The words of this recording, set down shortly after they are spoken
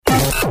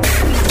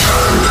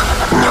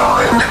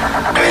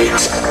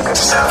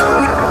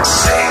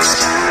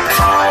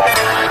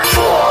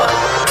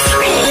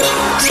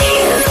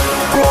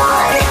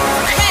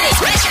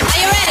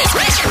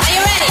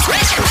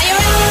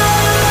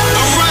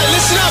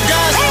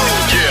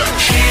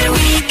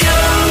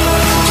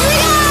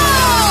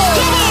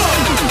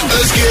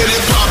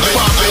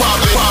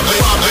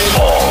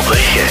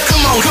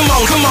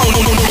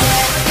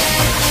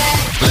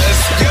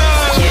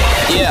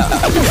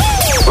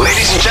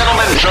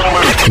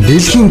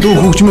Дэлхийн дуу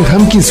хөгжмийн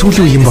хамгийн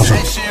сүүлийн юм болов.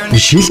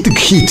 Шилдэг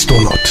хит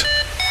дуунууд.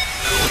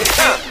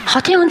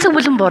 Хотын өнцөг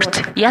бүлэн борд.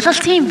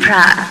 Yalaltiin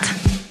Pride.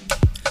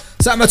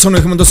 Самцон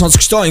хэмээн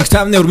сонсогчдоо инх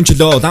тавны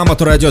өргөнчлөө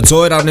Улаанбаатар радио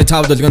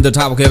 102.5 дэлгэнд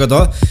тав гэгээд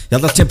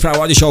Yalaltiin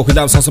Pride шоу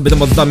хөлөө сонсон бэлэн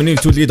боллоо. Миний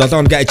төлөвлөгөөд 7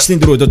 хоногийн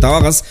ажлын дөрөвдөд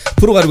даваагаас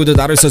пүрэв гаргуудад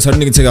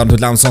 19-21 цагаар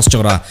төлөв сонсож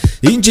байгаа.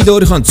 Энэ жил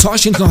өөрийнхөө цоо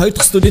шинхэн 2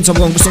 дахь студийн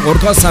цомог өнгөрсөн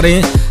 3 дугаар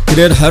сарын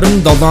тэрээр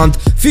 27-нд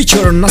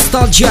Feature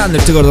Nostalgia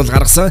нэртэйгээр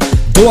гаргасан.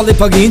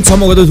 Lipa-гийн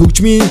цомогод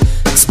хөгжмийн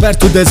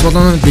экспертүүдээс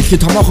болон дэлхийн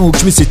томоохон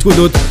хөгжмийн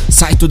сэтгүүлүүд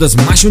сайтуудаас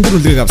маш өндөр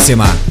үнэлгээг авсан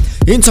юм а.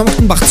 Энэ цомогт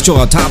багтж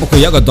байгаа та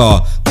бүхэн яг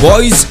одоо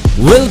Boys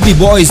Will Be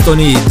Boys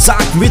тоны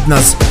Zack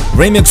Witness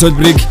remix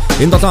үлбэрийг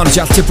энэ 7 хоног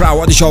Yalaltiin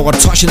Pride шоугаар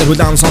цаашнаар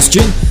хүлээн сонсож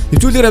байна.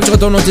 Нэвтрүүлгээр авч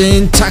байгаа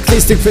дуунуудын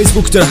tracklist-ийг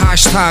Facebook дээр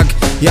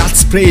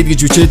 #YaltSprayed гэж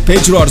үчээд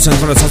пэйж рүү орсон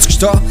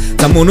сонсогчдоо.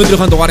 За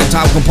өнөөдрийнхөө дугаарыг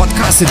та бүхэн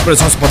подкаст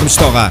хэлбэрээр сонсох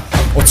боломжтой байгаа.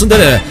 Утсан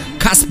дээр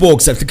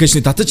Castbox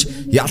application-ийг татаж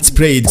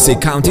YaltSprayed гэсэн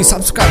аккаунтыг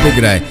subscribe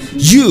хийгээрэй.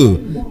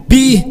 UB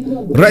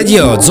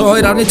Radio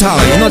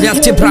 102.5 энэ бол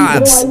Yalaltiin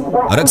Pride.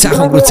 Орог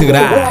сайхан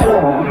өнгөрцгөрэй.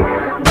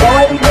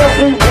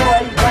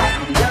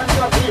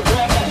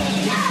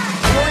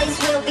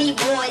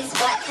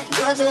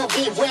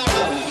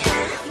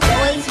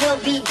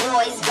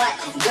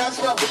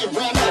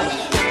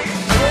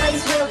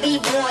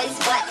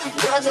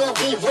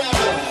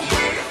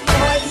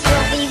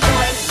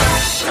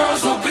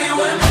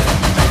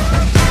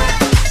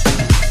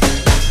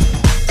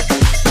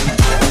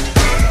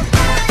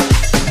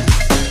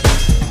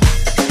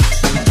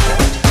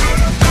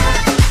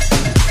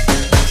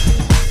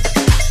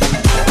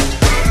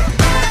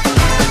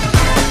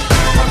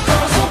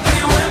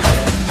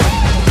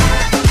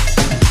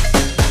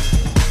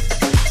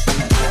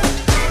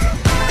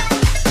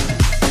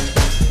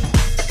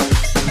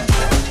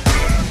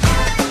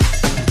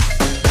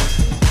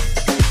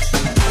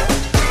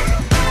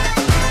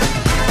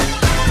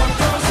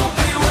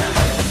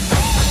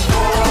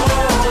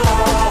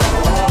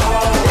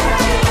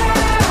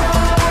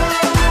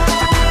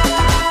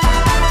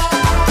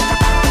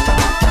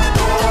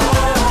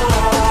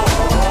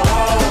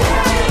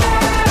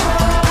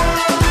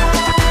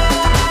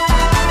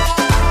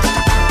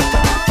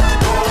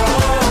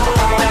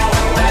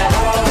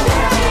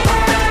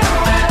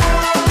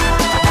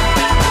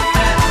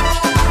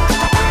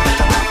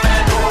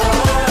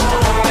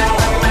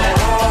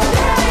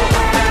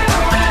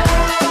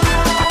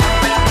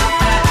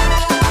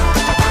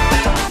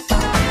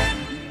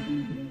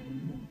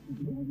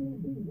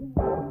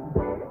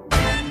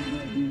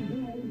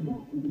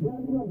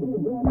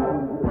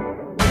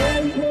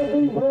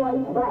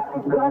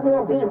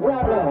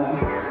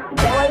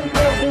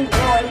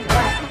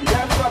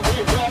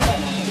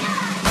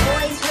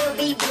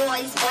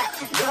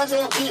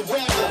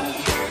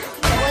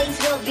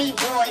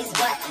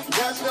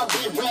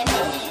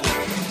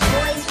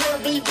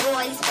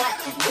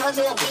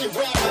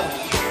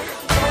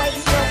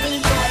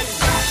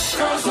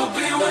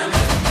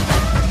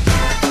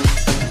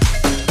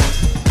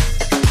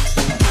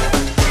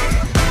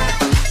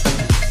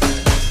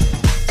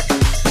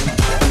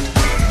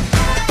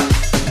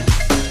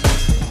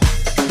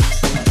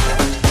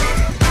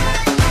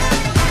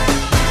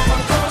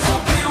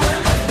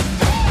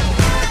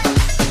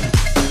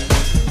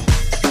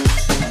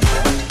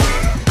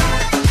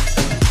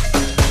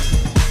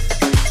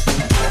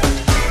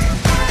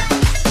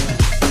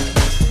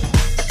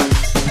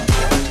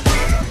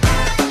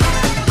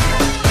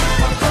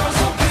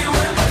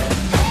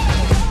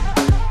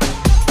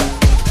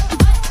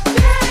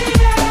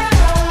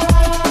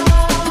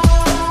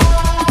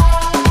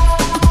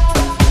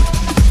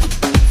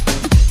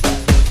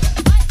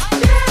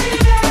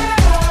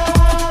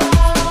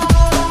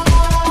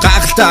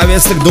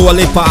 Aveslik Dua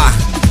Lipa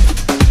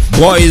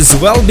Boys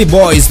Will Be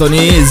Boys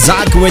тоны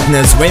Zack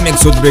Witness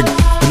remix үлбэрийг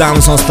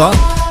удаан сонслоо.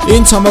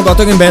 Энэ цомог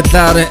одоогийн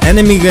байдлаар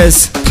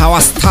Enemy-гээс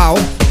 5-5,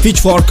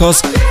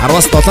 Pitchfork-оос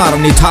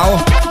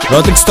 17.5,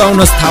 Rolling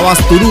Stone-оос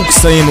 5-4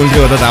 гэсэн юм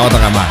үнэлгээ удаад аваад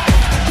байгаа юм аа.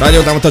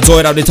 Радио Дамтаа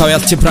 102.5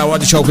 Yalaltiin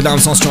Pride шоу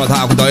удаан сонсч байгаа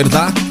та бүхэнд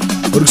баярлалаа.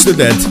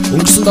 Өргөжлөлд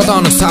өнгөрсөн 7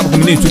 хоног та бүхэн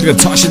миний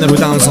төлөвлөгөөд цаашнаар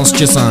удаан сонсч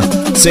байсан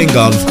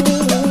single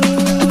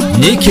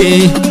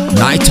Nicky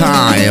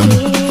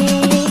Nighttime.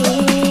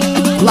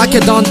 Like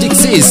it don't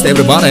exist,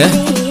 everybody.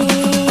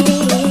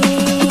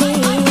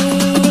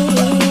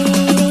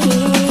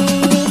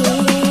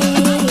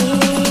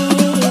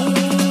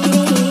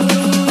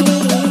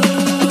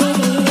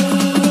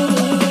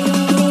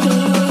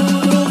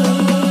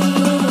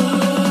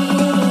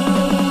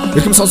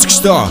 Welcome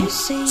сонсогчдоо.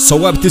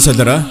 Soulwax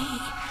солиороо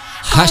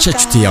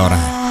хаашаач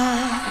тийяараа.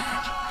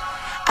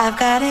 I've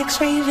got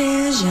X-ray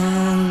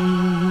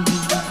vision.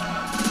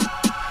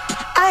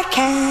 I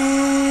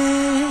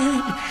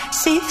can't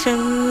see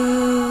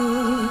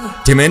through.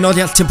 Timeno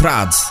Yalaltiin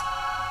Pride.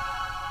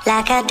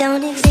 Like I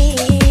don't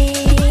exist.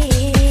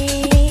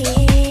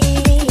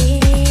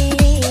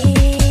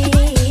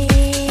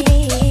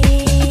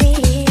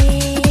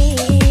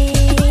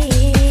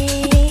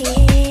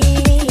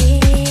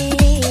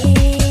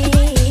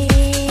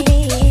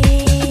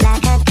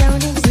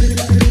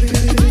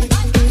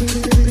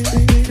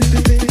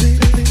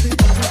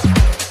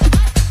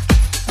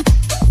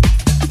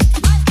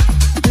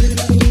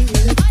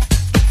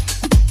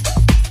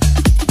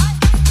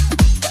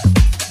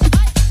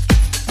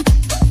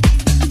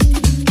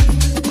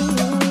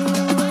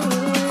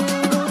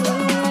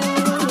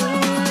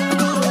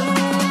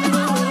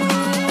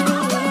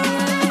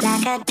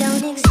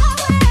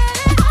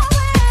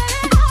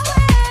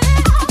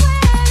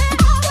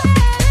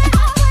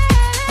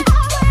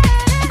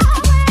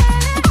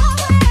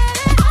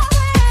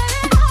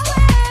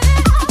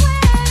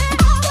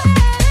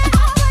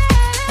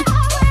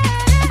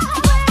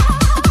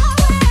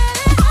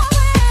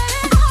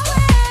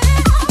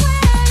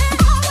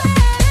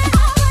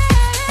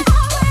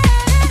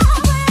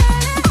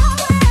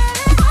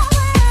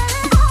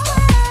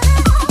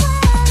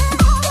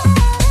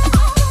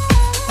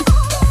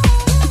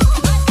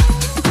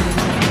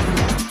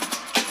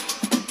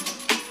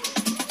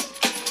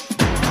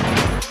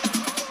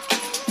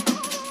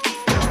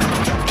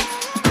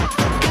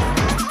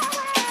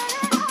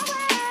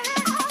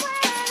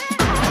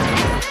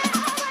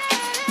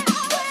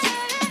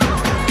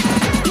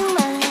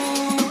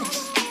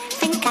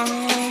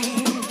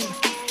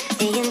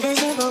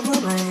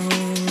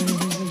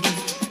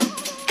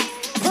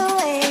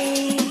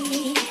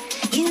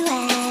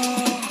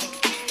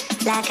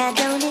 like I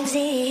don't exist.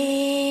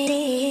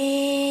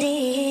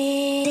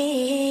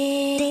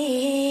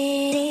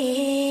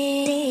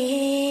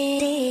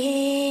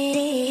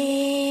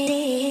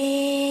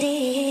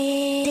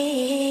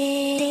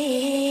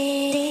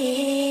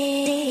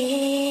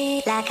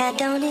 Like I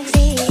don't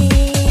exist.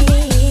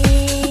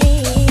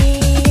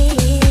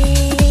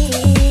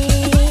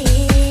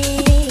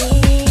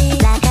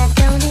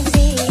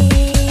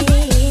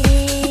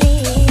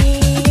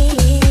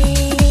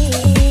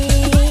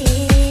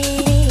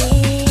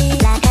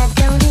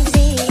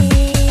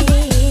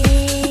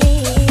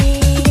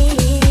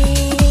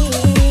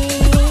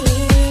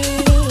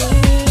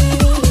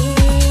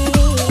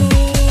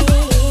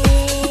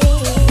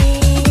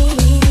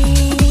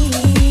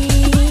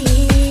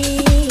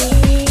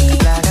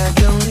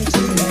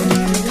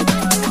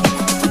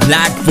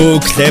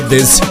 Book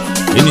Lopez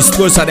энэ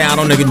 9-р сарын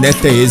 11-нд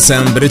нээлттэй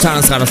хийсэн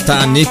Британс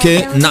гаралтай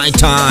Nicky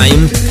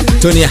Nighttime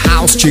Tony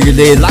House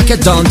чиглэлээ Like I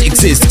Don't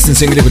Exist гэсэн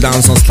single-ийг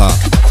удаан сонслоо.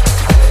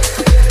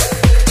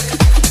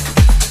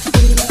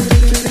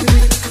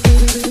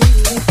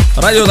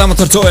 Radio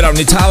Amateur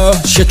Zoe-ны Tower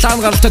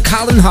Шотланд гаралтай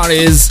Calvin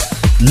Harris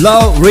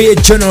Love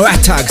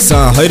Regenerator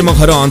гэсэн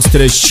 2020 онд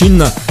тэр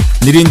шинэ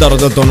нэрийн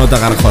доролоо дуунуудаа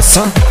гаргах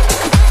болсон.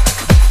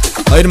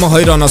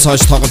 2002 оноос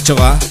хойш тоглож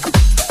байгаа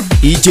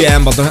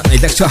EDM болон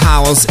Electro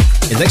House,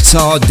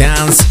 Electro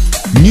Dance,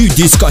 New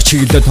Disco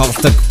чиглэлээр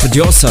тоглодог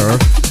producer.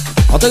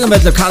 Одоогийн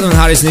байдлаар Calvin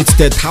Harris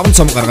нийтдээ 5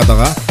 цом гаргаад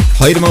байгаа.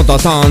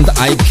 2007 онд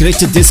I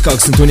Created Disco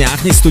гэсэн түүний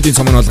анхны студийн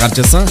цом нь бол гарч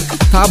ирсэн.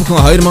 Та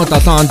бүхэн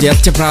 2007 онд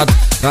Yalalt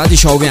радио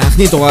шоугийн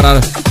анхны дугаараар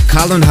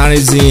Calvin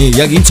Harris-ийн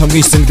яг энэ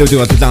цомгийн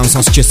single-үүдийг болон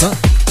сонсч байсан.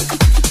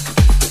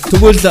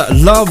 Тэгвэл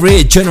Love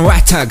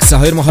Regenerator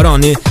гэсэн 2020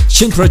 оны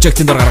шинэ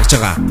project-ийн дор гаргаж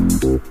байгаа.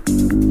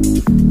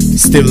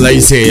 Still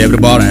Lacy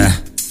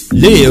everybody.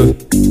 Live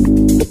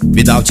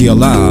without your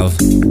love.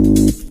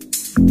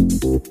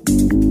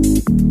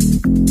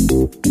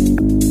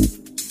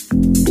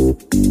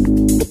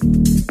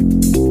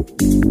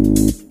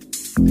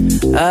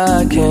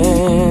 I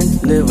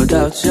can't live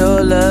without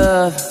your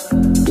love.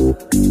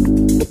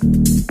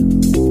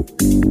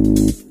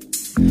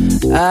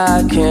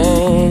 I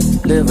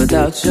can't live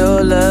without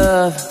your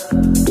love.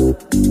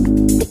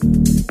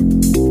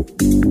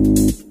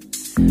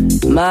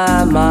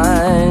 My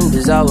mind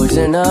is always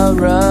in a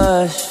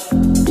rush.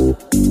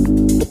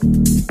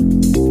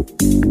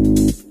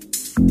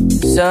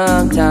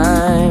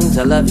 Sometimes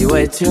I love you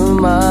way too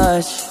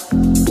much.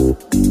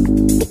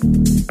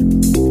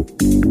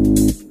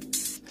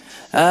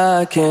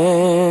 I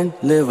can't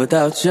live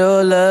without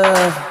your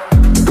love.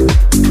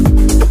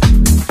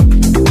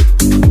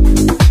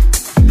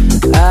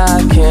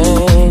 I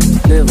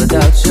can't live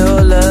without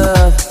your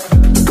love.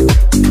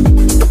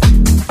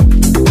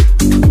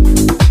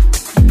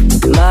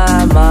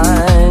 My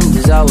mind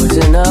is always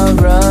in a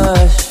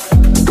rush.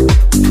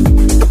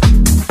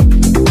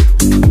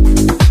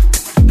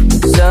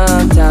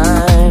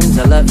 Sometimes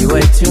I love you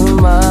way too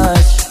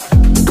much.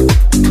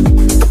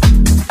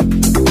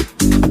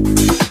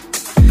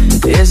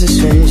 It's a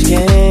strange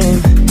game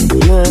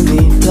you and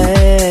me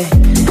play.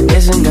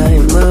 It's a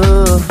night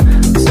move,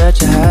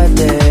 such a hot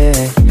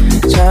day.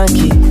 Try and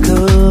keep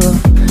cool,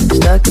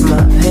 stuck in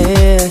my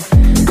head.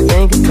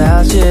 Think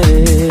about you,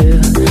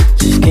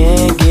 just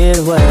can't get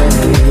away.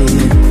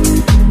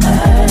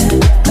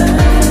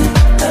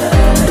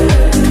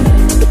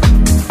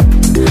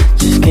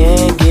 Just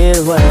can't get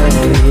away.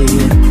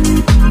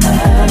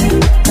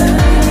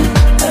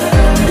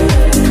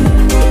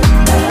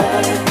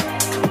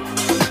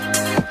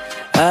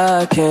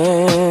 I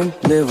can't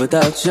live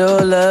without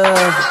your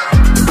love.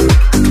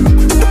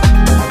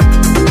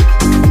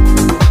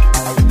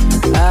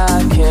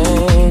 I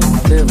can't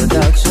live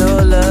without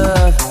your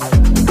love.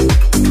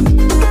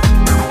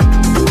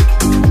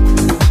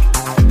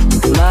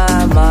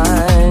 My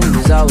mind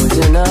is always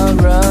in a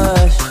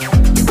rush.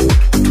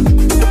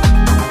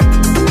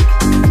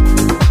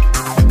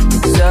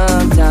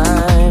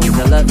 Sometimes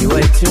I love you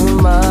way too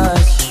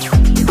much.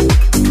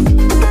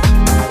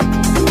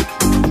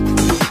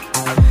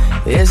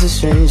 It's a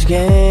strange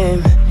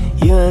game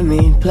you and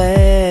me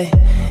play.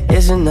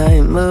 It's a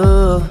night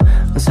move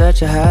on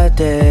such a hot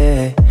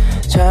day.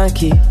 Try and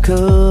keep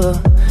cool,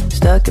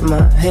 stuck in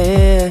my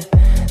head.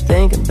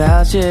 Thinking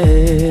about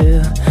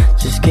you,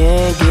 just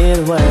can't get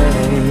away.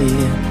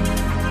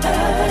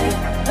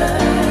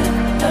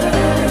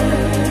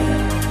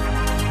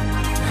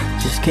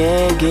 Just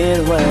can't get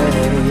away.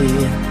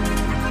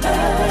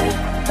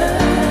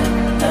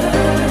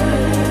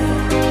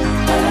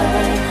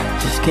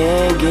 Just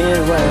can't get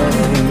away.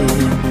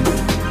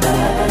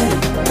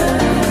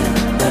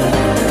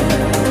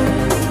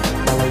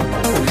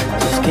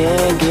 Just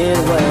can't get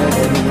away.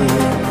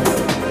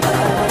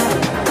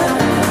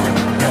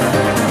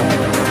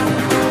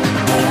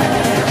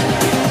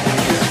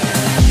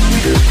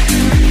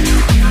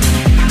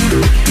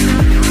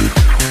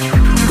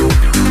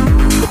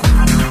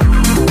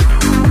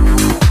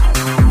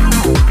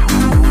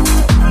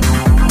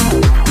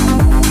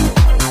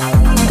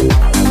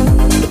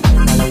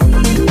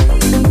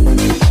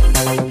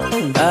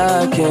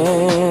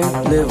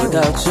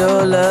 without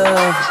your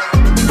love.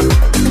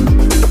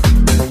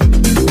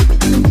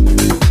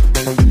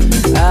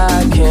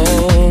 I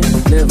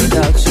can't live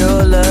without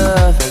your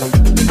love.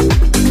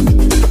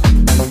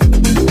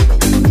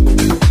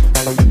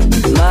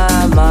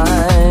 My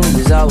mind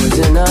is always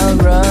in a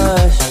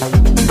rush.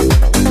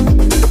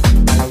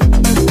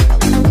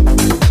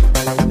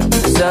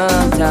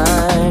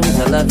 Sometimes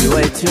I love you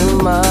way too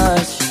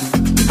much.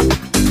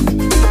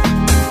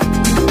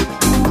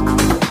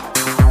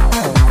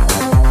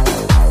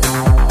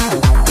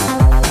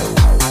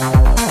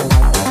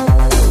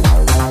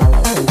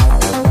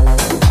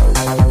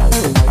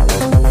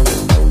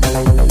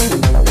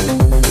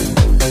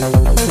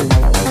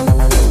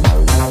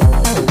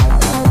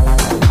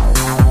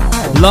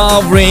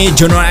 Love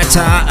Regenerator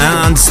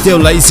and still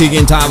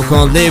Lacy-гийн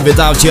тавхан Live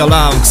Without Your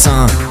Love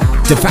гэсэн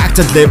The Fact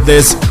That Live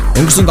This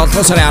өнгөрсөн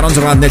 7 сарын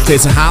 16-нд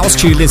нээлттэйсэн House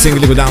чиглэлийн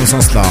single-ийг удаан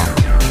сонслоо.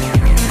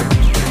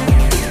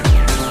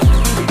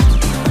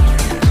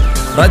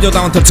 Radio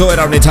Downtown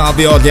Zoe-ны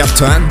таби ол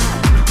Yalaltiin.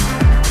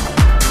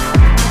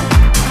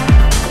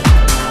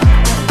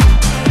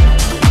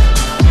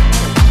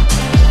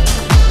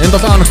 Энэ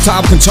долооног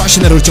тавхан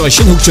цаашнаар үрж байгаа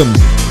шинэ хөгжим.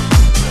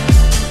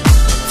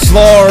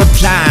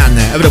 Floorplan.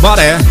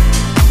 Everybody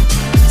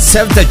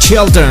save the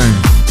children.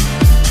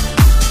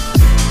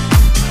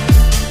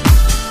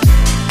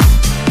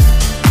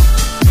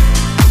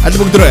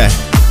 Adelphi Doray.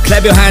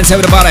 Clap your hands,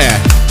 everybody.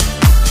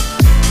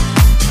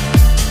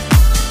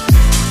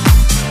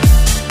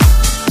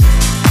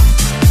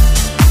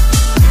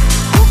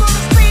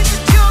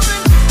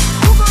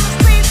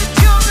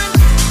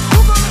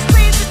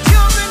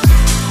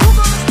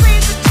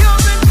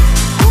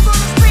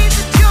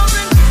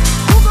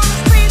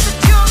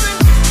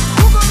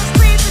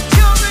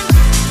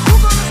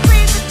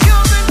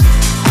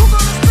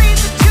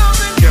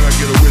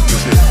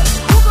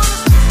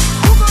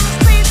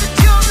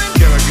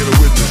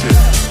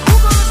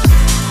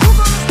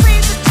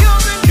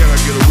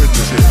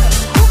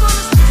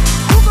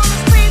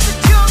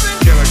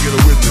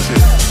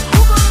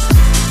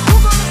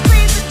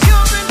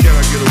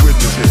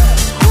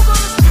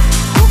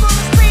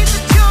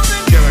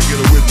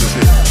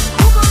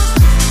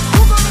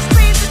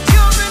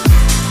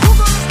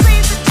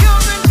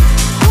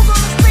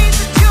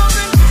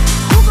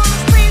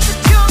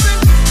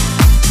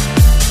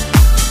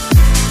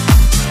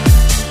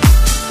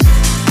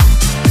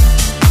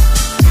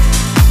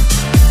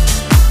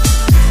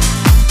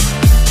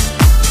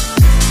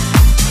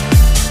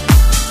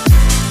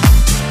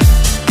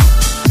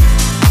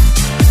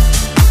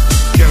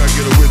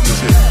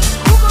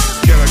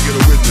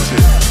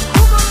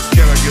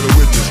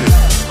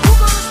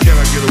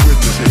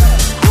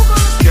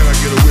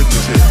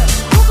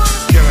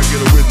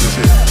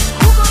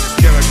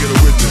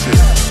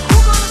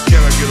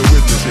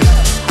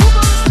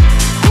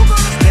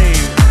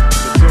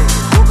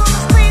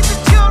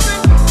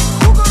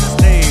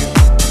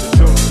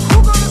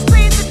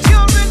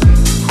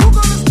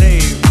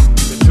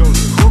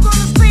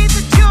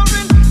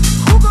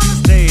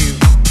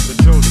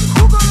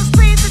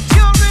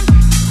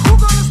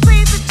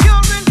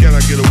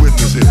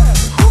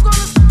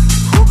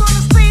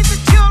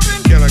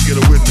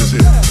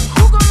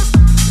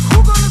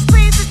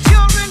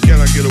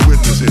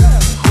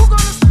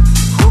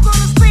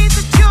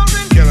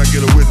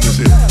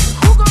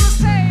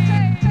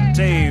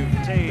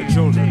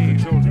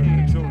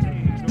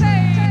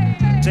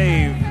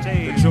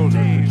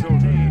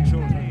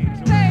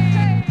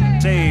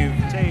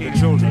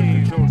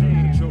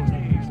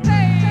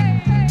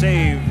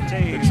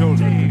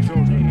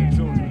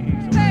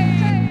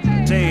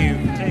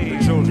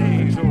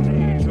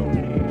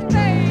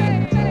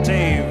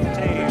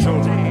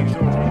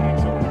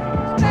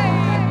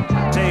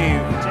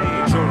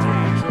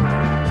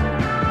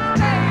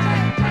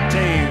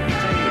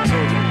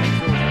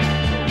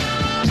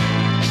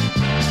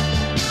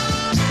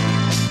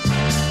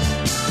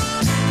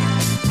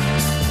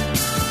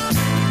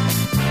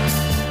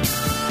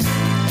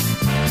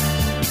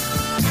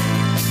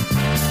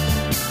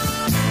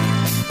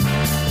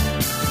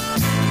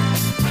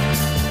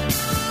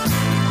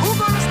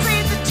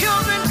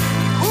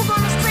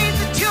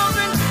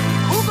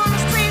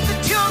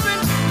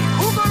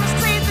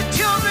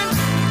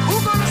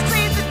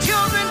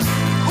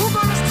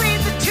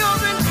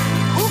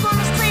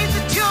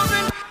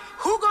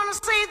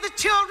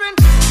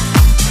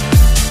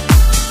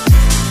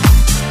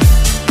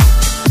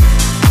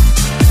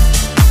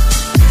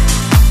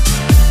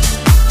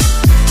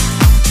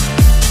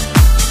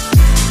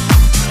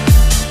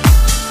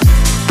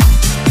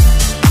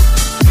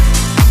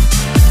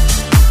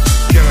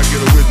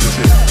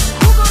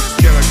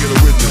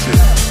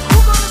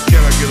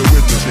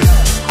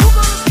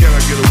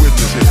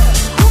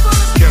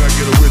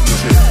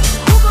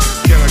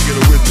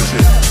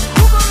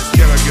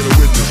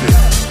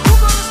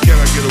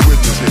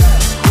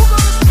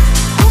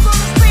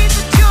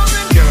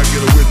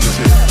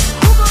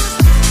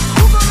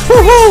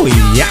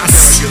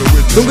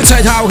 Dunque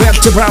sai how we have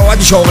to bravo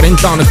di show in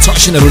town of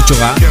Toshin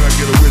Ruchuga.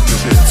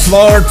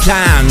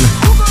 Floorplan.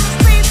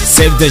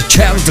 Save the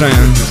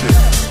Children.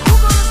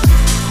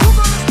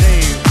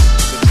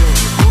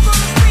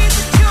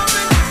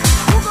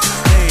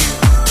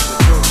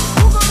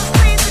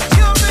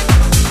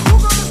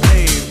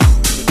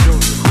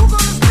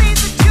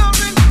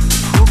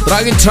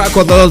 Dragon track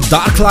бол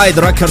Darklight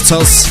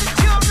LoveHrtz.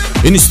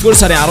 Энэ 9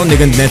 сарын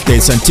 11-нд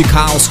нээлттэйсэн Tech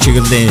House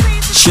чиглэлийн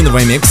шинэ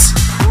remix.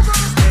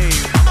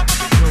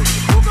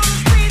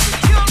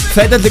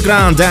 Fedde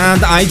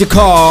and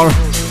Corr.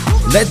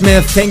 Let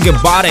me think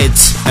about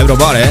it,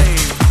 everybody.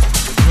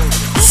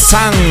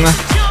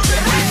 Sansixto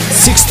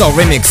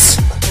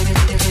remix.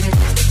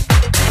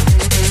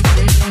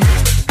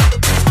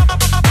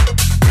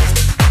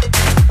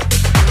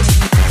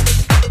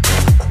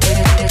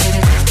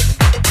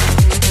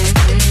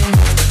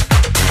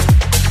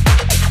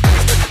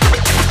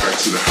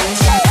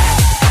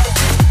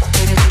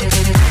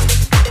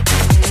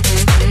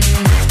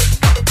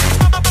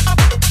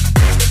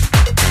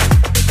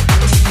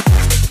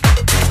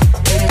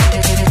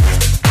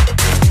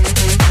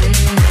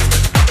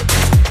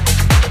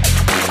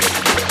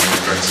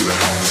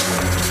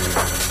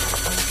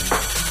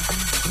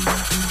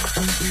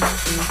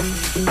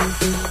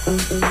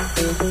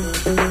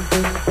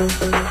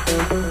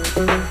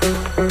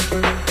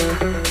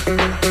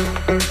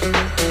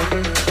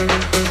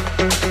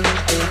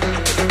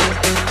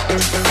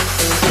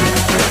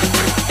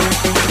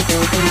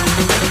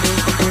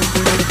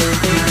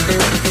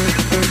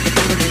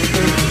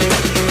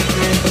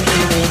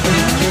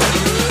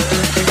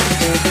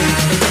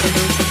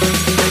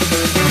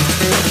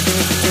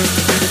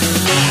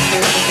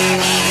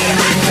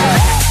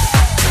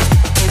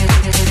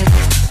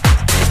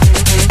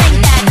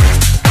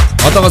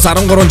 Одоогоос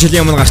 13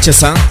 жилийн өмнө гарч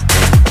ирсэн.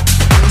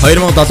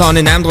 2007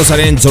 оны 8 дугаар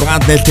сарын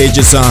 6-нд нээлттэй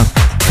ижсэн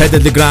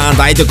Fedde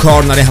and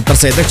Corr нарын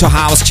хамтарсан Electro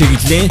House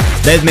чиглэлийн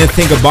Let Me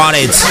Think About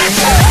It.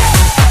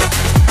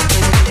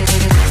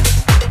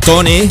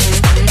 Tony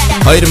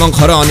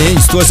 2020 оны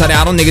 9 дугаар сарын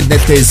 11-нд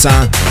нээлттэй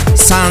ижсэн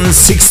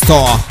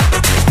Sansixto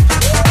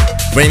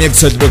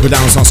remix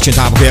Elderbrook сонсч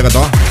та бүхэнд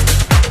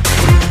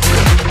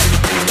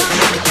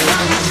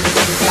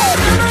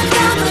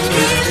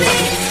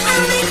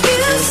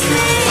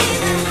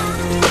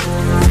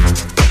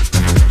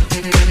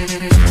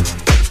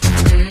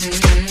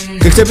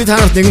Гэхдээ би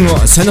танарт нэгэн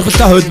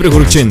сонирхолтой хувилбарыг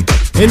хүргэж байна.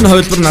 Энэ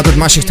хувилбар надад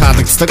маш их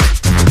таалагддаг.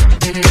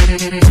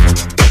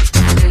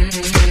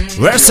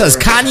 Versus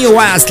Kanye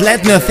West,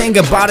 Let Me Think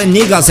About It,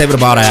 niggas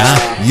everybody.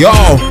 Yo,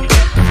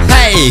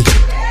 hey.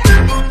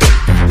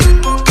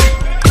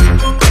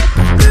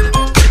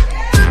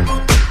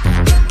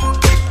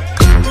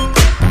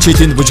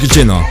 Читэнд бүжгэлж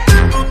байна уу?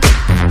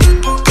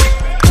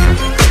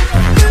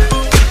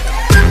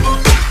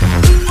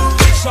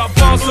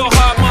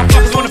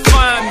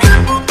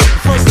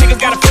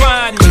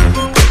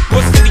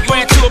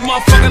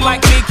 Motherfucker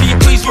like me, can you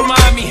please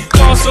remind me?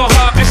 Fall so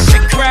hard, that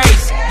shit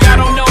crazy. Y'all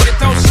don't know that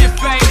those shit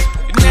phase.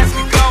 And that's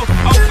the go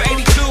 0 for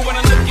 82 when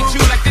I look at you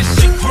like this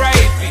shit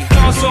gravy.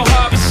 Fall so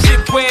hard, this shit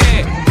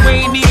weird.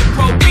 We ain't even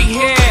pro be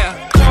here.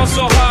 Fall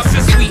so hard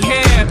since we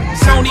here.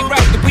 It's only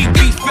right that we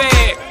be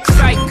fair.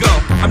 Psycho,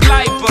 I'm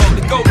libo,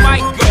 to go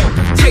Majkol.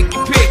 Take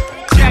your pick,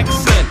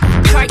 Jackson,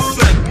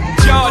 Tyson,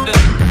 Jordan,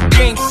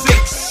 Game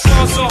 6.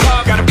 Fall so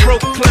hard, got a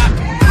broke clock.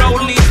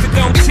 Rollies that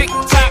don't tick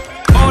tock.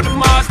 All the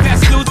Mars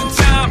that's losing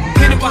time.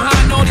 Hidden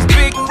behind all these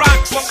big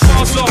rocks.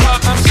 Fall so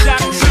hard, I'm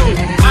shocked too.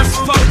 I'm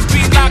supposed to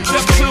be locked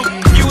up too.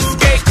 You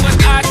escape when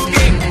I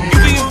escape. You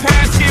be in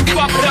Paris getting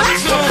fucked up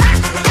too.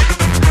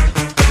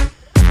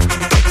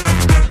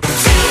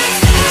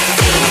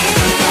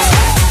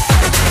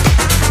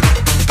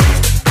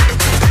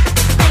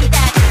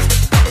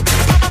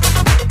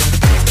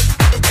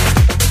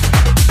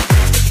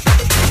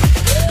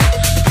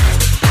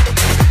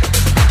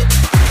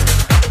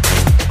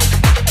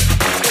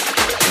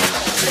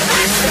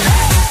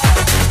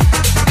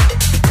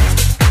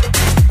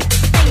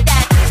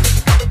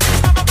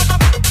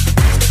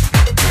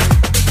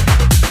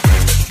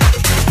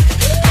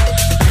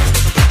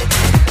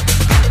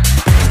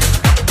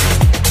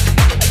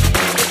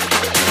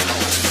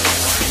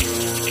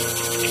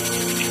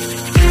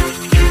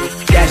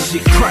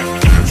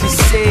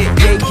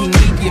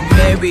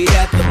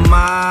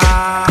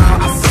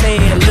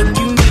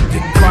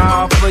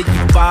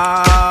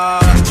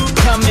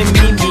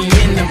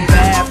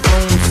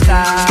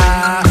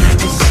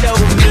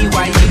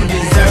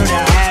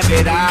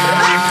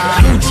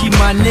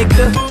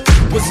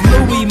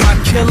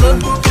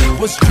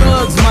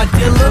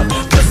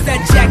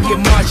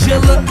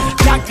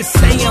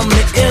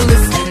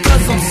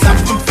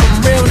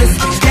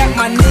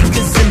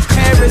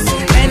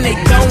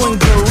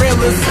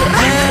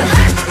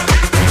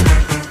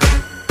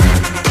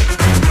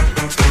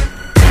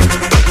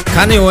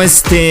 Kanye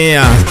West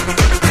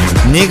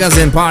Niggas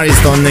in Paris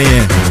тооны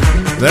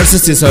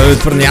versus this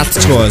хөлбөр нь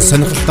ялцчихгүй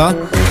сонирхолтой.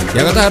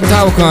 Яг одоо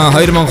та бүхэн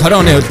 2020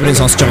 оны хөлбөрийг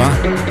сонсож байгаа.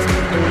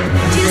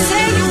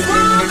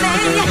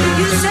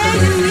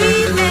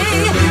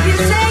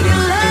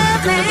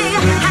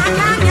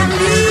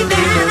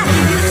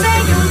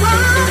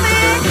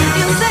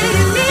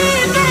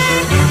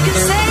 You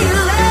say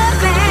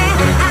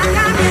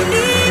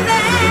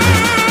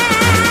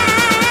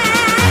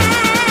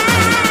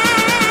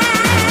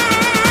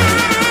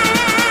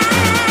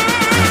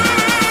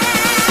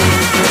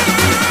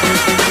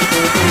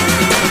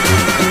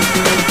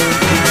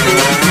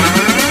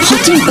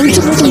Монголын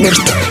өнцөг болон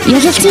бүрт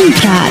Yalaltiin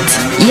Prad.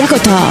 Яг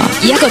одоо.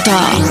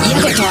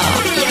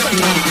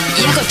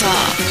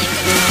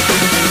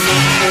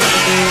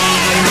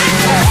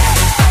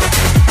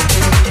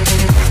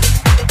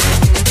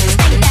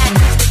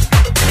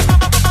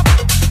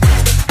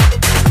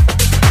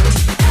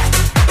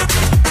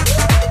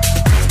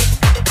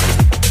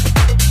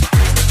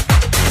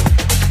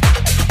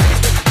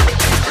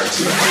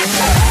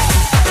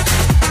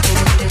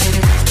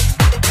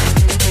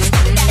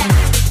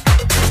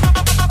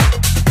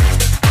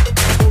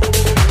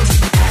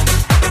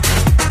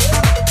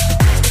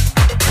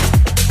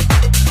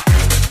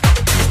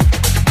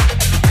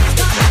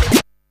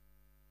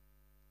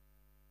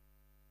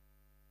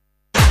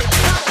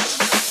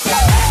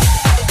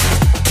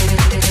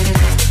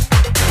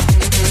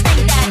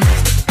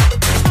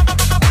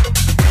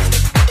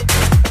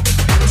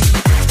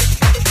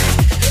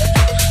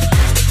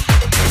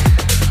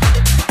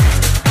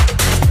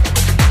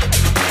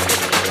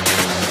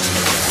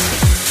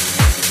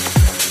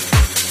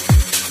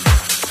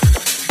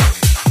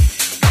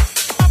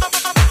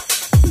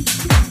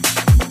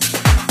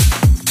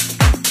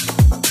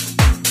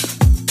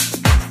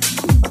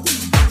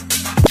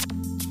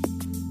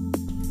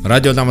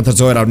 Radio Lomax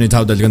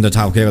 102.5 дэлгэнд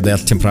тавхыг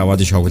Yalaltiin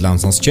Prad шоуглаан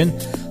сонсож байна.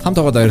 Хамт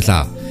байгаа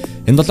баярлалаа.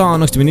 Энэ 7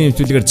 хоногт миний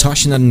нэвтрүүлгээр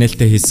цаашнаар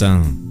нээлттэй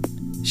хийсэн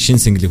шин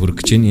single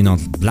хүрэх гэж байна. Энэ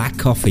бол Black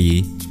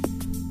Coffee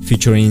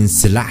featuring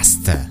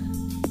Celeste.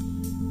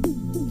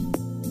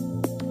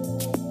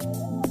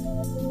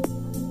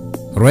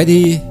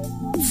 Ready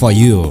for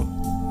you.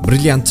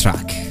 Brilliant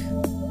track.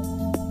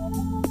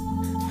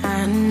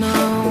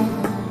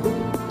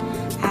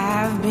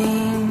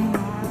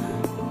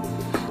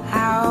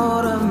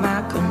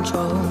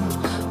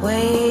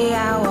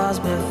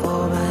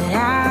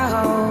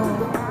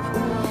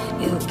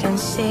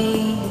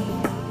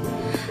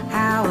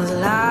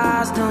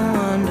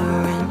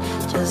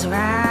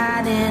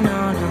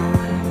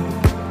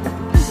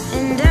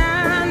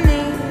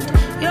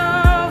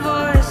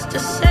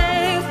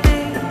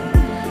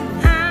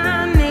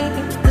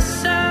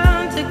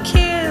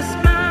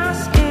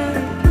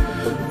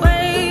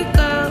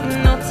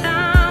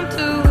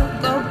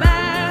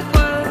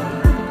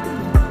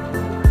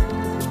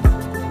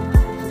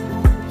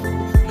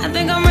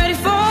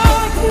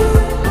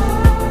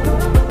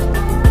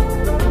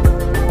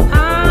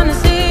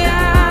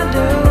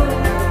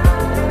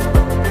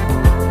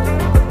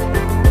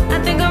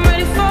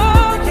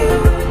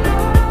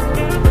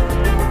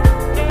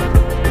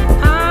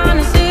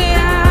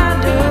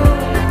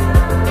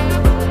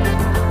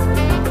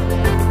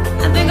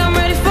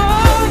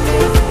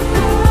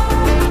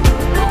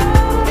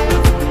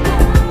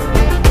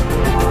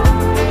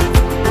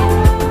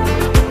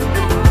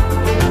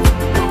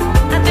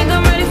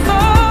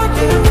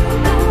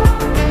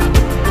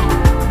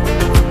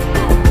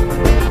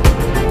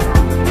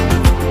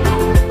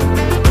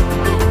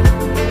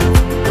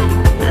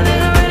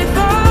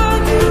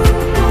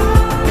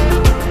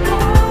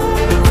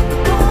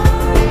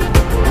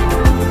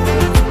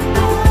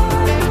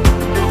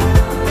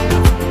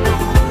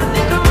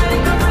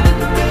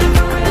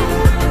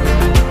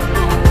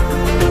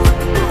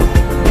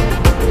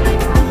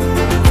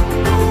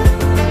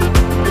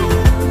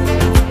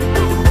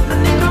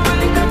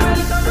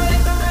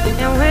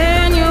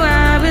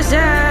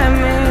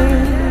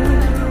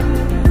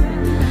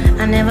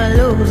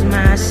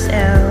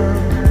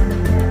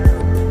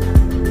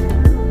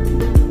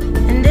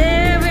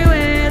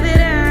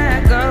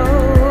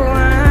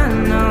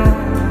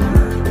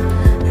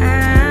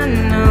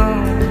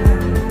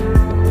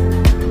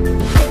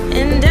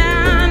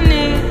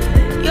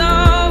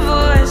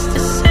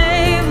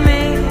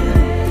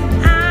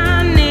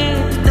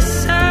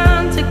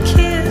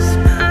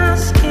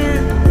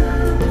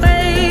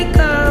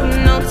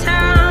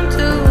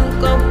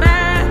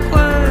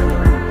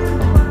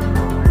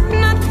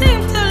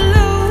 Nothing to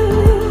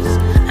lose.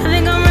 I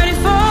think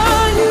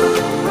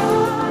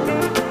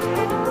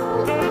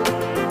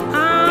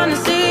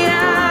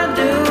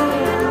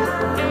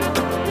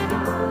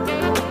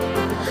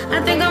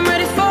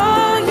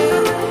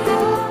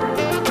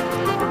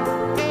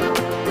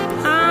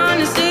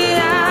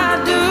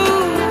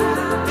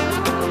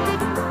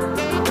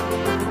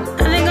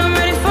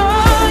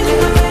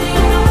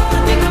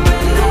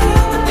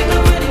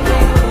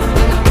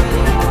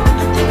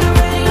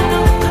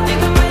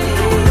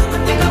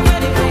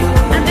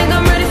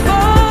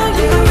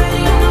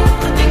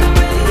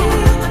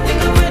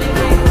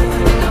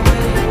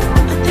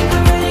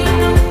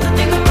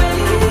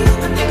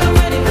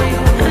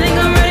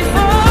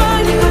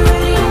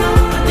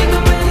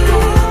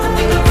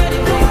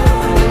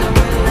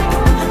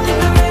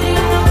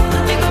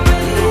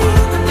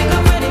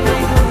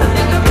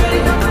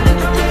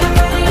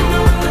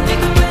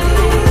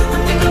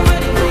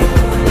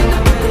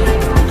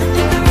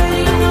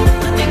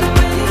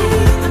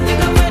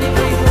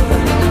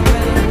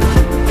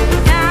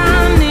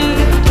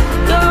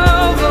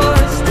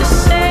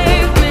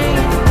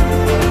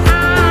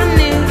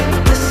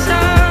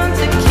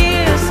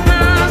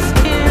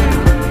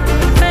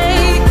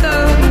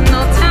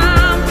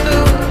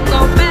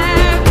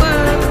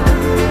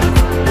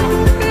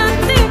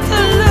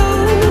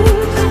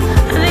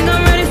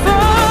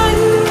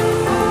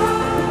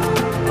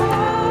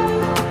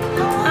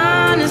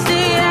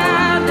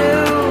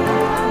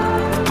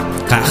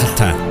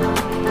гайхалтай.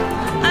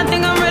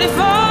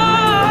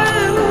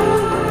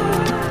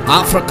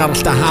 Afro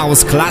гаралтай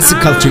house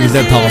classical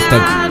чиглэлээр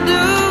тоглодог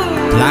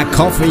Black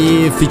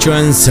Coffee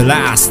featuring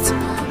Celeste.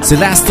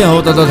 Celeste-ийн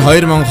хувьд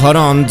 2020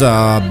 онд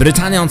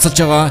Британий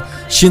онцолж байгаа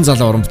шинэ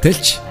залуу уран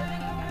бүтээлч.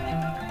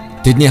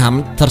 Тэдний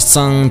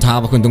хамтарсан та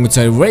бүхэн дөнгөж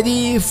сая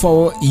Ready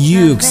for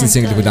You гэсэн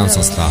single-ийг удаан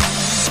сонслоо.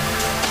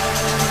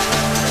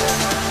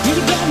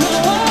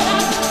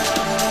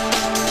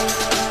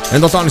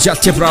 Энэ долоон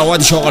шалтгаан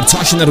правад шоугаар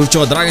цаашнаар хүрч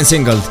байгаа Dragon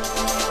single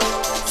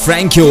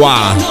Franky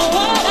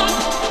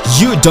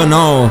You don't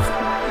know.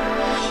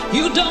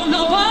 You don't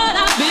know what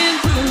I've been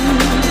through.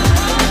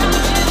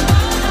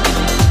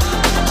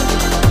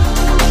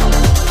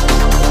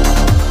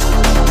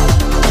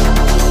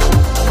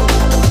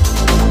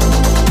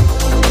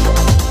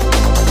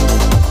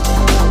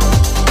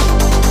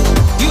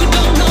 You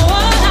don't know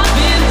what I've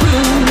been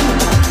through.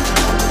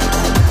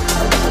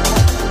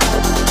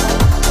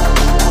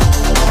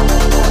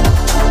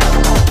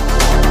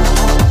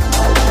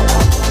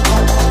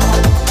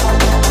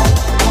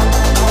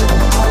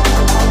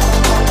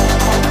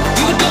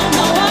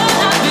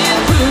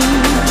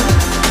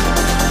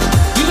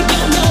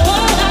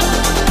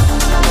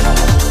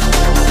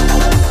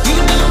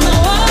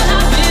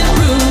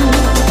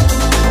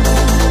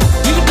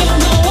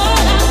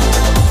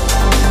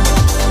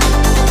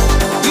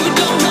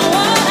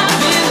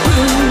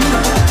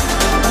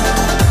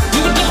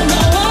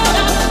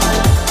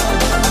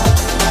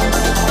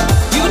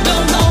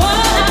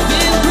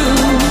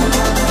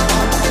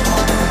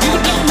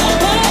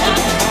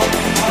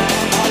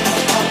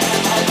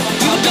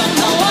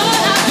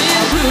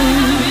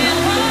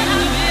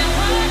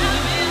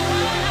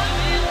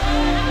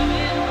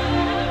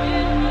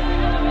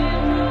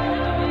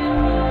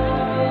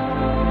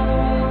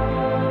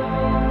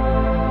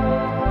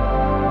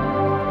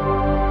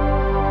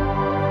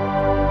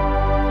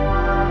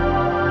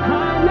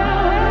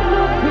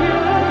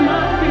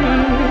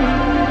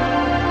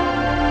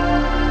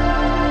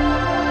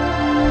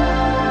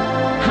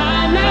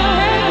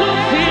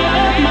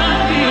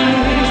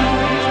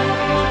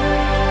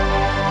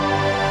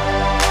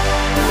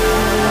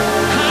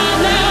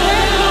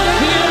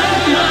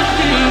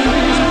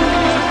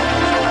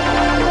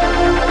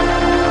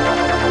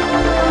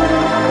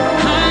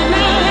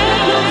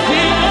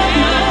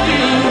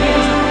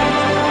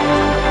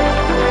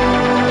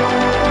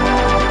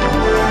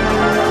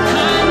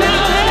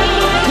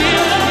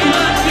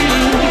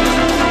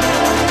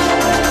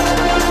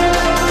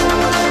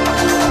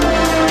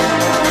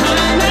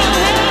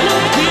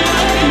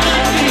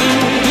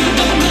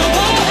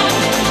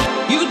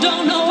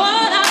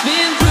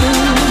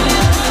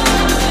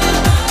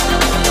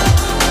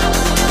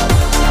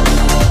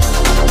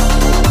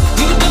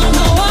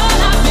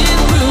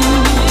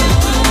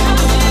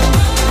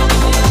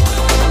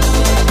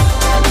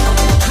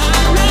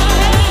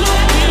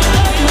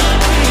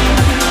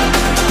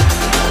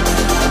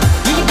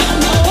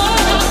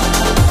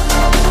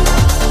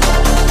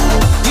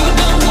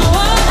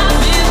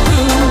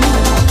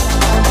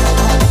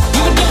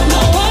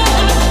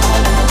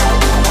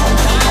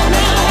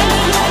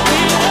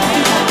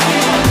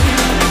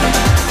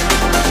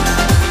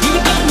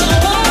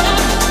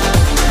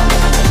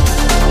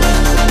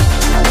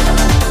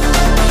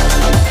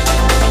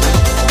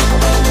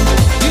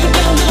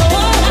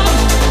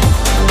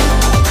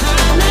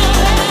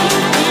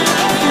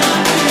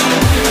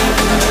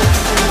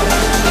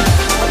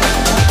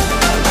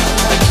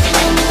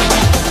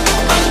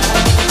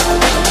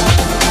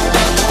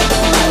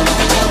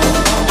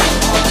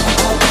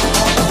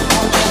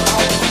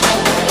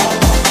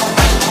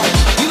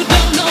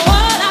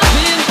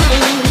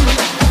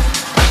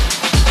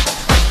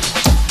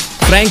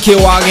 Franky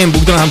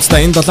бүгдөө хамтдаа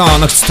энэ 7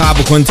 хоногт та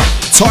бүхэнд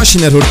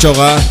цаашнаар хүрж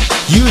байгаа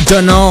You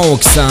don't know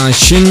гэсэн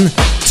шинэ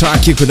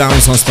track-ийг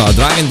удаан сонслоо.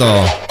 Dragon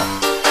доо.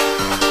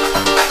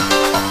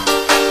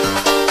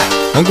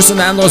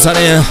 Өнгөрсөн 8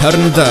 сарын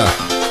 20-нд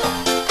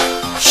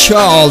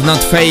Shall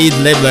Not Fade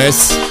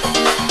labels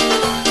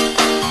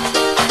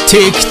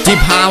Tick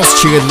Deep House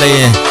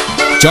чиглэлээ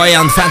Joy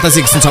and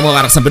Fantasy гэсэн цомог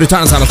гаргасан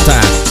Британи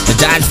саралтай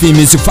Adelphi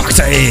Music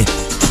Factory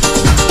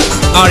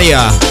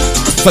Aria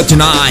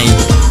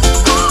 49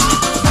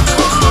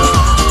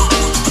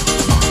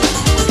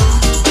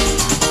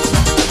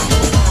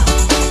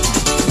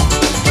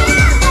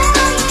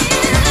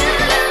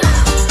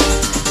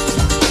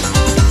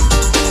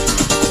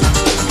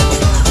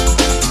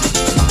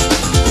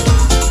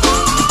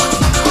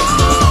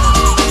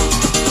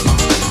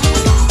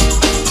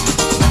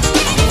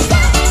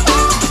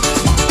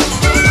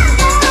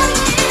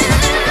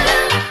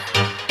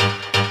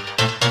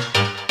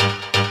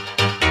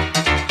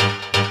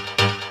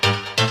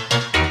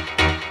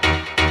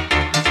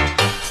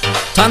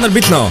 Танар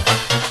битнэ.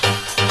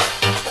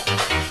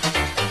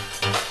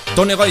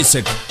 Тони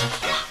гайсэг.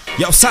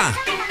 Явсаа.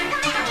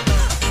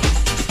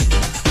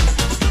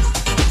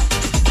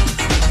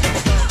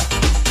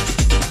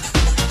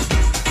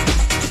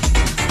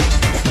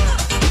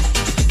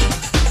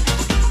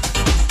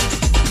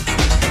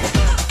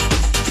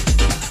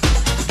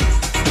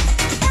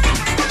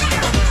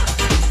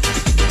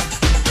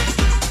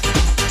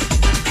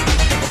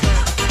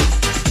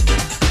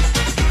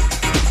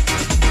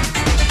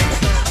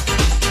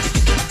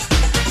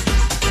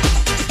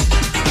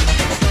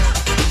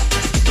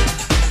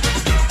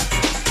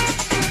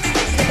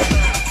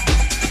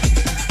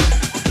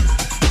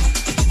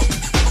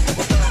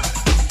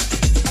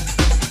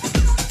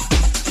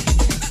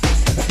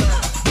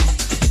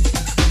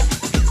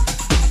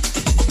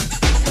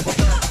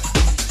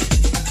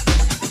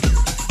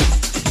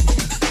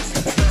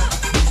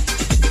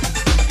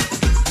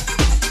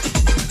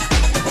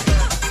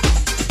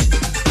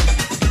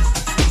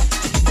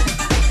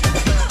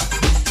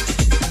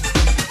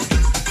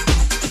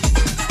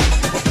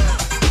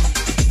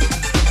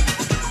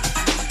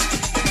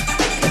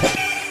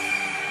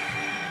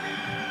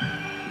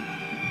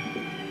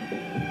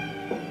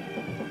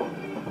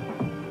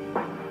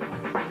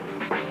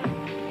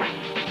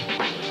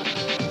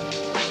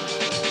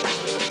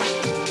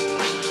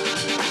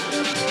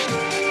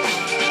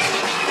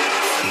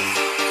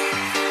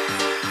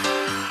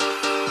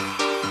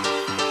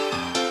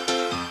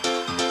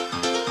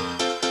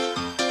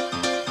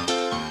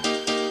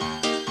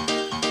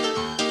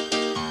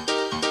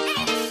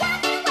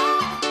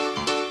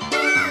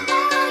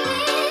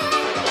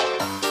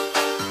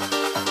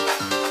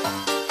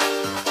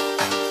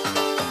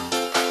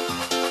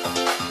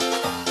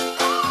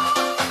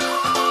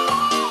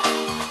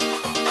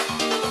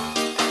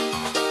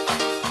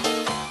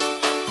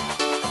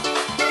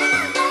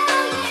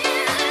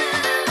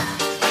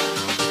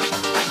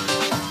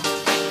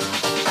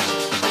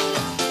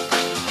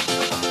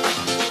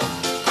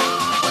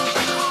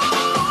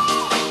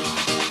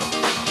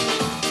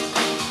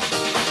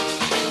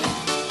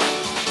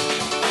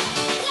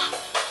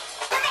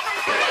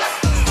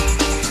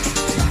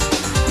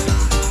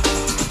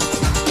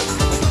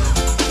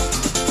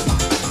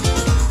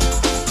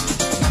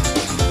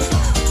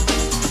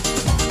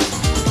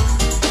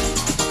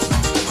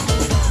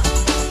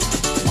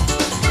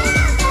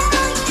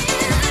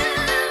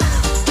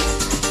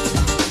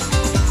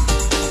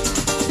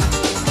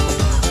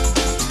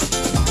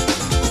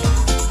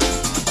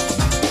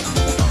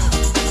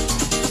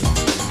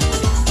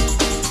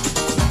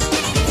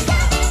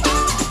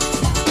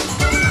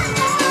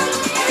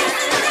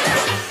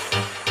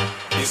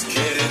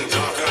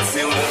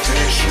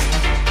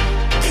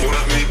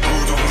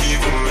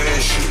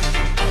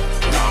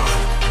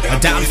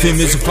 Adelphi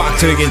Music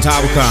Factory-гийн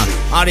тавка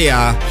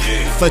Aria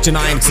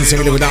 39 гэсэн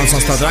single удаан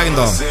сонслоо Dragon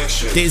Dog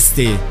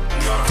Disty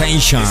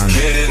Tension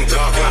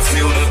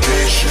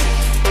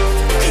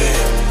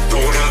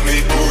Don't have me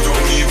boo,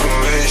 don't even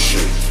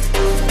mention.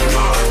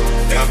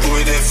 That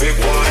boy that fake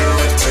water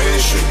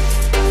attention.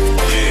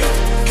 Yeah,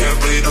 can't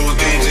play those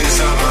games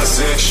inside my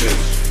section.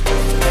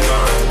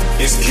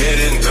 It's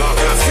getting dark,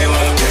 I feel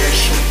the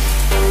tension.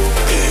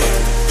 Yeah,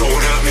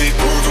 don't have me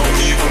boo, don't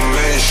even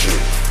mention.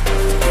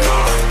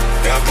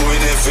 That boy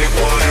that fake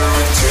water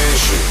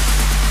attention.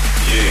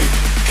 Yeah,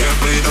 can't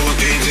play those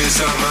games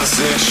inside my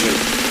section.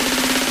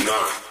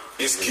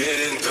 It's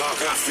getting dark,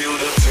 I feel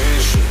the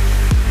tension.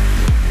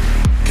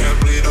 Can't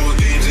play those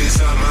games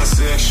inside my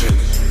section.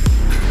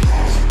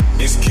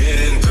 It's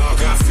getting dark,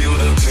 I feel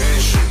the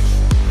tension.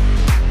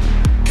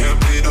 Can't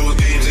play those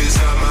games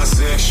inside my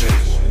section.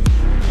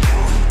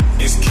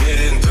 It's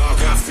getting dark,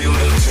 I feel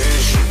the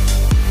tension.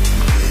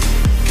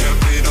 Can't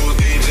play those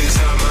games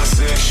inside my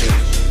section.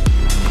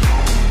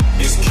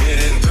 It's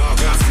getting dark,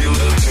 I feel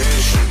the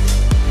tension.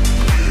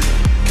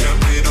 Can't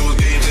play those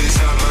games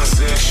inside my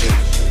section.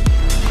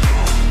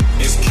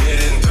 It's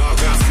getting dark,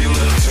 I feel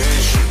the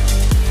tension.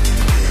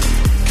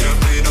 Can't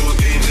play those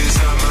games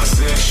inside my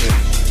section.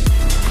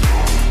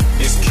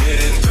 It's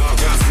getting dark,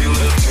 I feel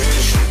the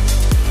tension.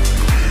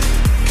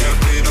 Can't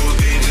play those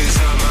games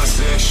inside my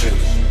section.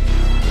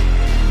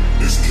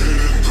 It's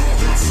getting dark,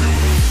 I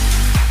feel the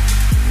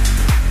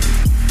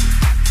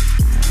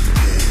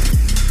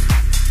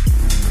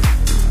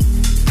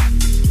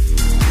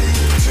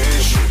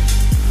tension.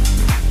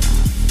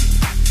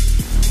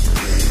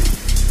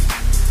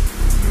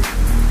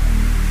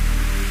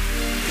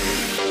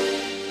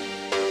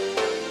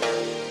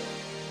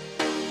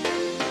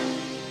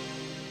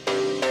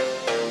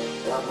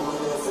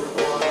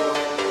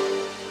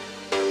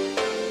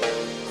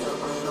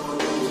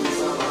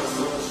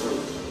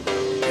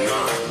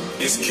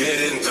 It's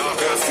getting dark,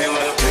 I feel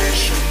the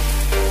tension.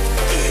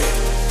 Yeah,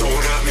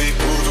 don't have me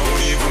boo,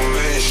 don't even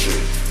mention.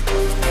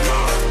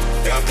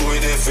 That boy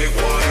that fake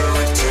water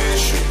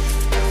attention.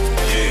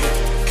 Yeah,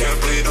 can't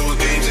play those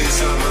games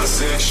inside my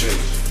section.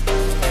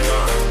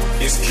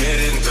 It's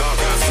getting dark,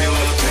 I feel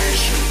the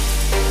tension.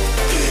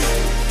 Yeah,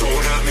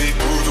 don't have me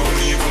boo, don't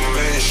even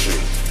mention.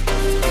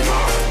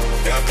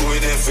 That boy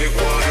that fake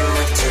water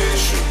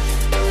attention.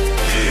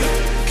 Yeah,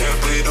 can't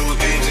play those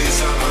games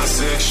inside my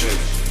section.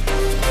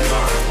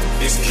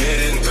 It's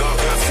getting dark,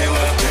 I feel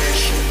the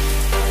tension.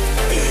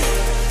 Yeah,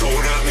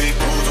 don't have me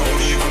boo,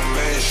 don't even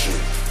mention.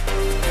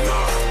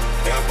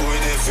 That boy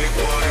that fake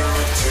water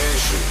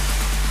attention.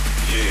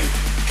 Yeah,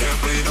 can't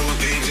play those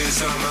games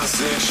inside my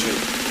section.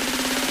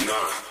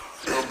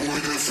 That boy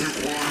that fake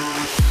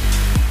water.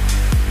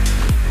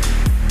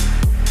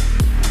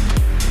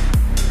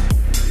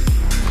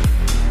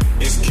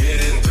 It's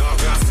getting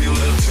dark, I feel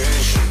the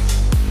tension.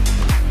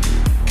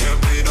 Can't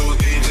play those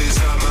games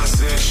inside my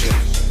section.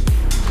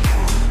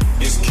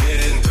 It's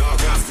getting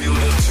dark, I feel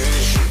the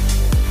tension.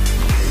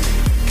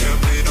 Can't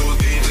play those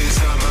games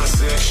inside my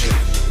section.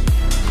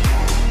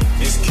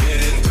 It's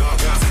getting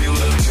dark, I feel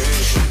the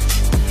tension.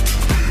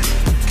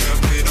 Can't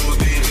play those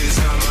games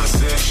inside my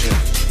section.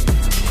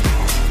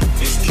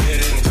 It's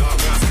getting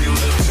dark, I feel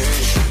the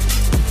tension.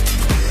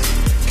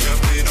 Can't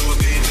play those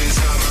games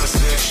inside my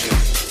section.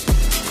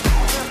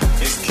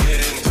 It's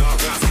getting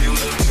dark, I feel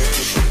the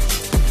tension.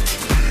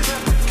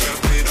 Can't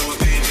play those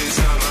games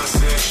inside my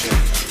section.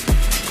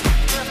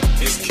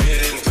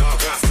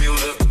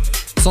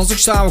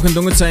 Сонсогч та бүхэн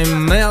дөнгөж сая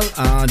Mel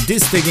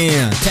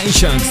Disty-гийн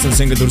Tension гэсэн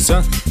single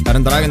дүрсэн.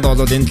 Харин дараагийн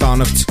доолууд энэ 7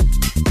 хоногт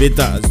бид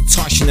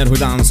цаашнаар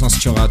хүлээн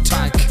сонсож байгаа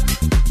track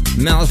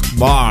Milk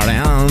Bar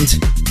and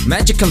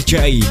Majkol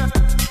J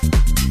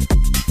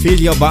Feel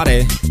Your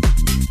Body.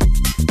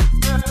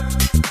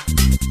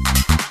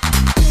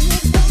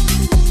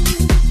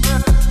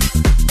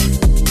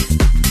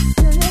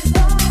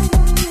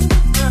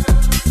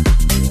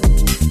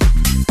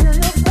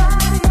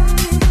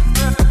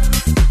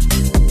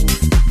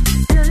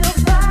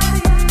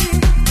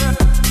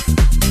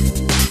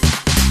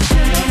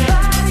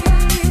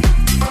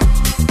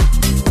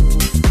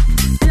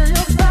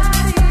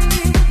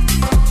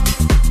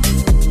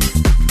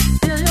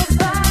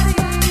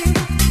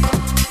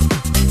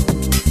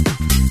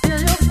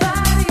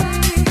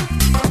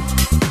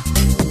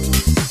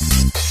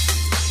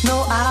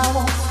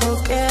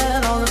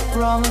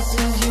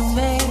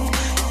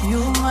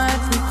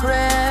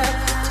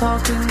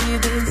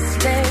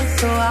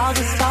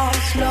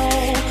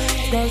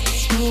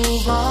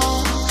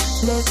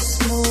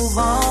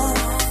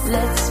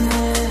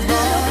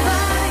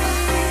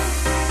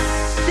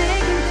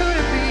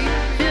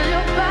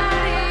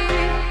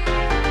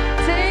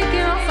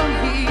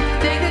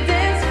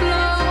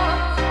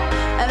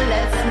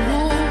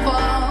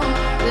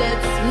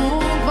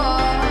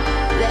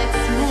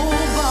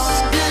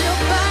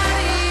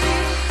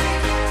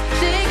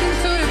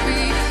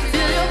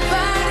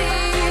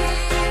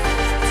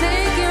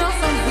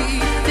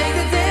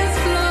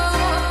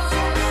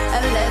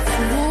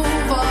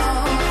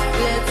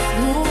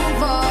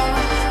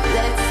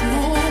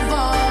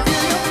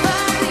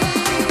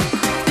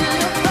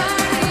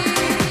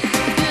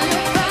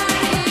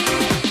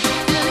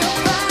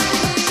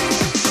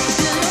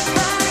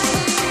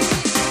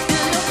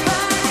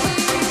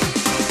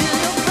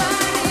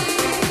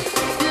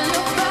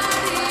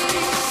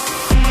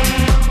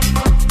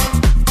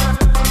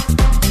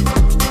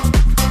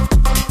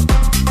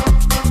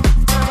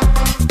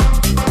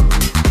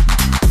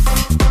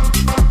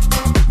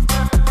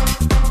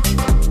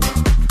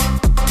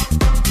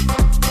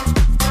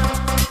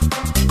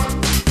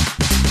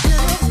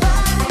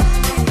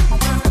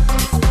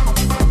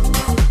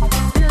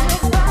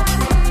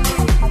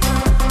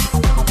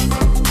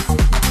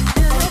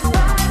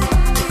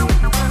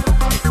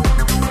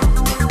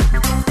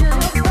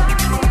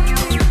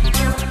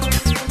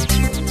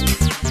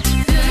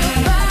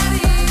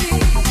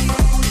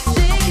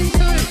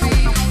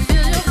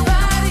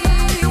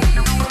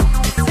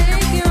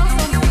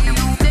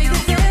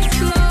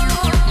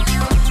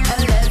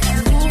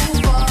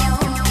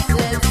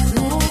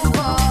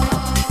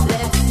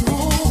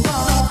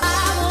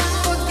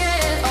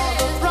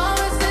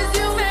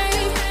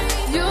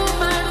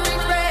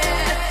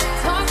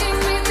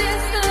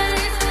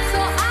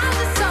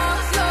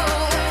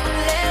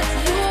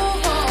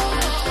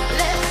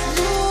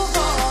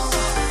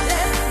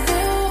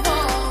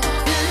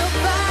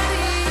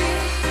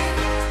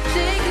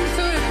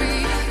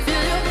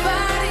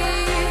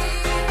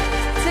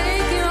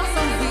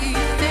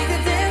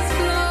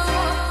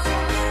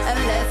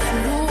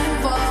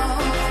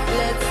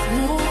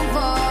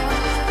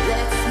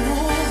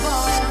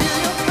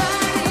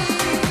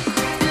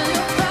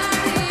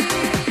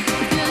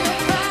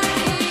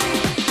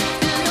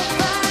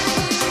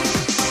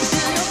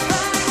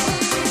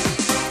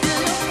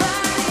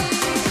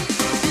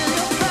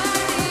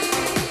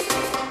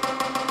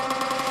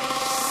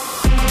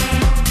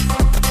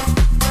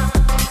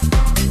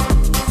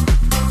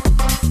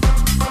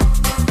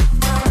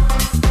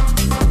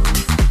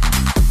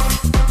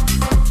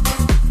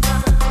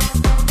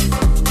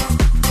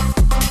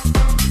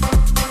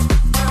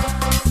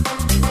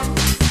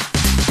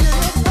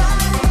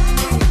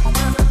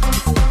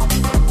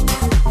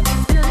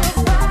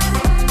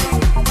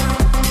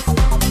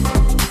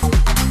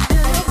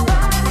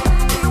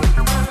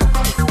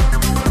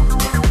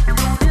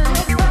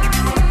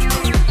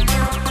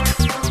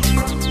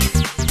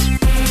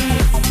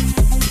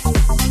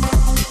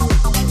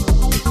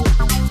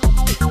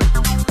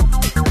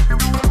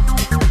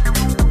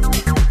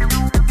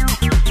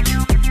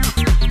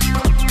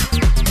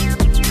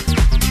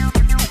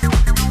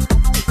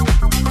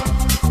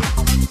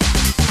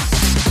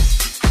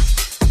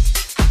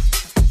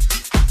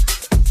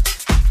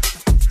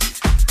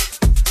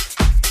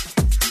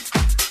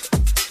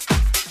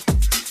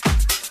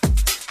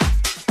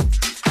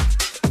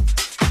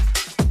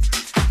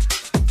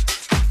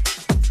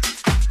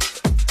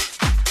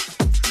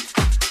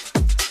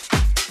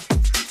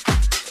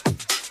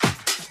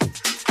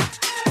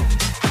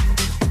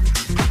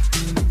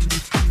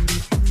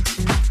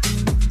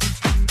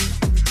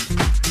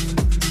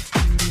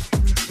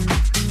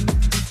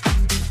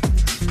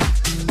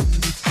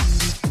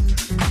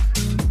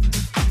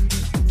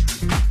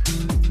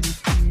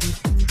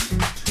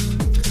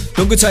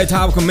 өнгө цай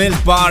таавах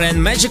Milk Bar and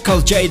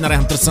Majkol J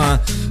нарын хамтарсан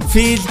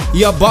Feel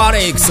Your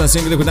Body гэсэн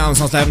single хүлээн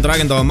сонсох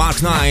Dragon Dog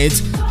Mark Knight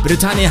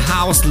Британий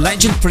House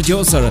Legend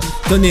Producer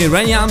Tony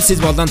Rene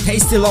Amesz болон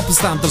Tasty Lopez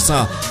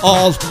хамтарсан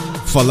All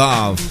for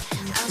Love.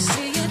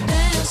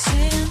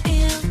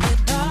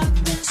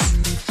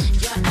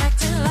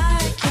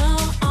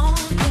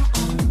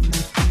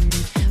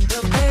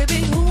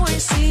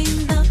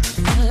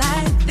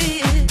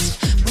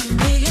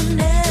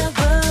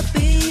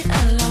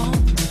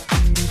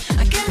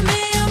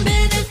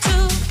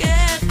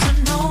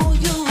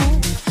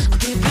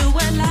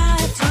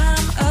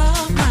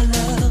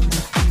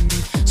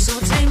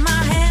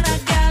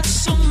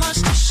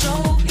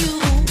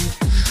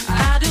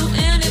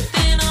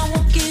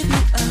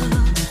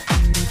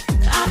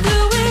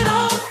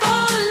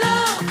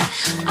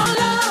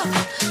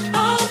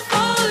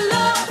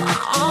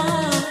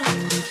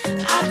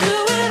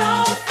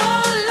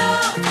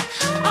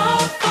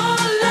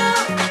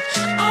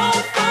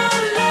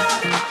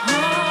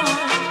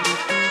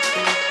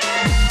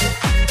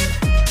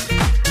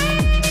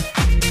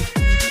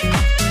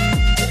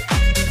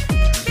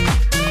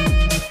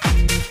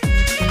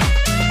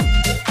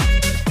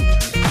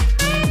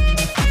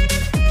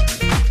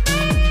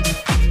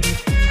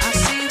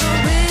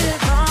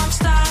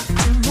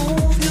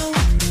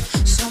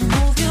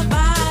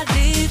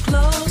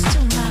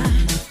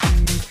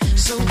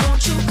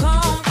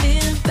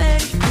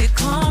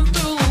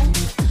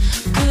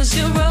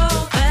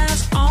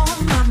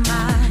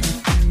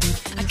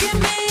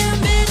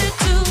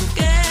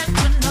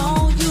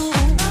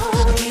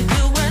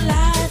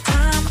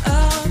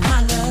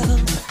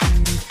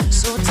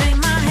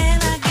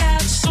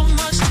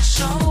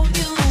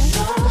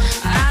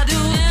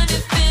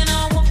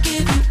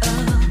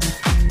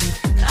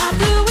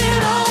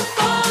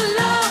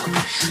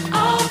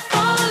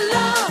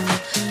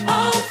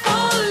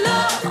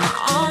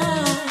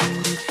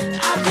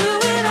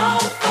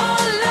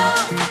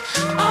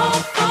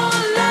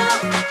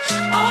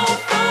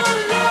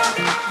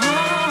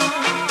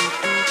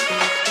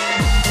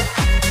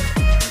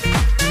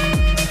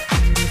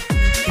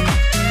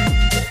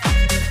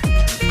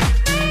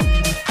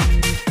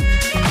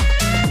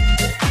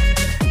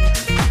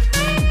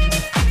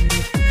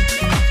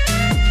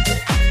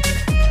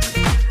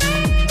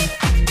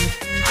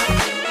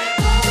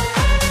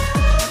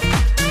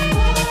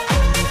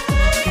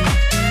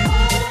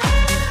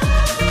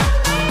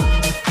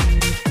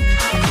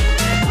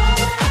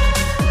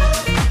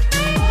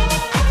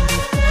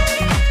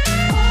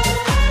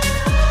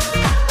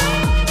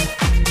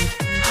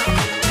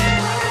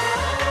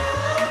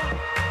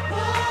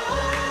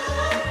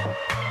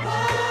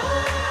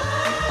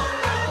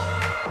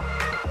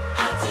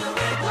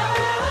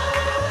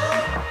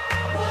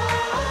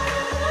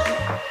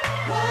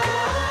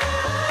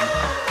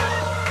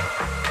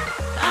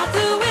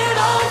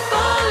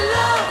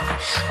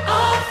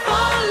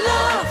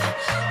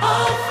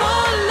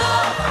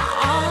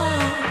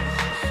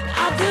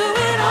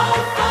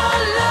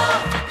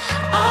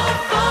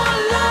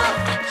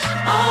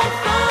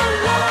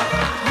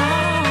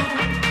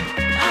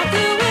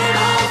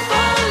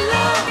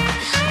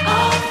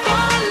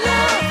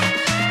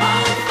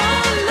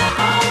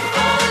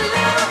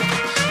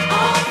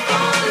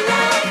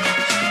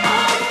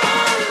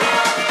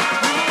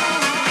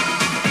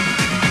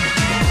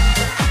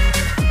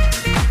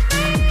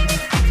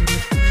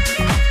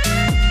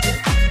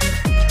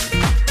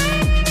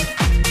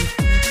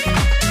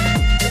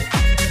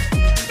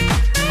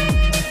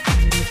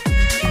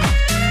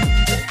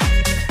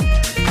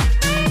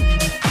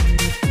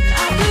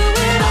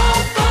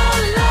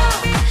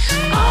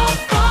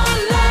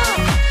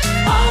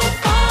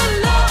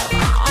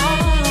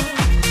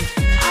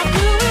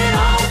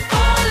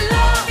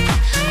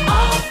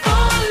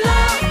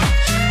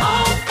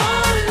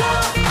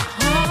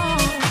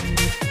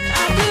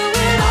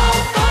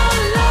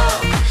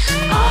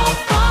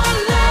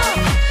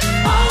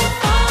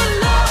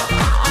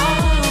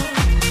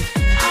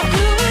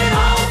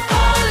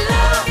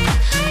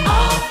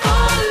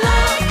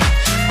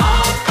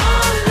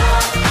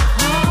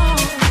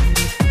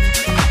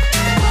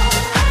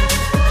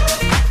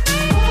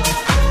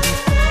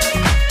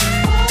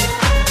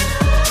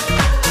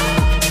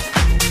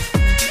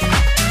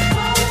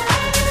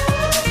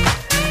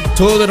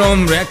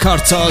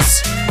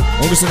 LoveHrtz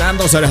өнгөрсөн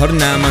 8 сарын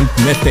 28-нд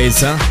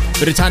нэтээсэн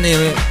Британий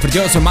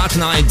продюсер Mark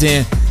Knight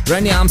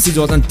Rene Amesz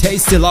болон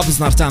Tasty Lopez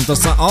нартай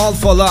хамтарсан All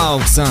for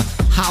Love гэсэн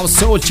House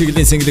Soul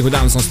чиглэлийн single-ийг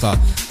хүлээн сонслоо.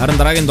 Харин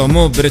дараагийн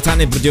дуу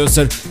Британий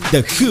продюсер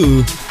The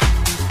Who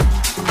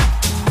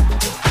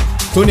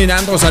Түүний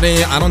 8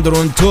 сарын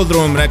 14-нд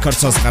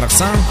LoveHrtz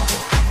гаргасан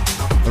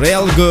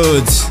Real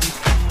Good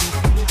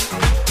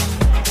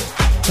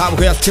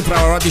Тавхиалт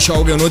Priority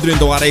Show-гийн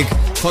өнөөдрийн дугаарыг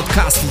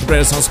podcast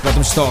дээр сонсох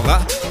боломжтой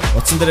байгаа.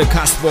 Утсан дээр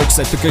Castbox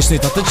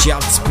application-ыг татаж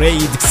Yalalt Spray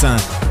гэсэн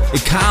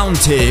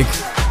account-ийг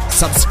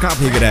subscribe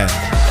хийгээрэй.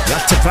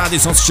 Yalalt Pradi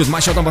сонсогчид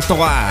маш олон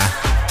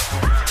болтойгоо.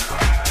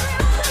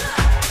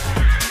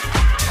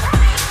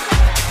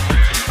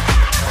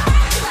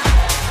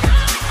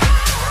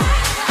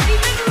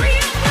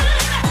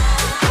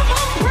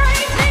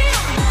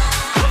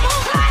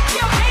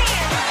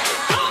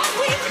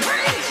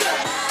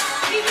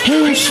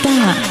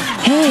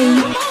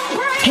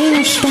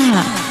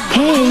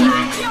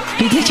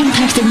 Бид нэг чам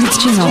хайртай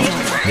мэдэж байна уу?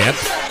 Yep.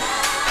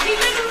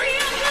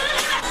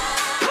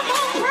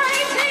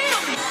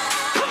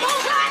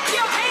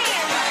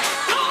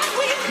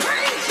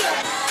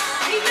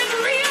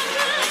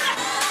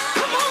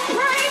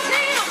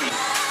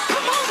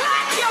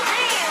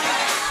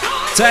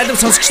 Зайдам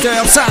сонсогчтой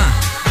явсан.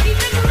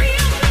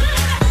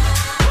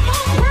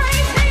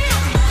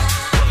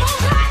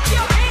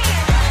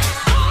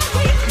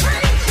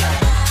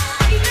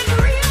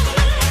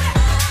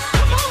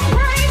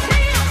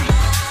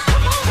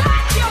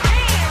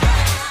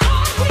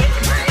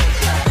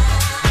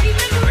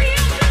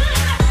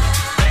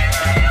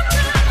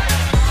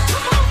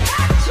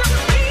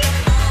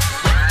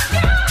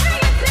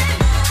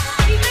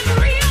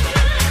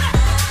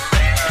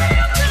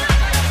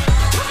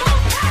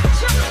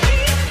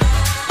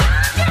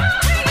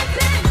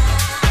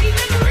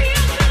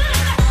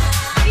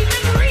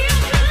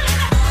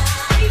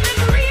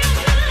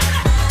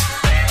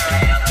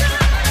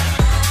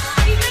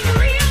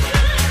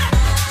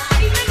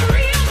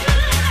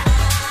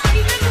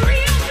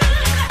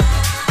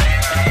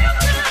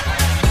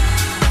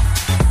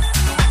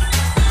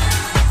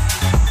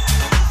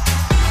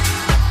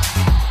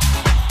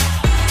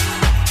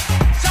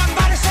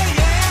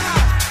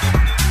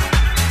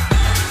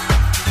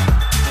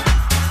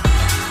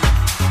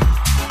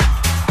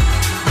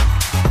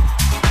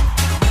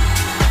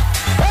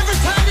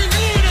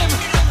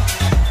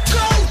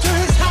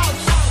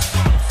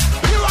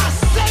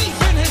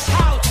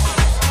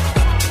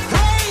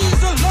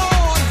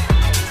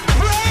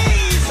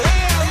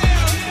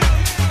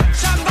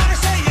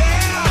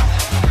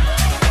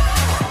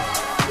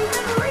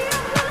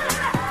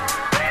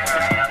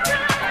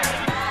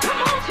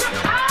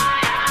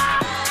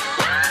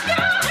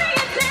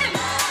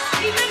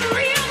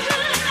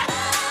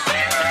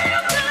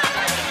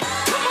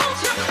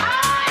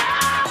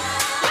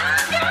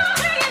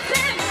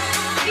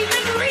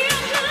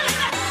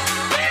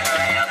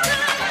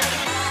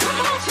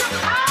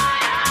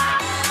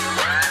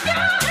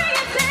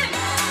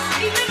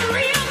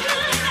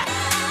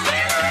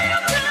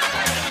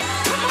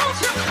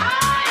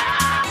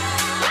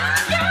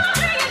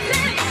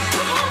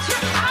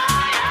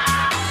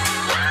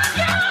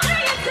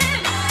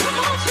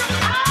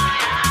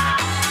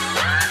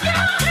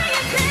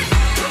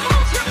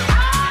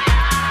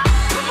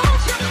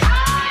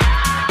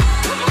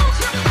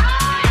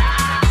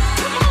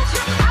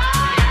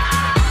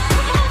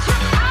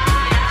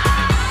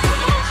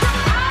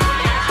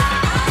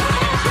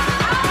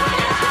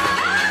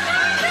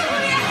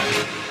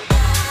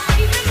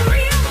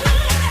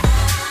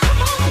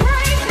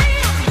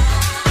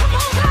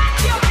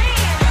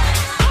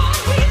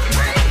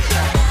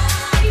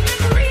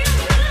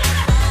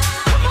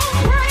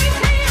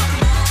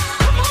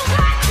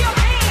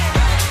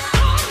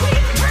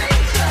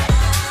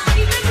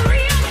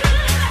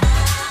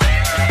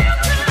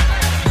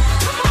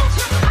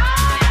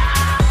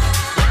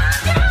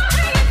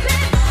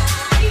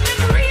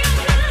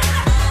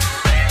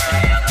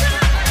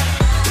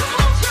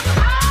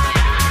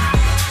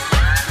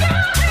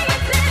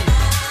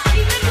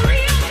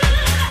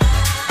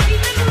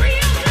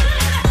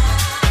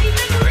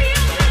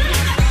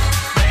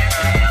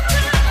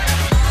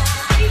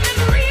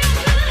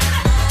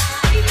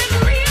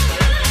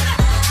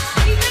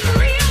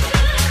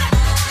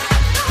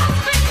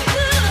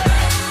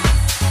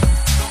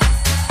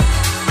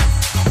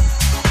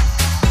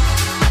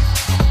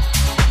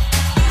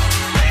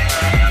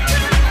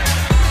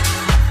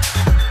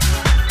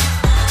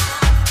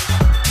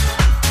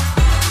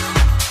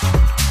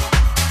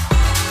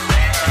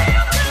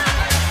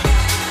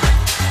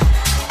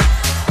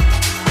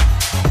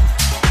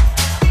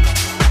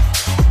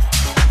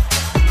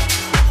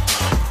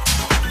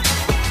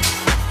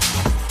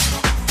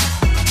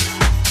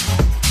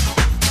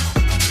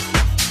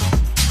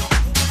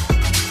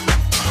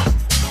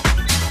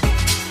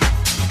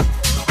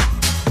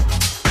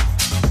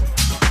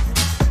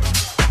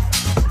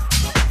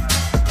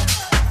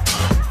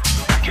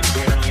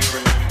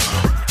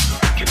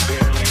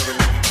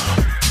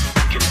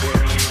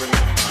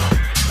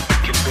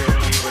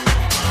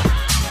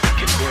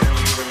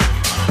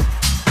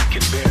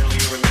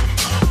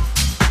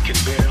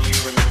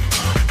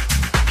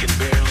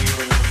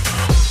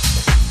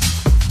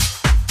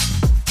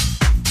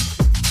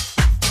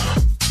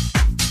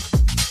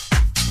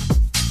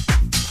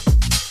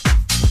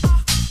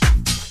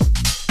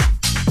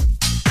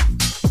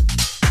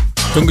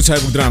 Дөнгөж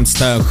хайр бүгд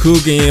хамтдаа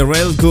Hoogie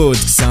Real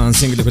Good гэсэн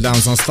single хүлээн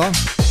сонслоо.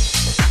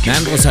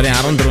 8 сарын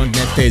 14-нд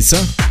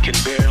нэттэйсэн.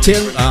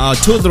 Till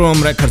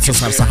Room Records-аас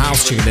гарсан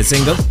House чиглэлээ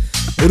single.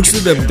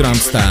 Өргөжлөлөө бүгд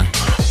хамтдаа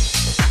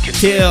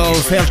Till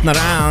Fuldner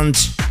and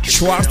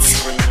Schwarz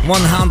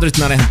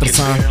 100 нарын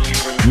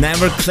хамтарсан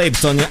Never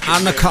Clipped on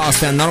Arno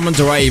and Norman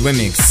Doray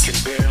remix.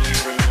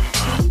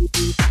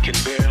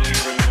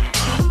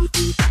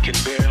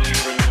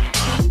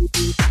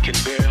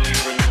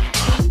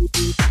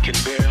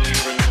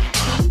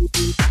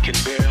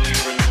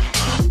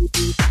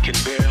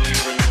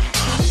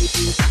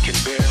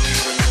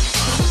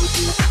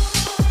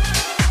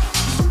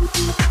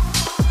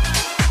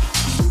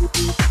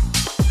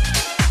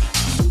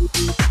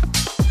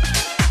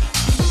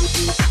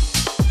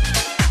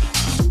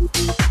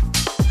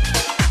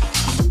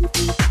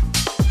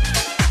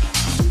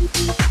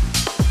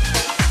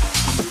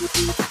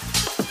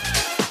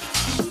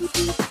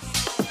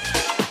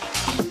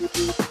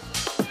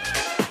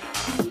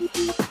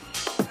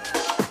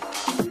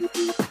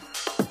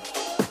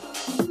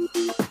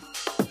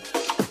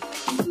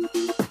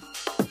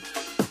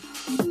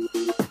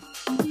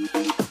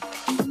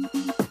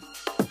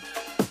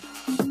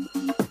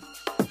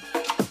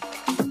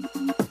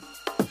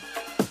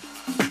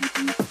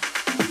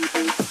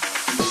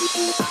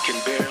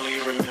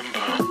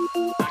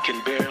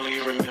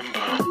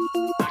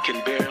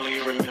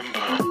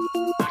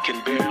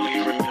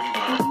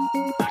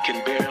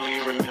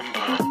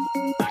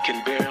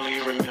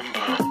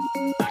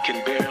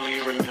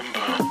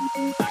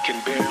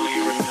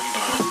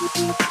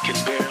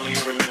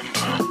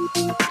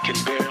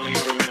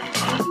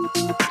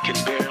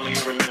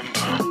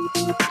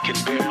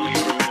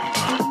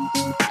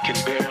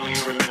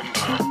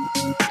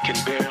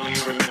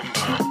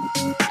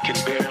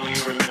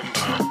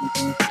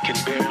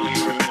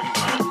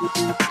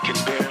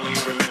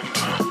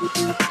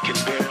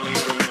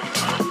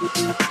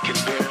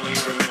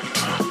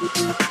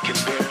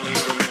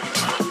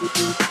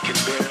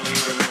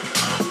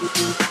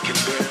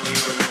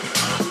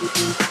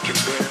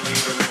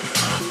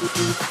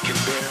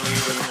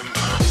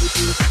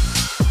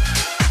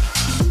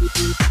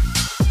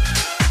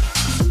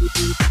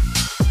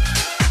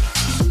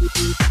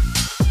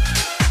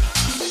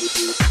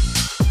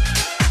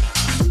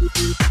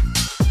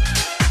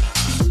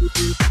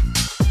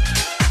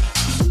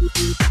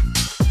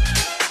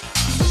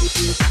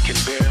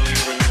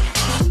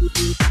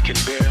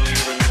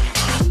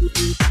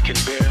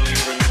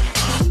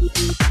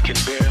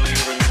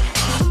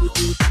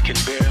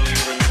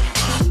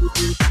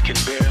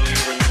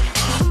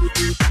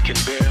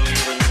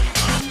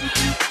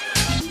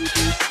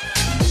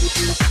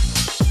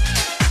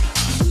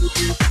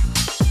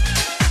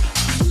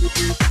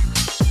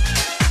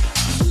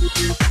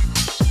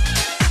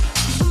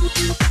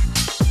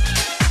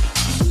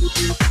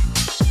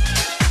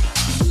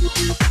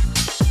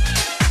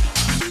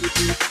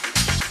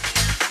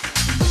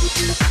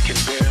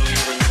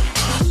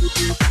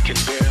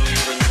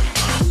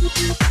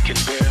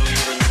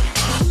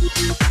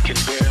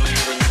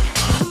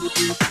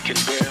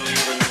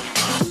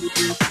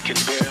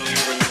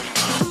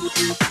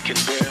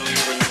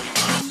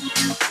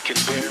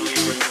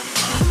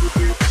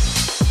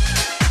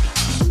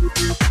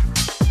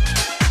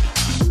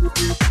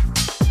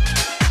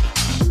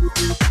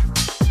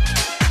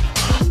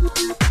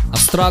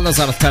 Australia's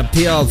Arthur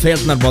Peel,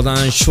 Fuldner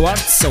болон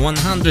Schwarz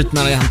 100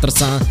 нарын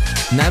хамтарсан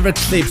Never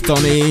Clipped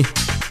оны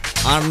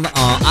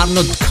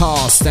Arno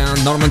Cost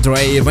and Norman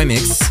Doray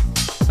remix.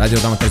 Radio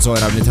Amateur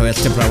Zoe-ийн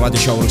Yalaltiin Radio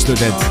Show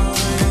үргэлжлүүлээд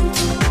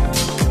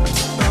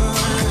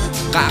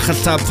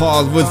гахалтай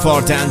Paul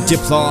Woolford and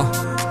Diplo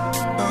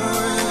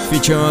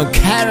featuring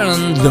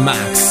Kareen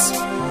Lomax.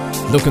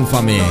 Looking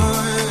for me.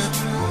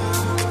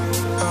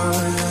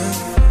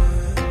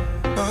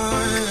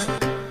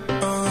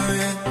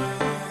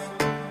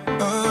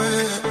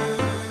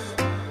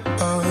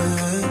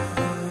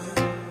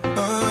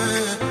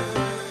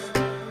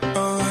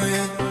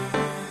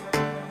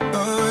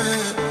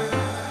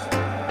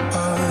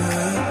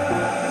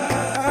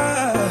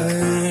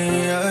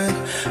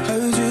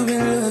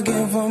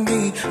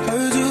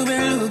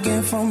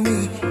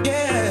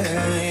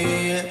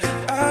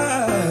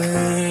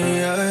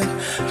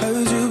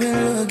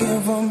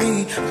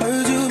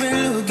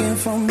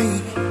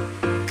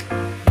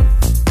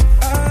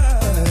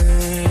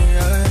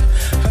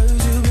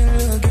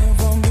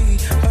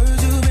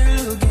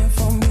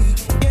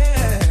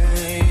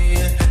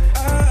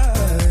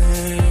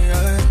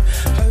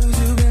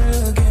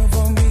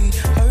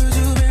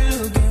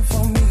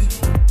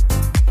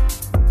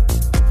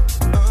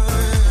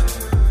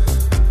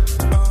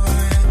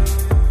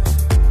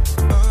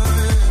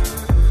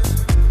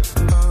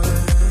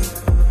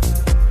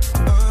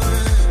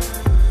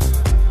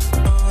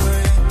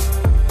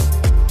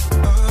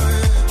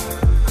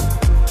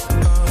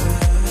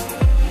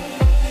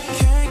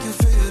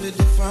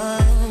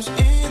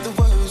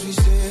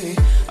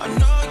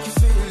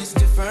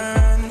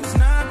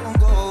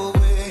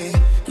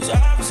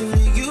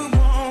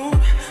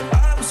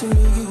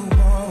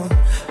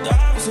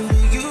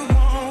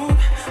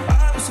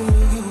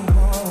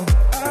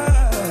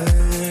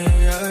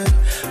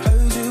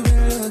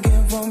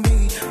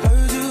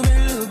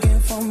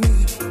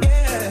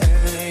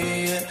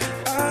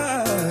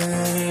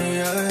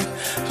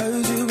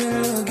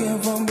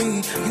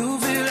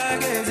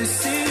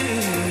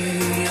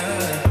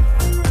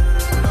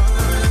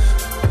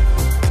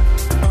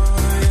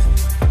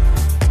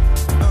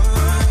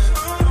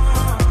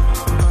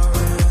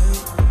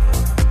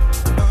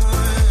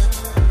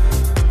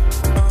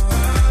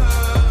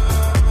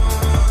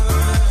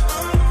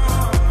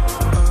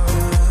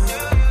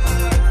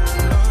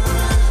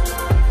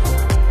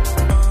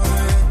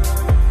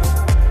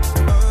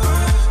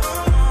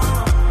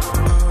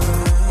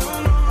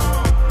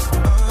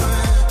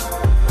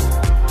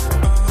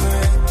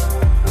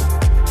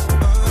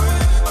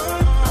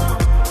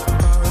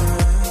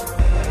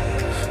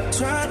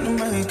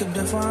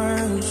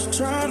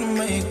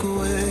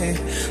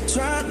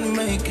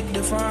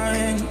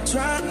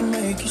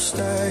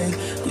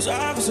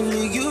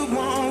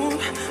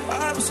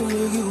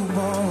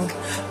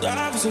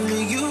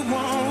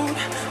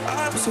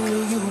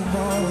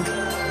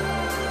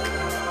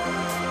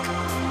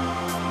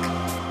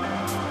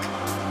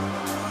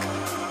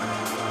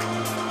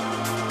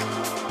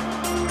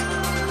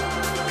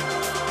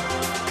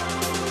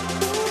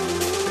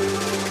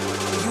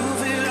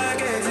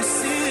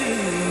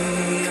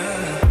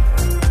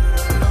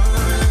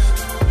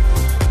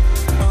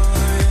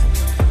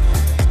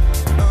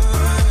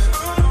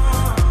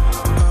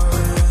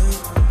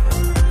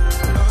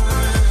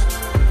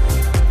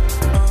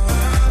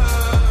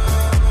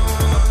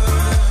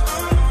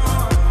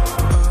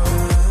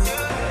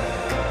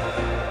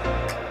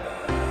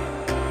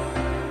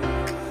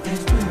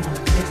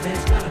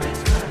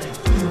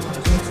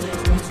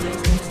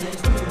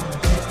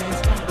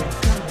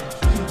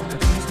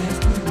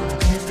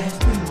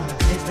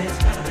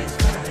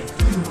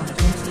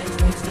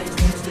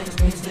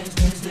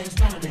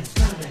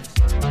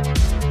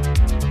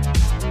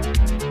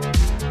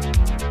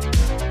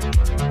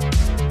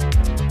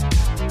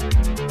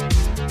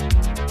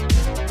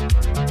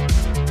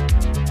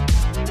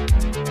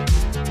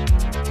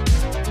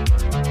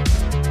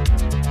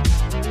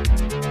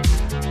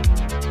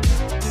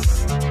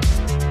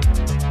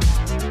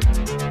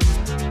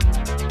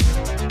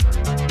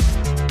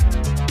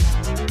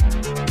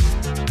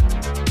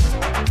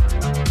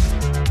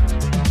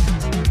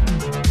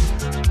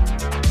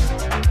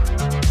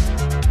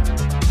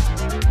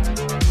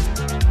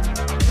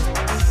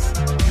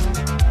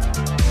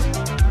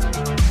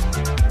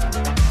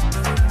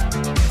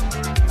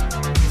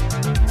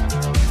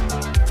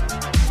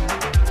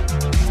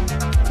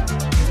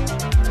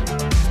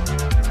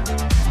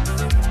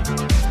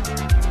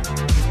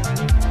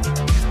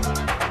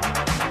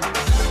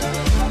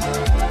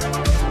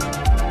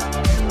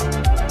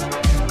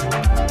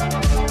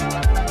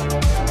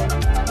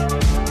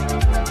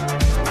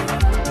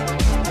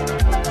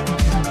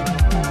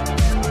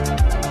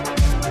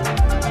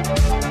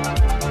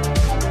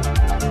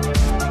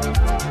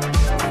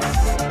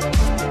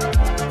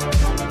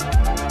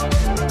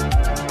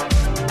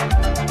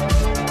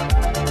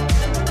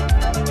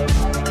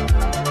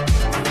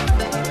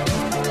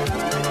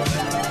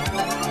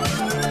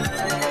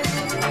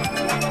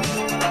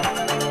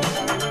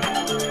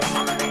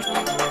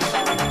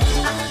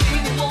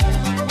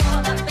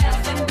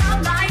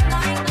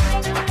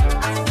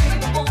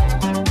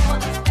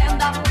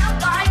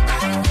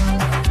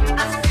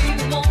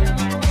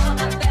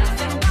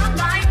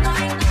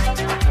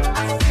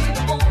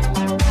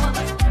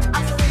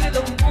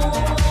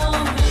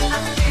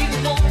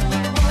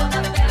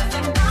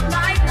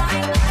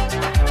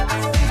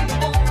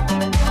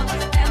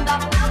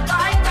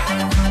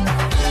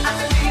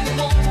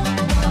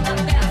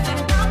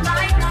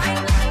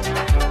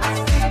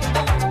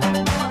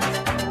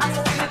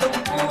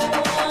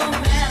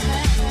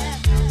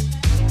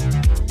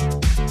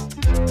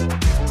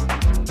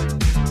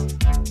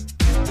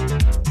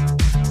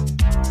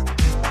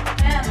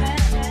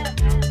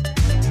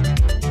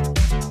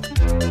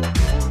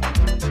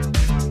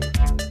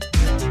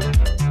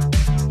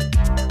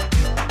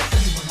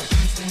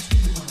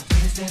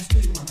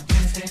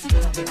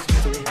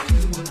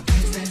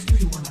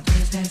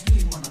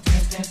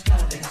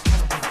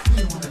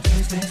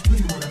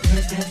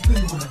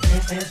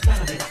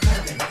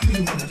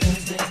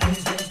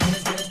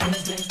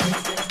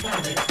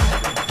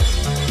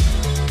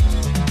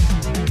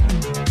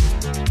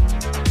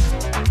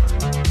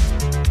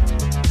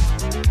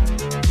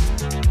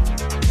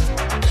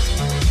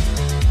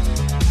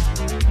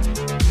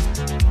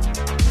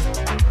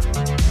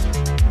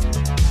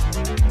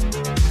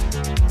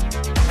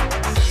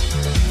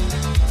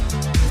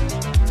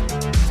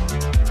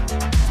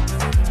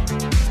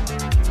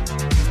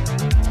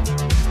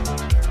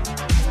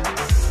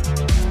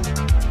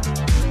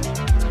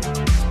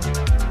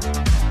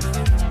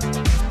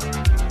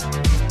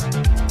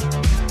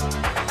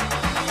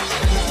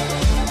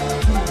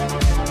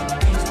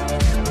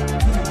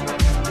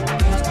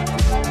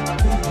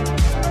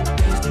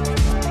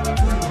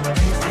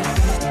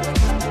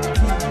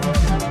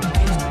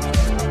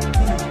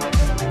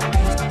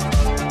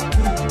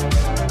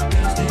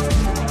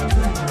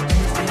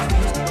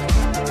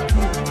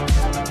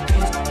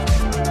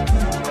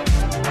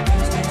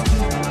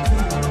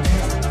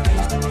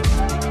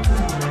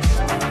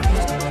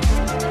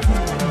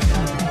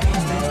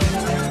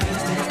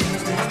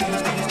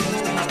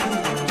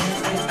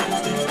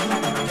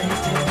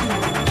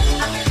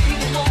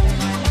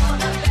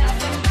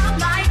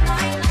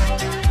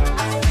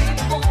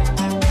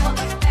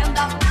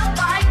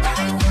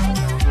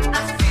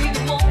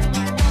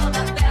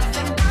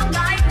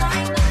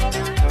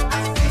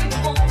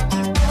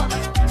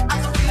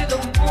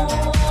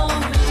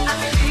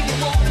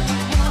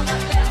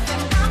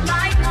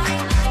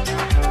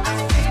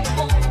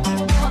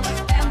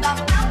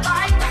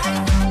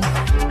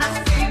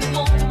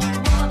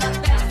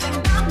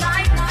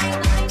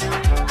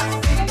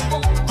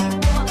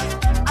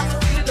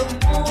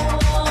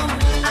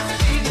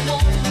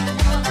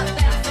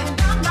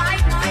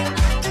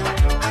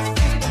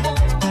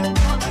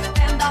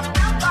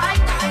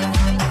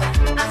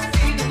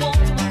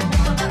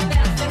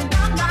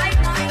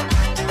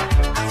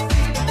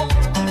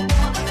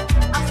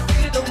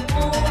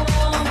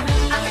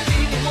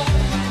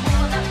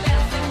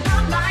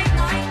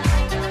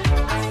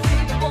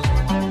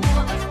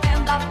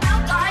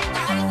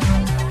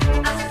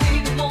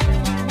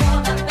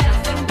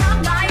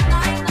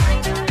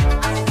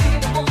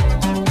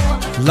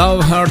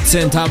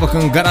 LoveHrtz-ийн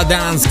Tabakan Gotta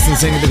Dance гэсэн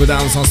single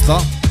удаан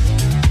сонслоо.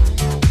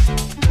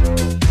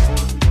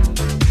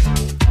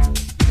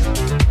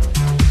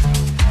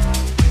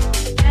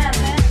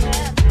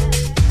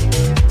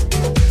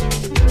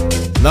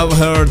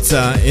 LoveHrtz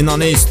энэ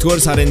оны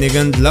 9-р сарын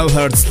 1-нд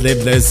LoveHrtz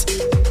label-с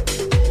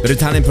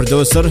Британий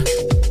продюсер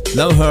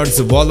LoveHrtz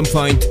Volume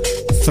Point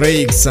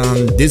 3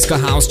 гэсэн disco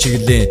house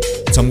чиглэлийн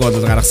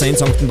цомгоолол гаргасан. Энэ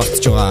цомгт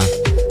багтж байгаа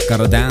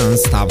Gotta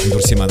Dance Tabakan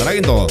дүрсийн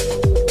мадараагийн дуу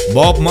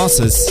Bob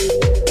Moses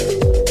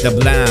The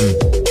Blam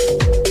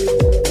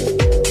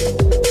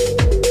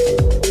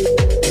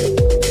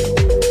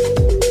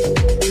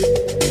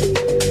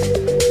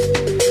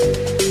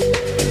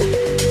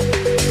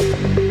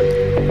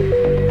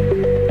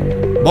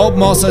Bob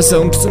Moses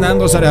өнгөрсөн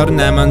 8 сарын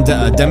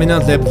 28-нд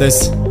Dominant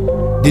Label-с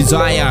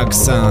Desire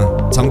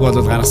гэсэн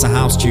цомгоолол гаргасан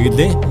house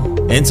чиглэлээ.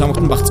 Энэ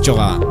цомгт багтж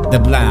байгаа The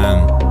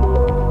Blam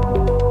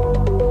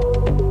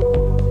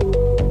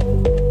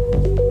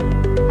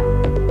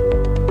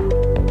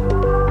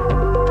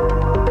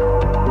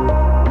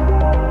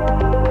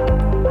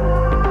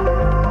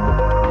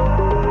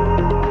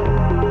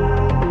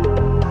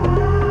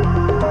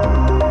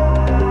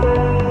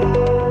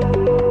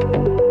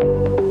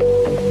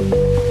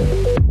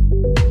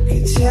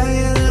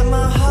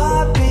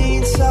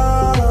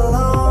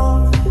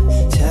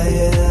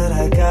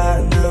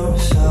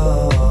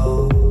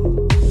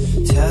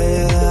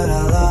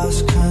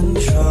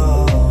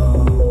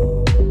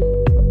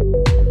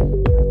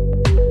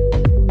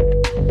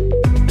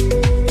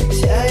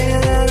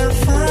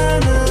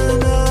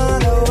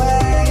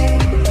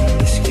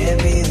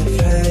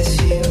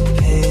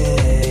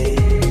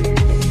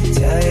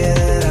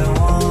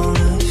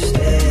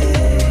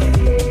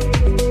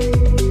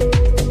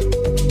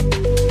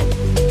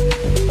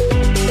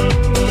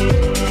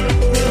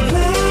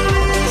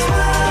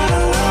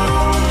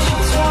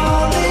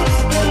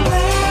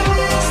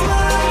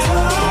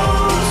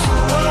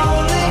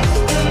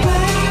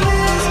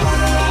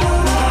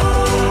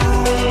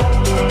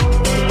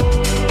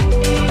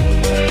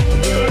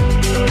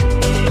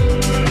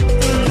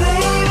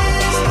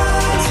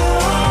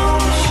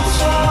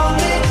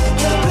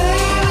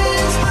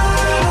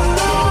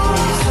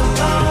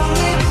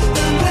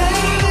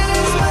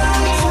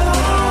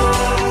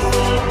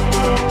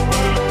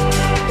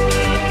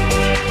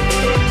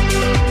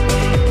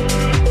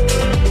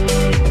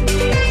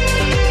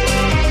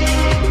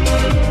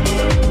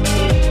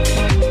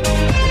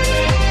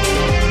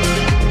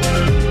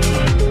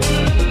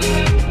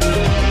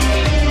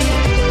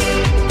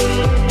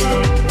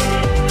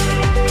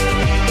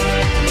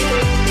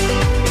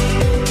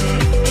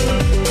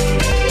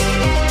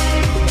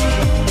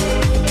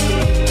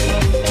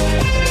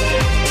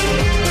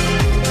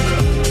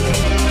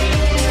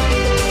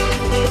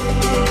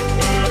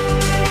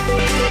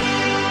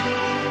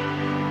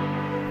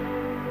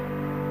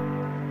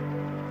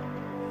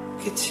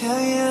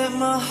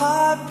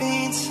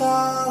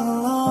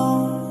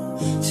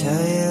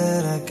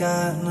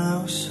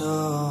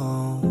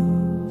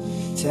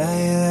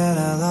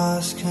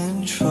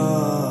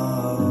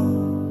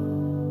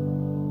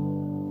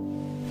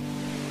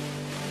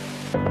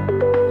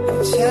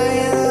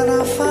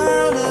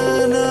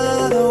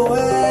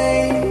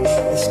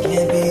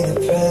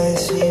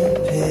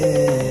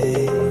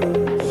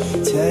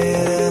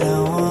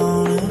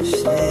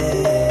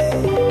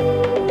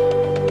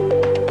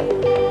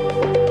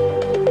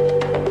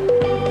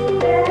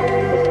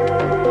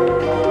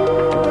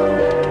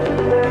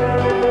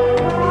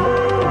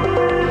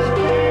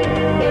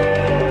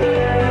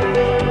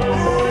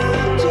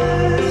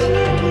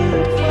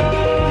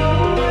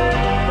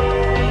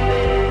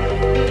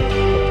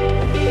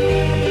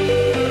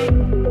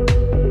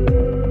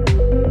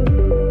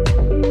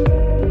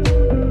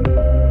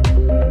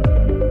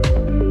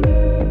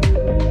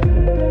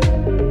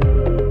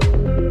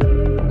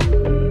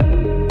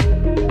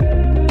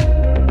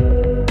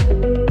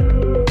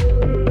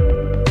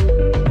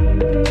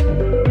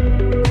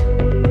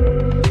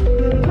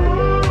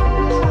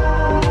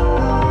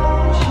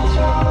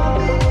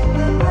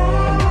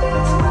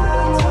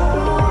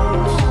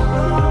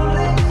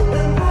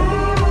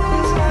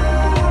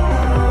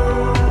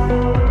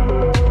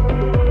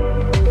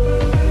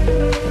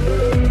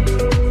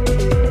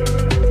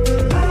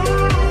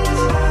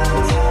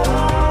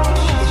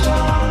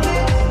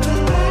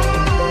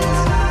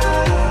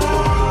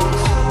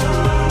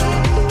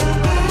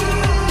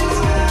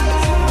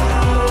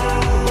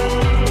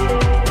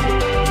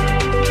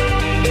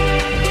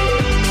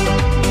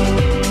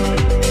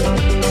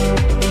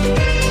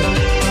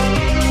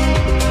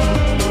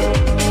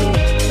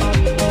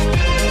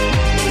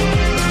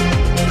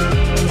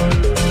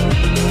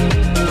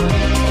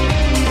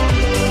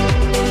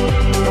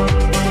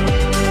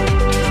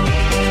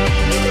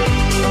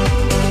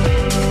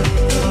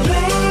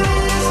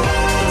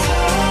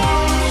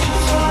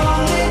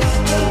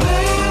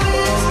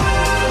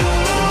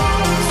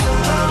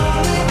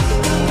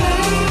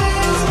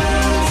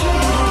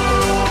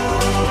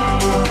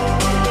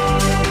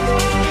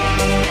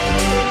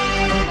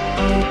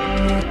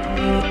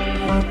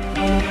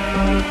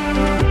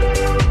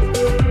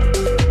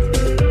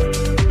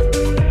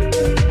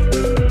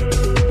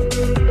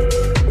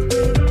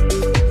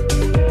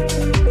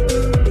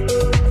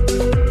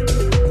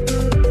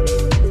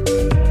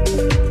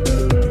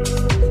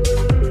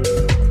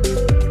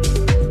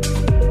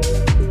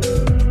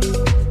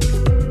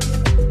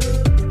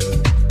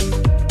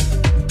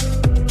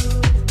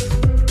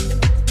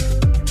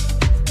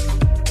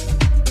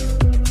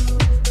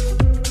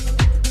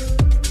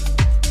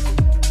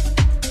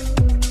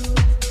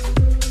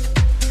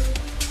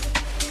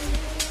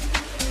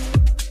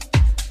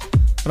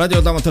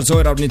Radio Domator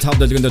Zoe-ийн тав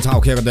дэлгэнд тав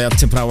хэрэг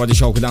Yalaltiin правад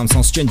шоу хөдөлгөөн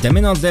сонсч ин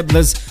Terminal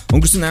Levels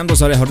өнгөрсөн 8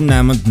 сарын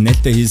 28-нд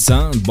нээлттэй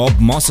хийсэн Bob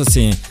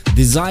Moses-ийн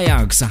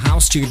Desire гэсэн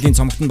house чиглэлийн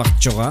цомогтон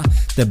багтж байгаа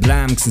The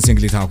Blam гэсэн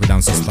single-ийг тав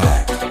хөдөлгөөн сонслоо.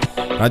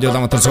 Radio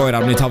Domator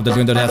Zoe-ийн тав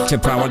дэлгэнд Yalaltiin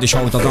правад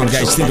шоу хөдөлгөөн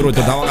гайчдын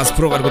дөрөв даваагаас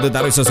програмууд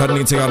дараагийн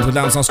 21 цагаар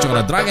хөдөлгөөн сонсож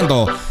байгаа Dragon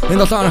Door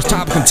энэ 7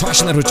 тав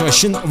концошнер хийж байгаа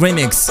шинэ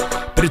remix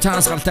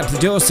Британс гаралтай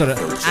producer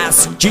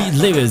SG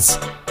Lewis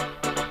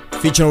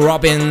feature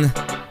Robyn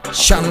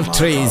Channel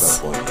Trees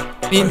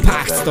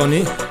Impact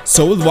Tony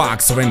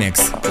Soulwax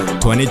Remix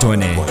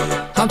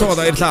 2020. Хамтдаа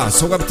баярлалаа.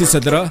 Сугабти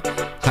солиро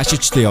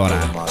хашичтэй яваарай.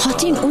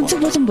 Хотын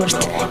өнцөг болон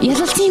бүрт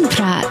Yalaltiin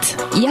прад.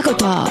 Яг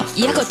одоо.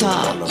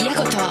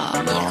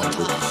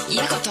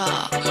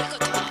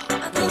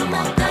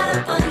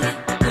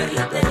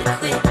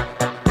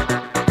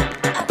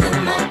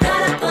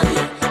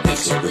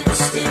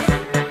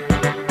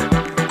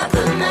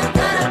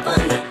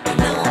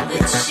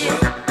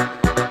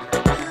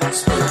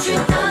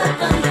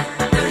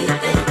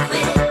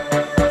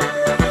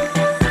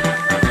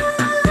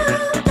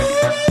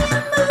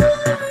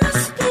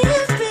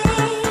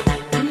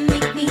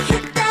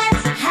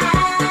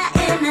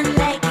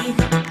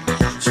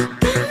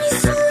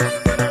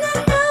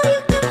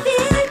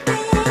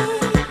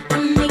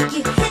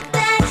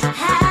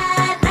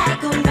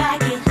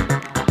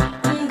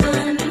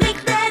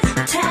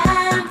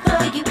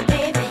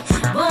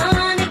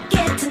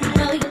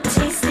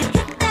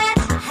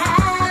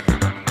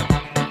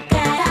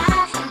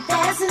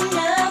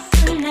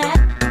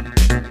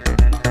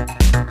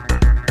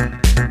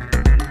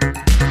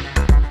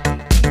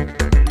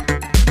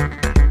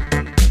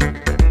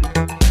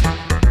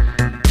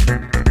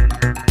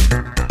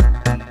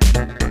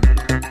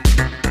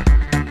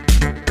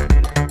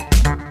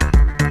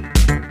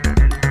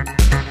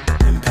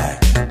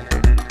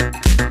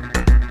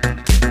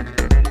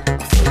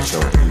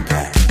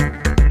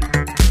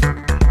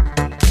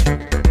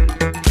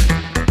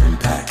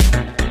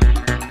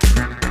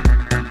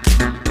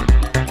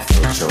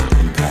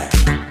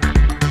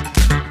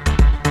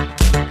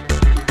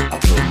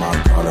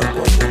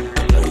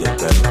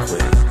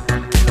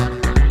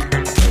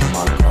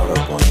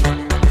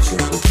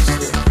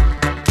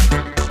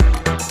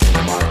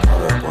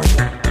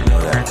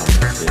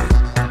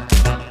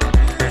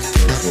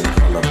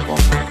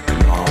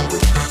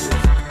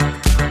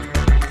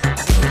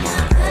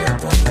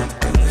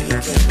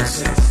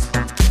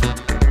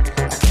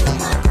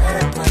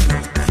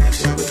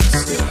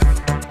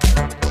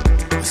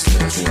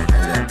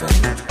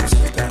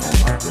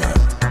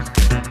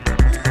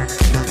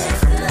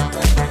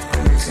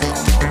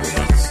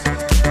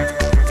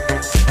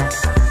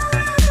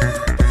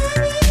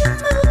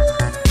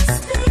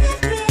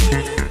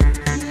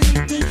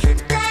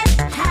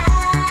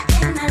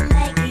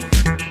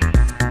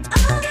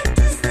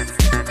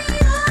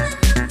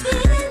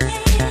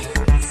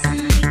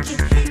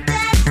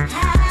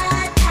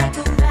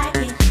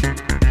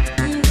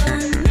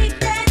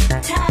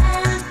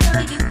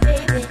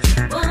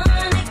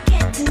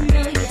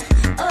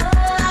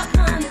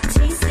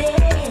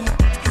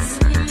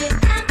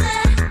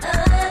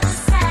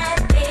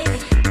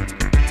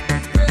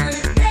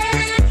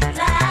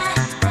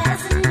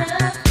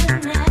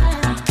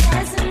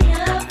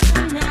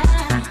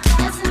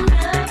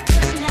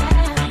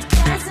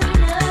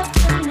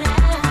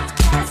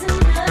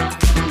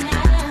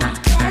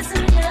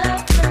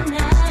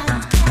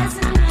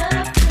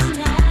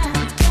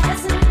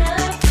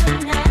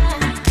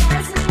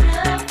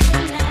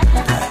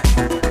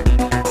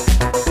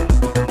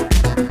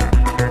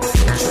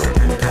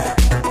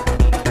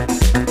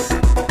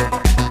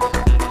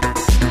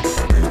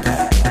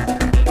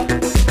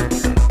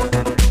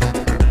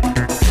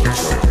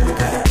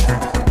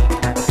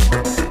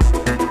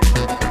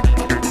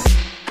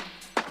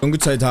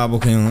 Өнгөц сая та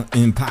бүхэн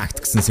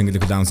Impact гэсэн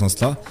single-ийг хүлээн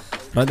сонслоо.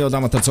 Radio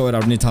Domator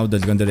Zoe-ийн тав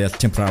дэлгэнд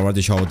Yalaltiin правад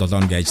шоу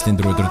 7-ны ажлын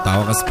дөрөвдөр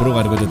даваагаас бүрүү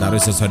гаргуудад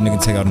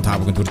 19-21 цагаар та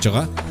бүхэнд хүрж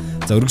байгаа.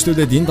 За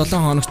өргөжлүүлээд энэ 7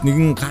 хоногт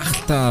нэгэн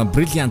гахалтай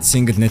brilliant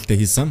single нээлттэй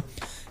хийсэн.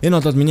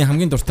 Энэ бол миний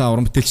хамгийн дуртай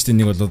уран бүтээлчдийн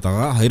нэг болоод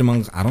байгаа.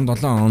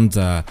 2017 онд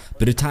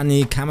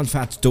Британий Camel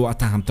Fat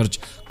дуотай хамтарч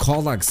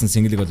Cola гэсэн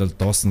single-ийг бол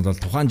дуусан бол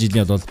тухайн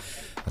жилийн бол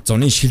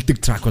зуны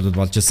шилдэг track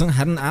болж исэн.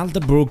 Харин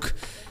Elderbrook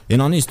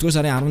энэ оны 9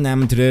 сарын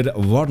 18-нд тэрээр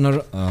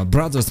Warner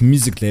Brothers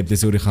Music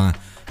Label-с өөрийнхөө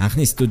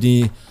анхны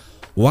студийн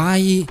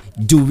Why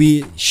Do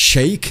We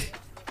Shake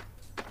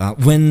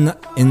When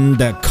in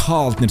the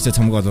Cold нэртэй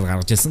цомгоо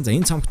гаргаж ирсэн. За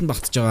энэ цомогтод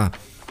багтж байгаа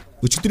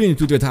өчигдрийн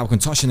нэвтрүүлгээ та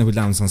бүхэн цоошны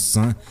хүлээн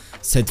сонссон.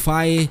 Set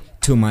Fire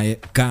to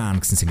My Gun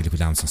гэсэн single-ийг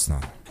хүлээн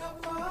сонсноо.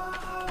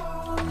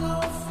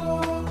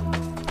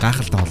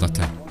 Гахалтай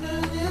хоолойтой.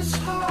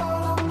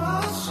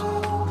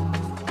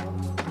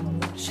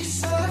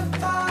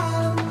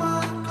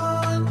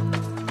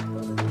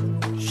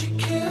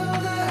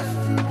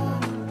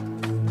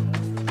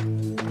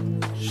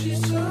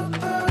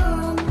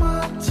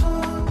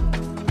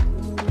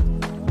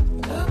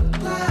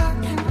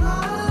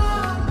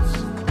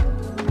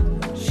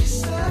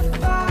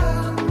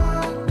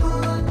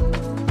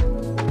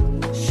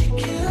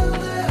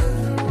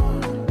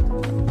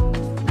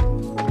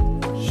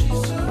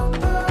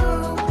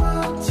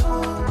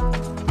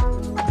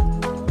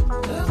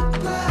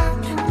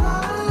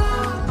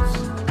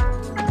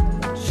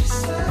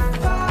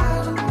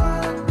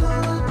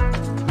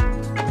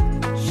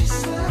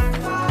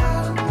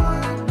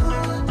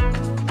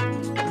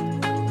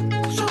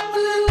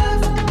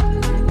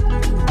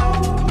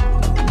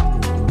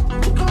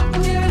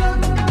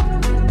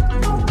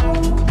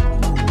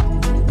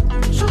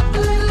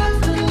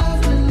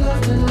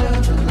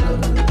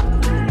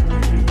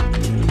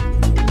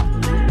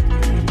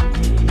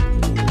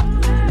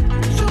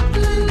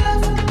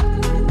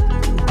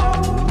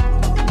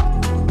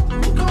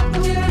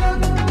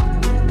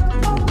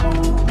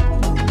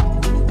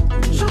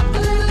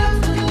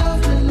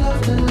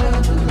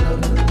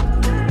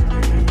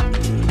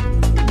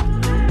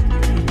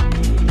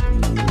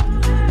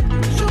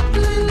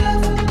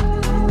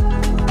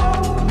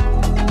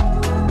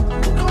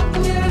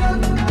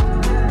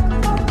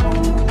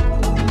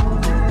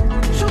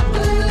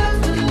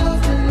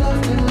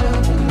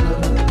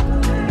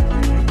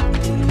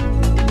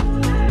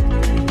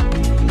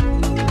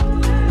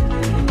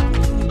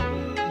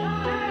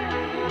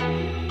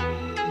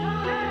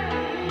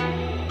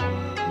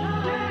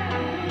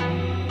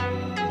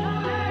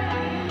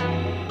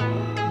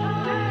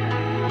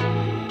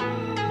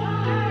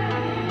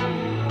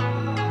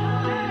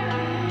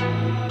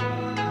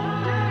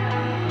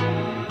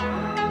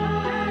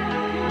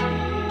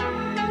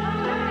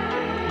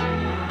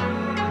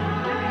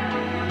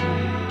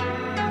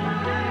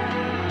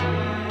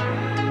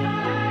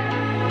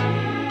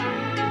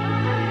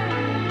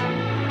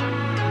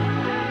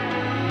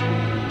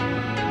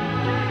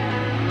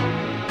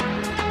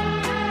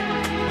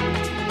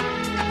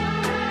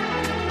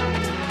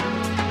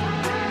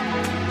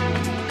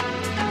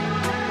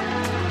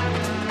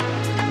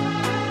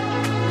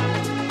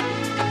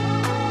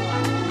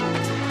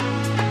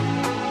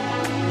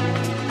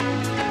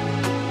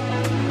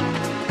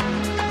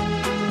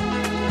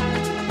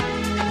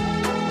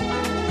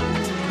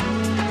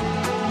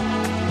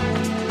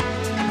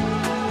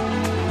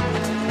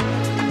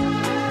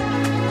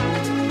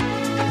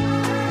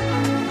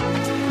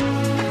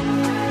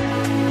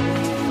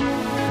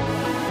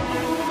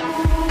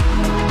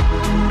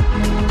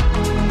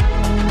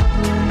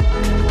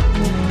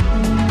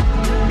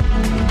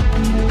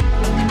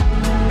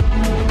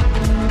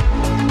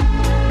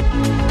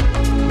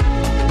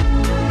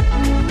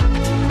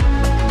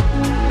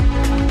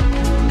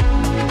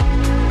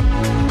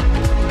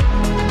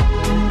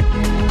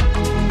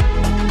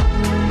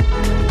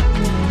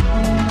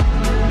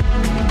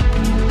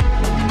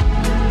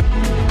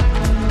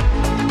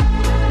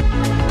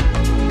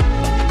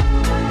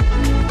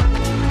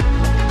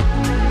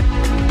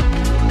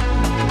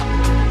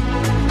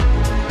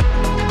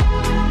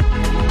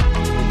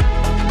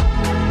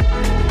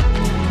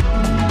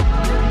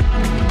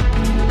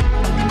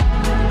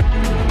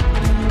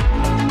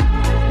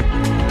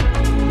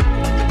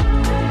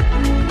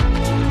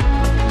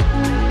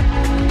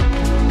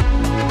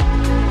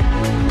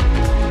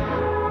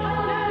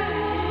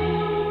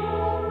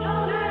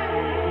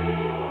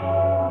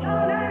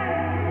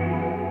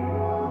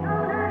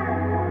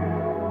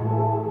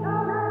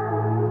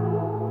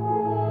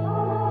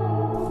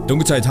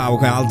 Дөнгөж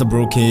таавах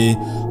Elderbrook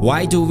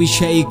Why Do We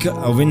Shake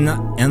When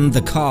in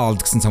the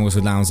Cold гэсэн цомгоос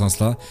улаан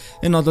сонслоо.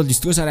 Энэ бол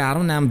 9 дугаар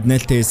сарын 18-нд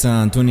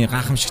нээлттэйсэн түүний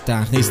гайхамшигтай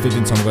анхны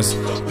студийн цомгоос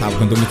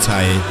таавах дөнгөж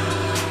цай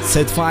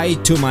Set Fire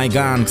to My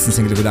Gun гэсэн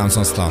single улаан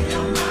сонслоо.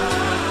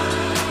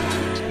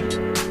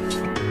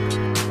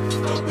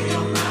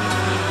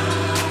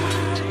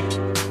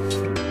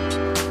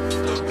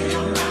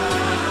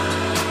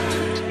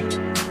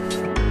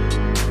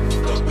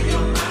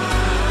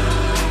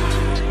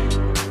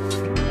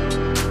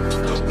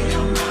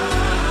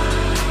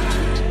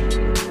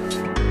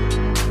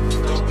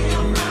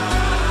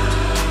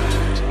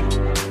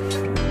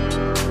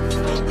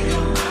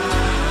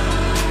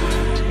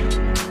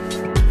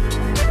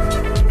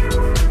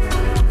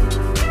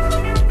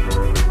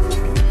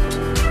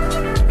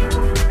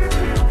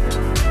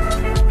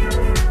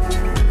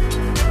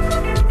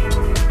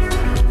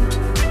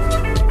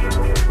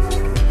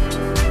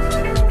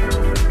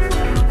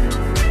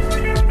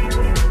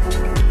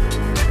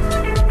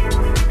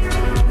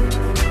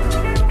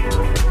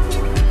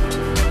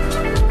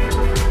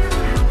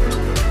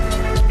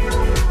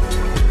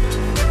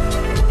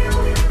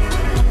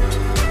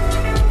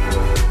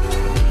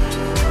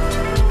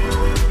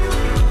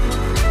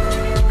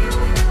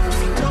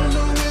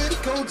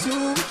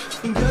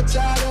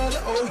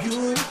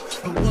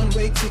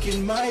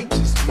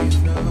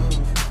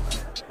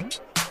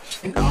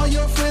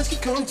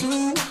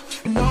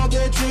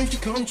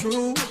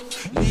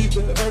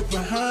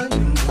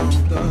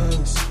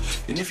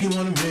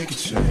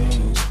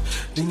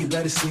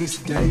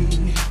 Today,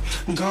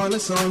 call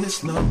us on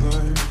this number.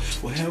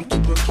 We'll help you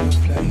book your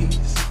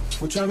place.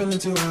 We're traveling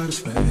to outer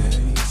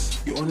space.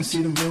 You wanna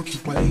see the Milky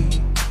Way?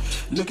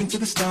 Look into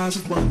the stars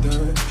of wonder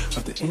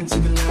of the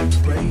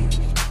intergalactic break.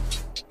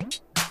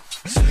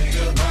 Say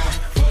goodbye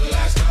for the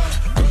last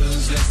time. Brothers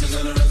and sisters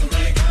and the rest of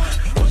mankind.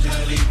 Want you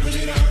to leave,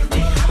 really to hurt me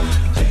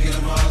high. Taking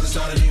them all, the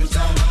start of you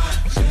time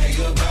high. Say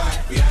goodbye,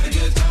 we had a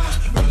good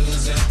time. Brothers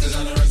and sisters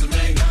and the rest of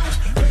mankind.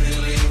 Ready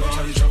to leave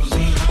all your troubles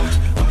behind.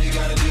 All you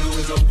gotta do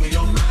is open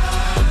your mind.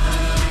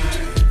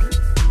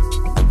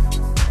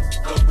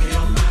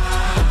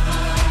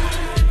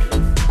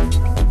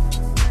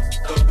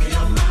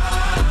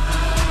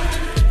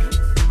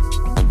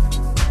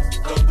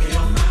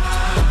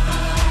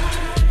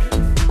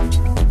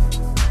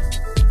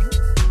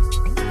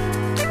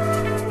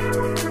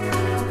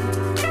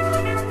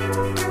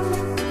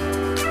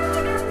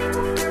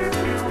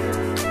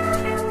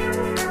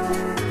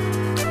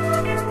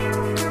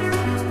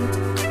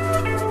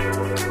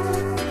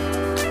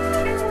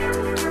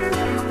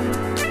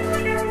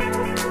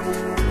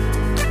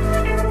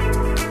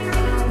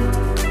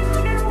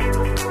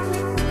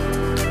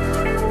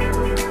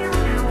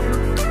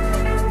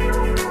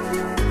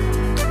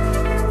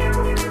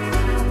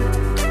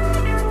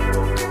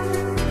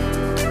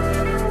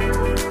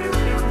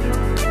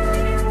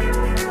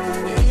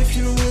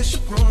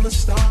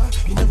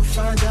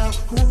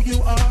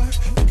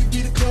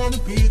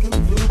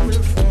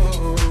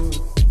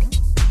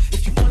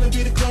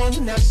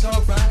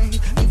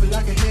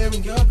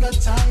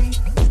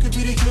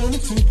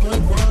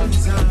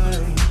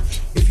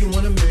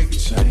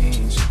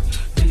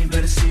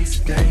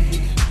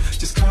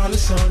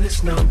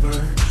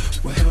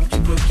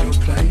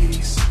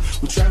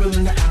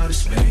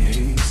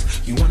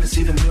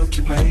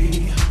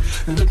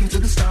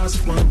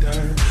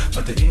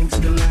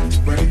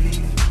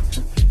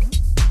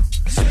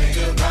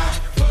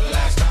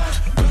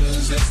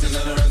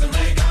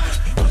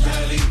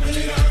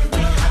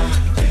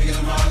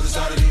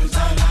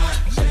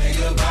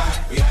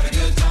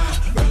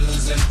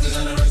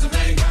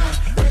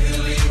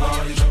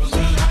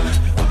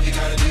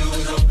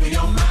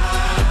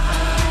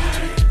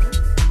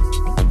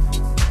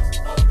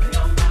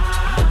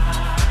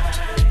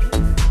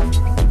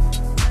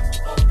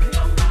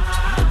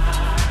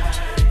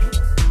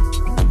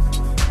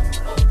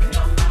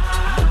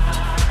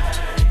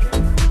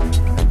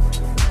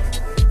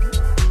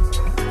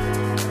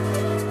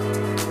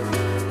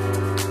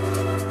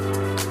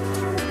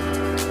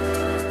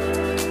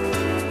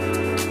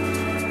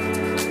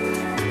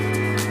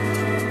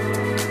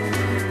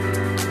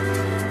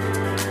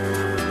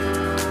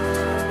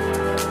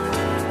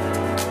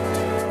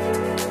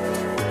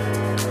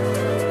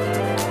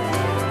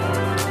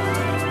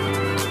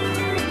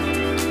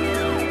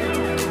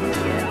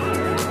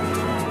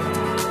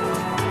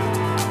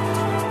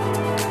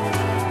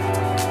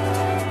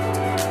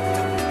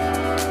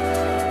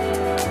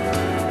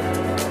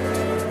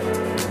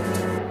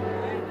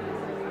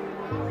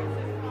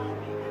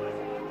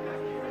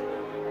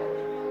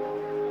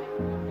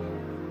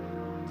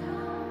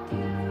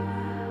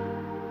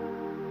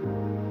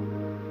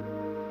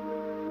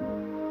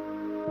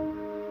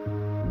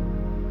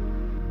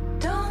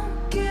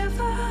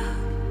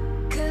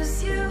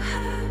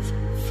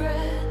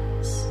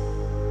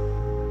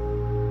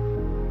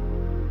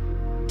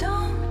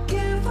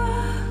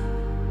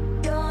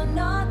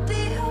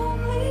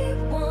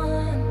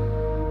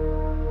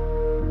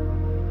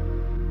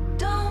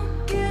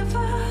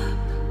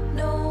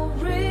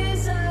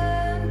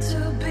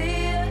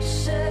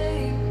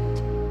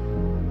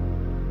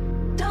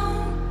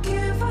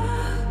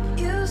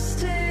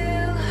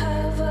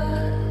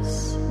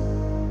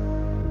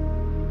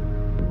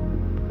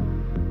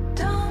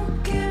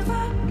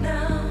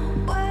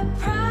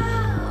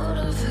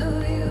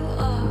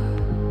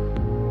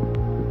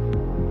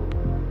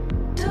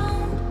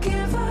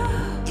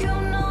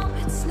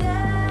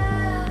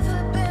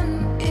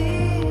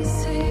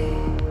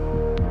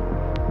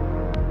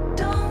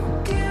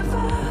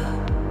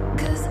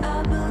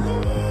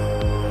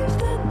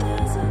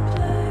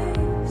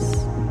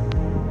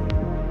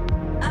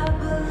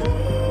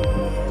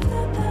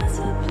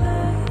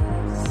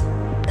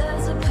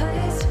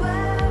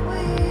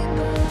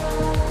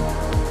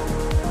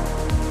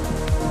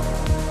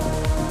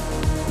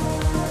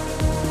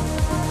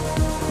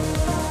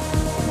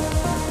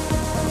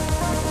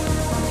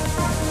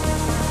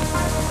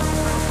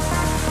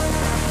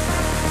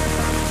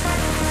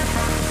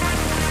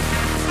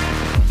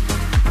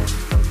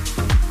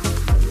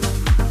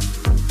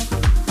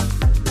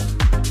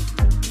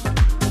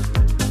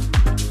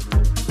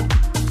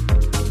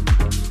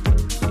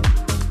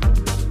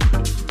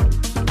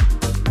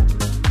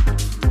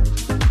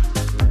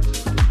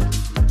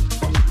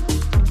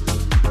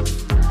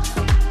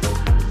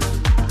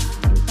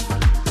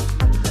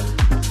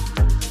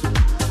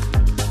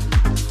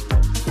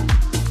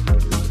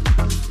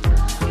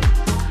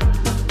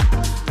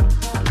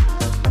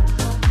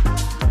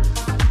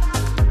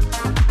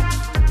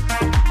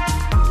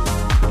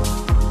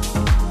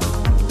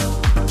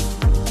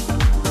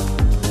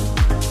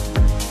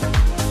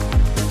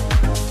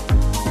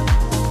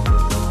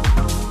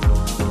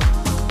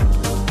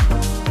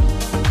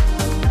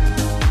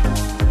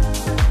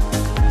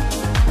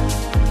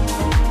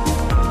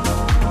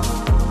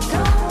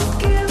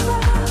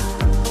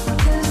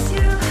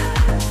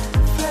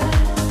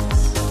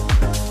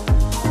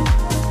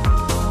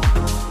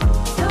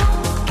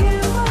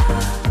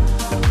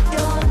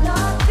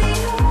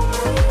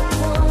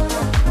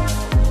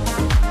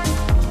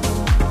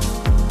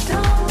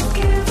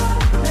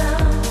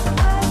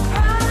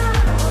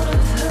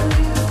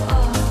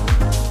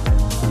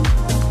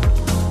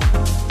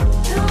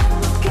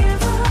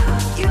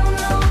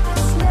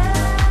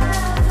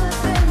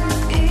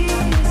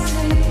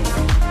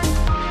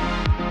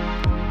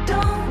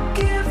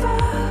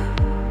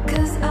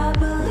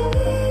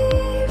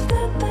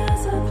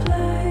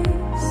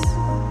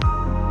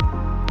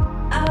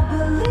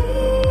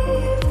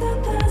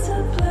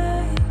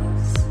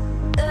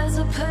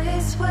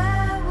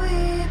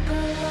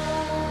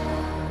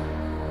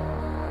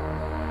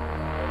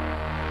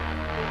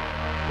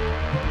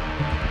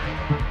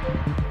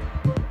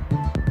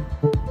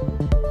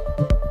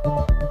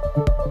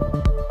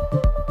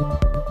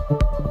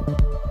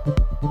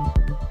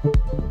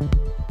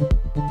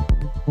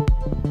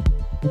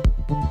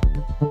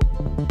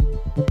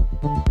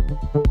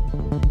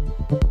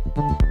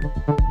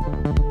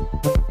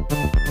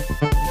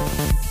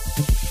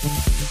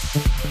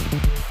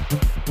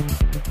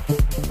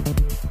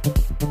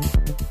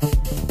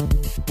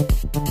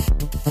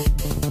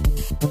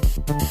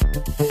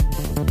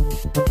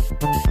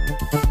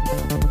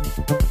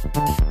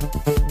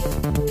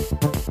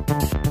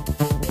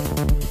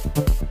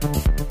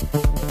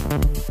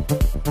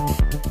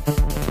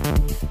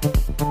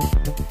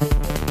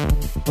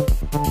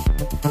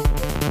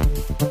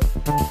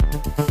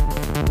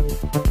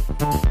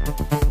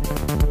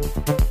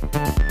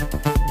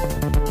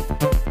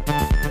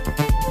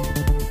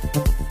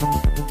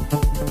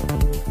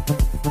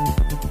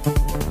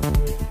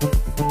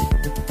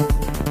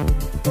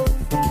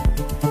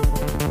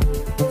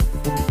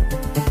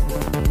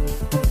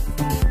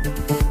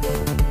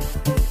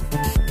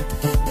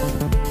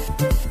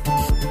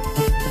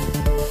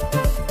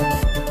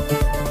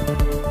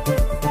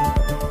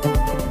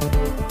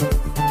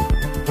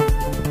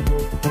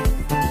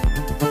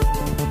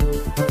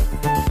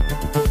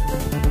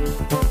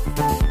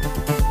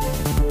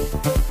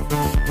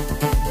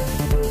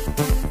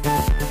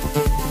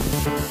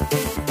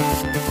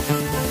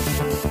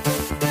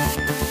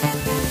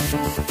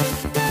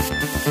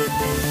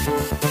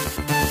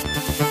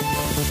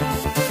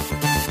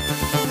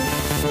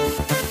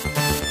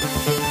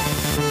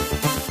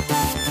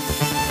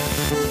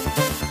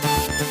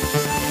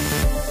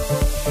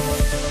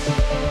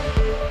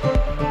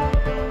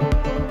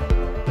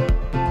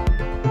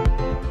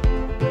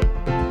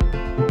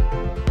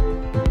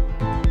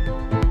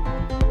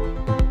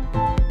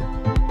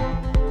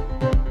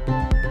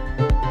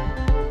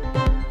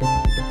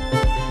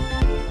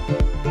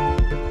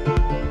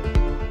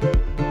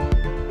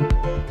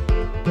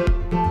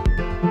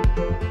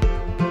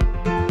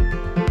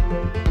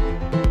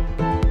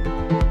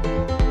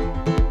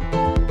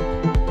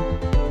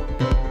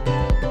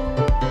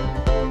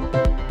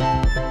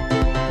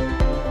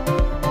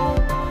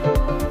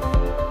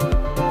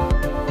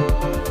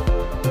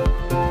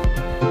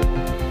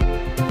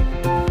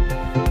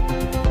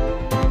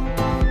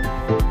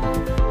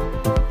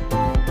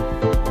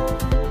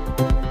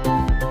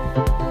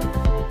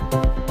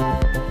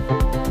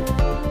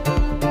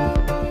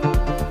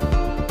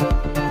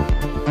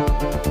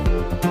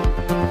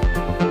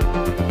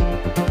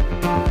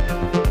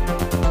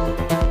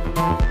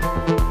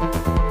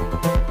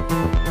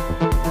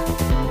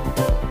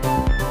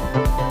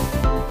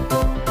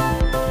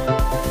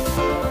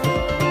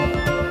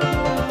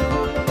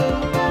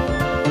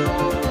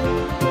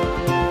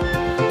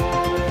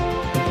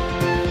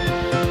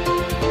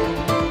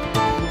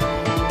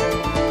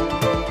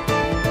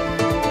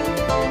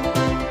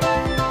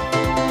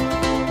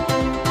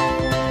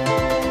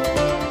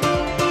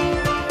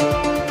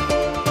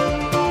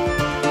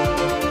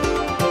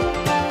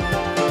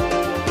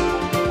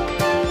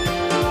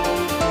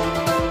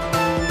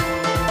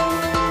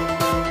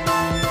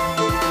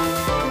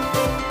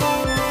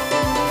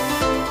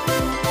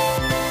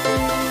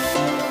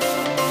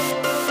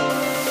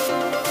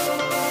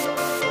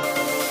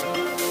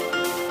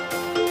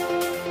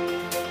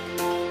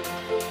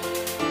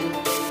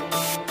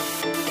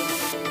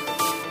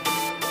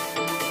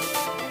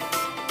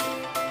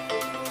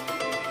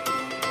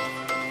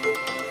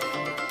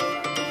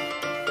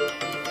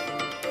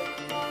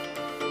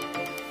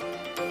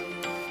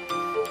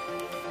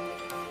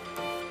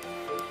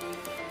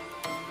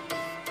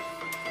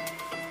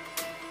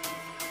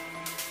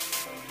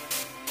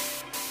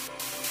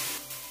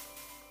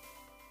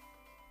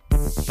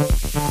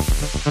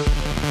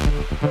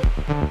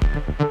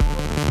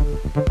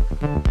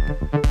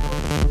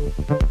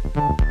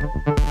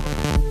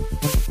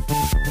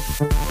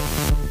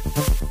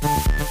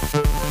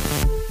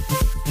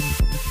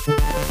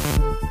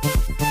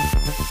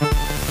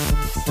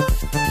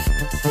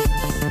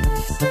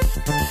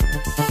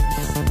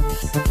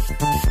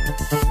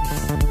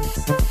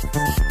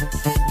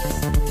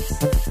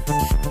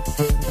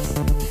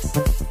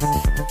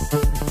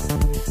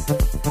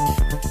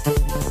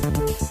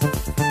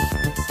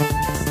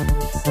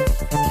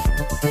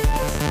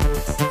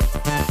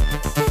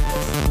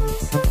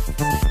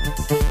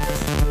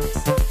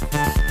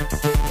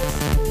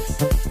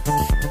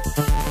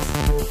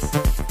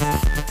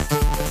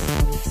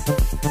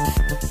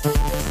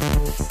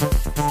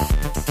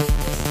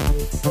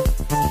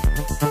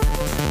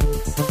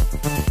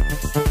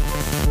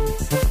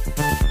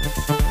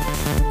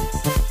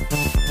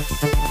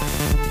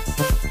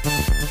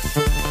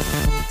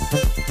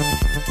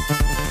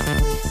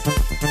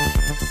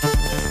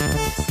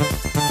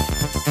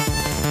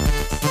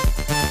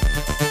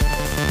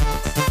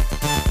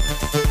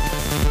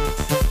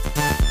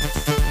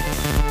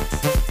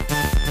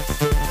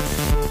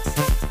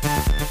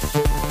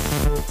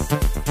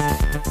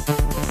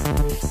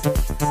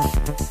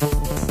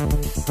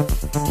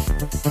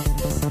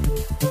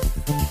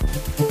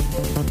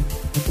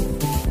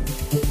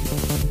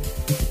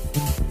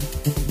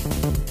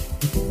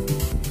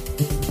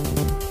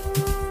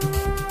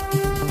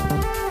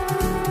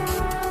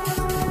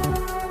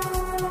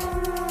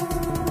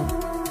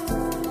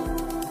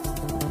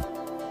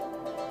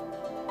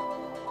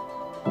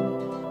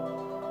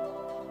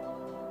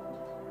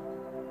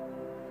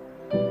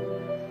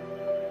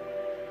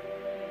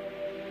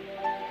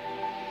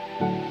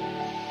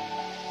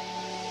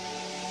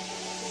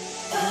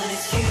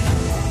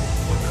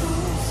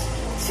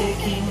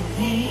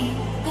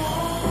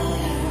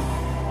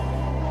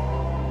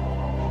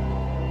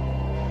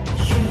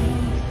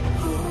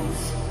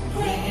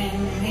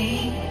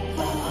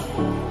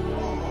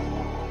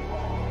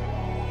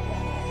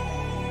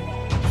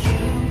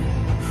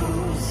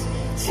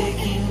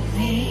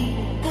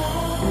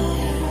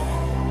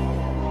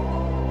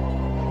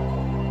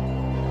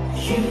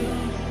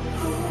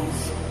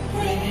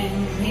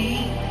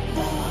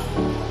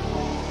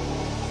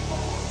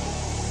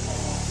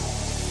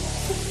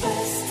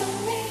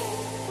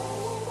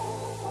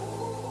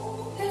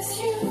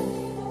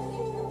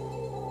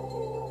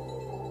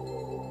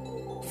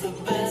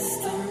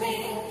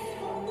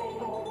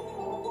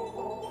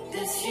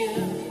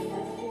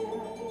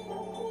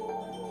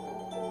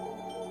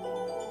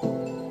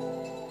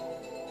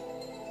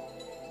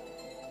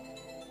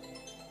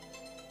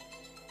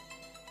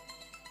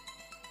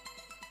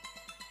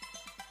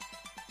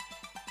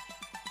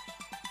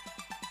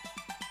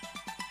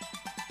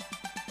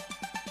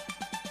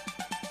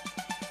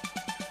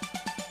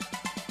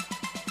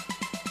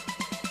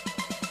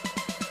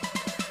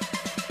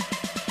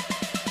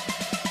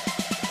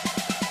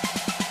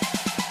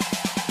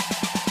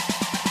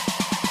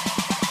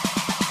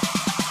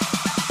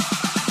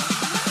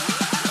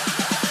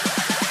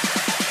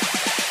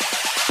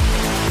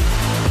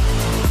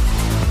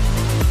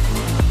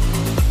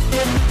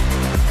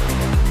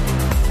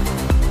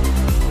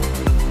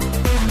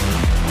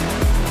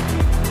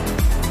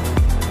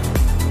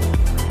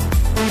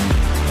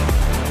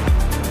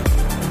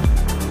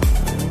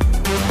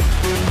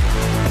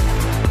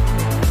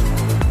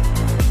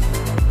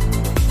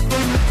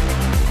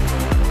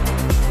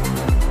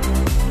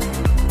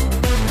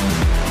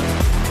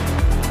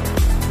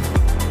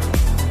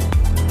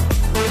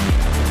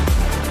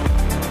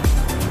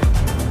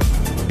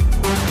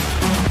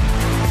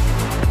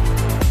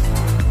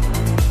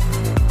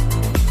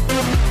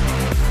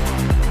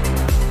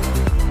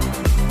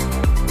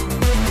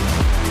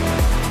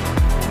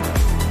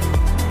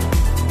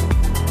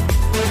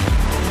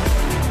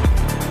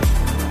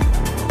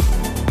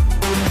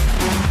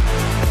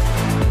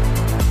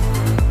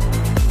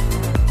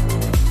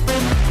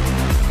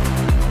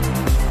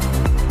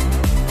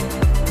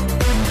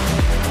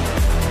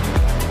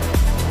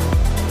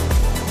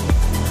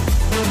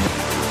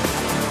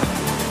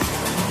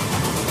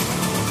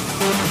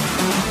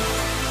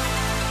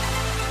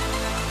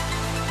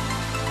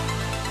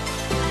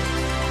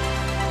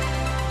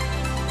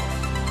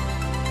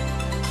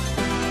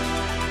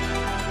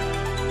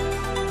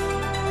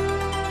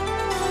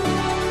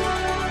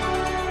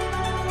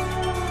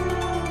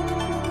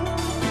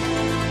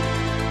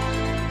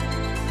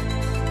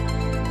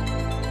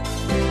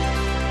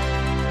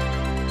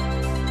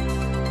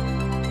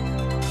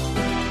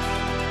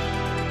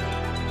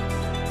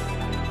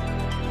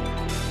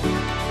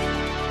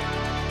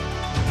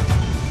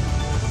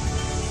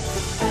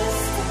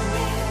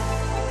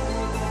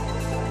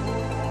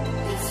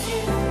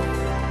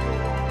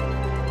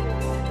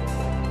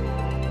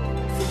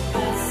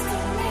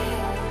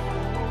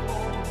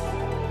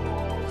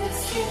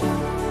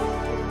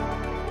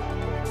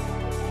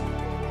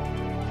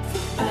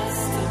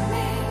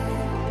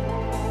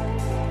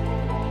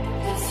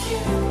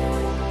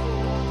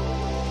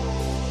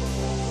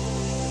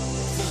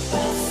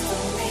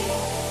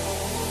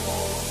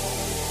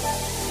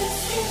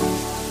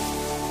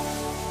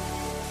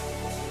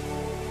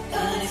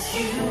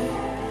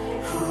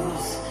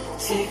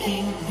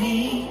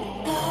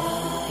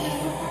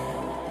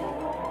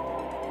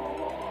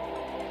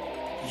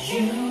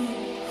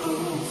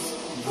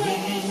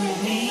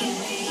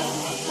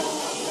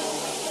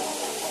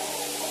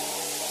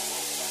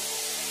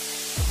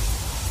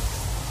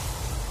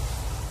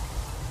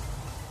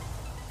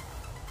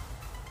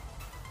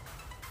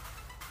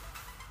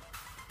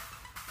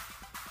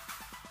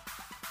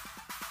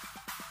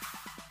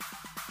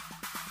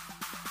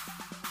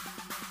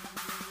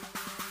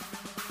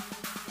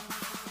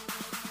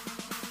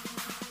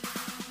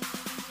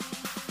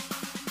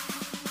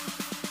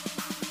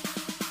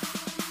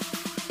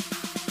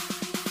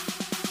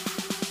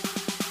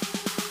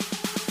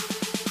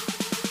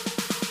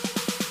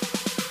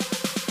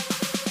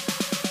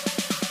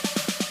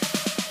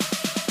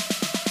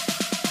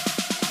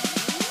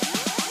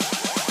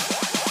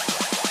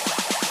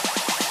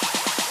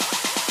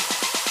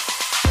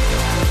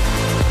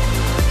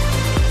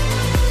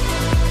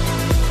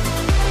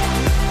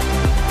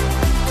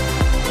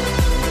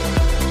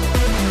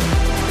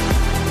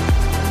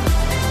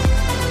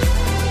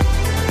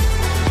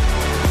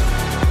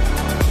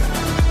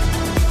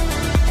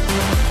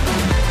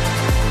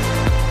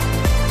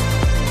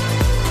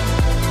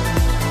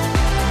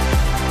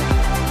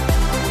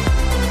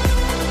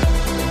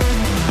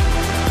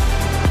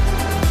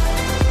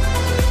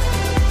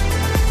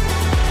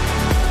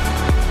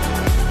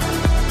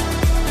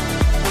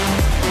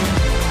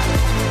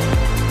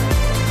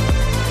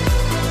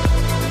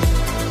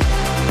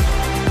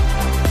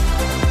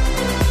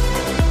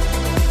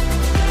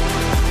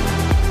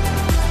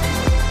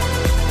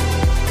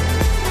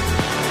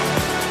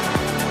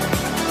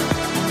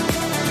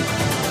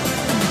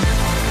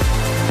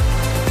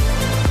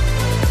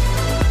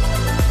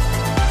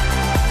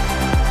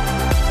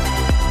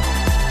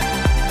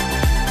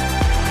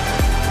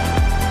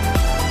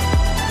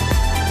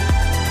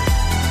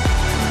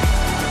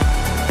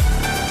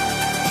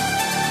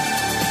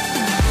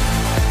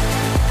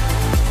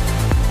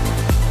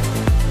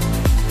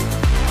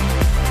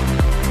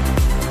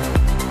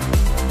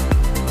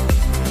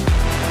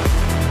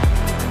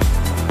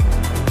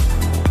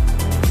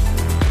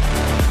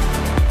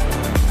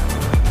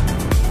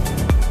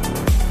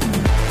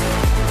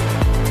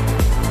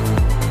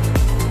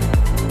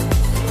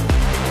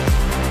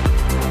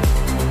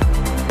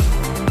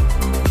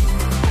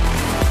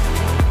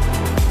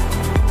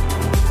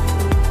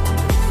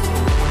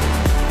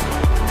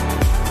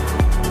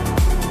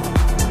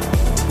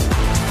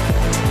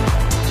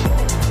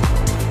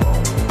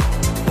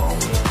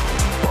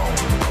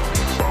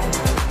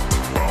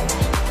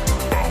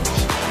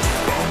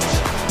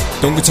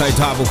 Дөнгөж цай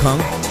та бүхэн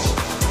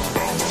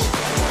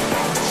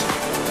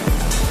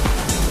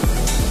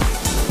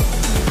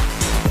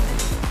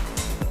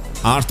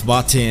Art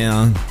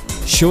Button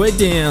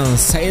Шведийн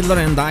Sailor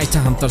and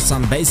I-тай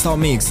хамтарсан Based on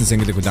Me гэсэн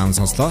single-ийг удаан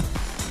сонслоо.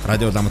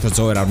 Радио Ламтар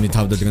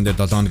 102.5 дэлгэн дээр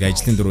 7 өдрийн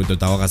ажлын дөрөвдөд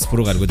даваагаас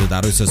пүрэв гаргуудад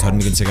 19-с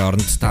 21 цагийн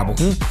хооронд та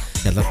бүхэн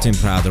Yalaltiin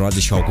Pride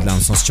Radio Show-г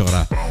удаан сонсож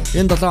байгаараа.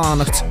 Энэ 7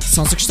 хоногт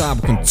сонсогч та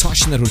бүхэн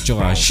цаашнаар хүрж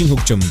байгаа шинэ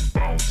хөгжим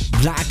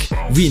Black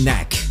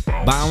V-neck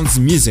Bounce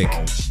Music.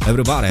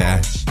 Everybody,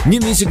 new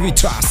music we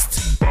trust.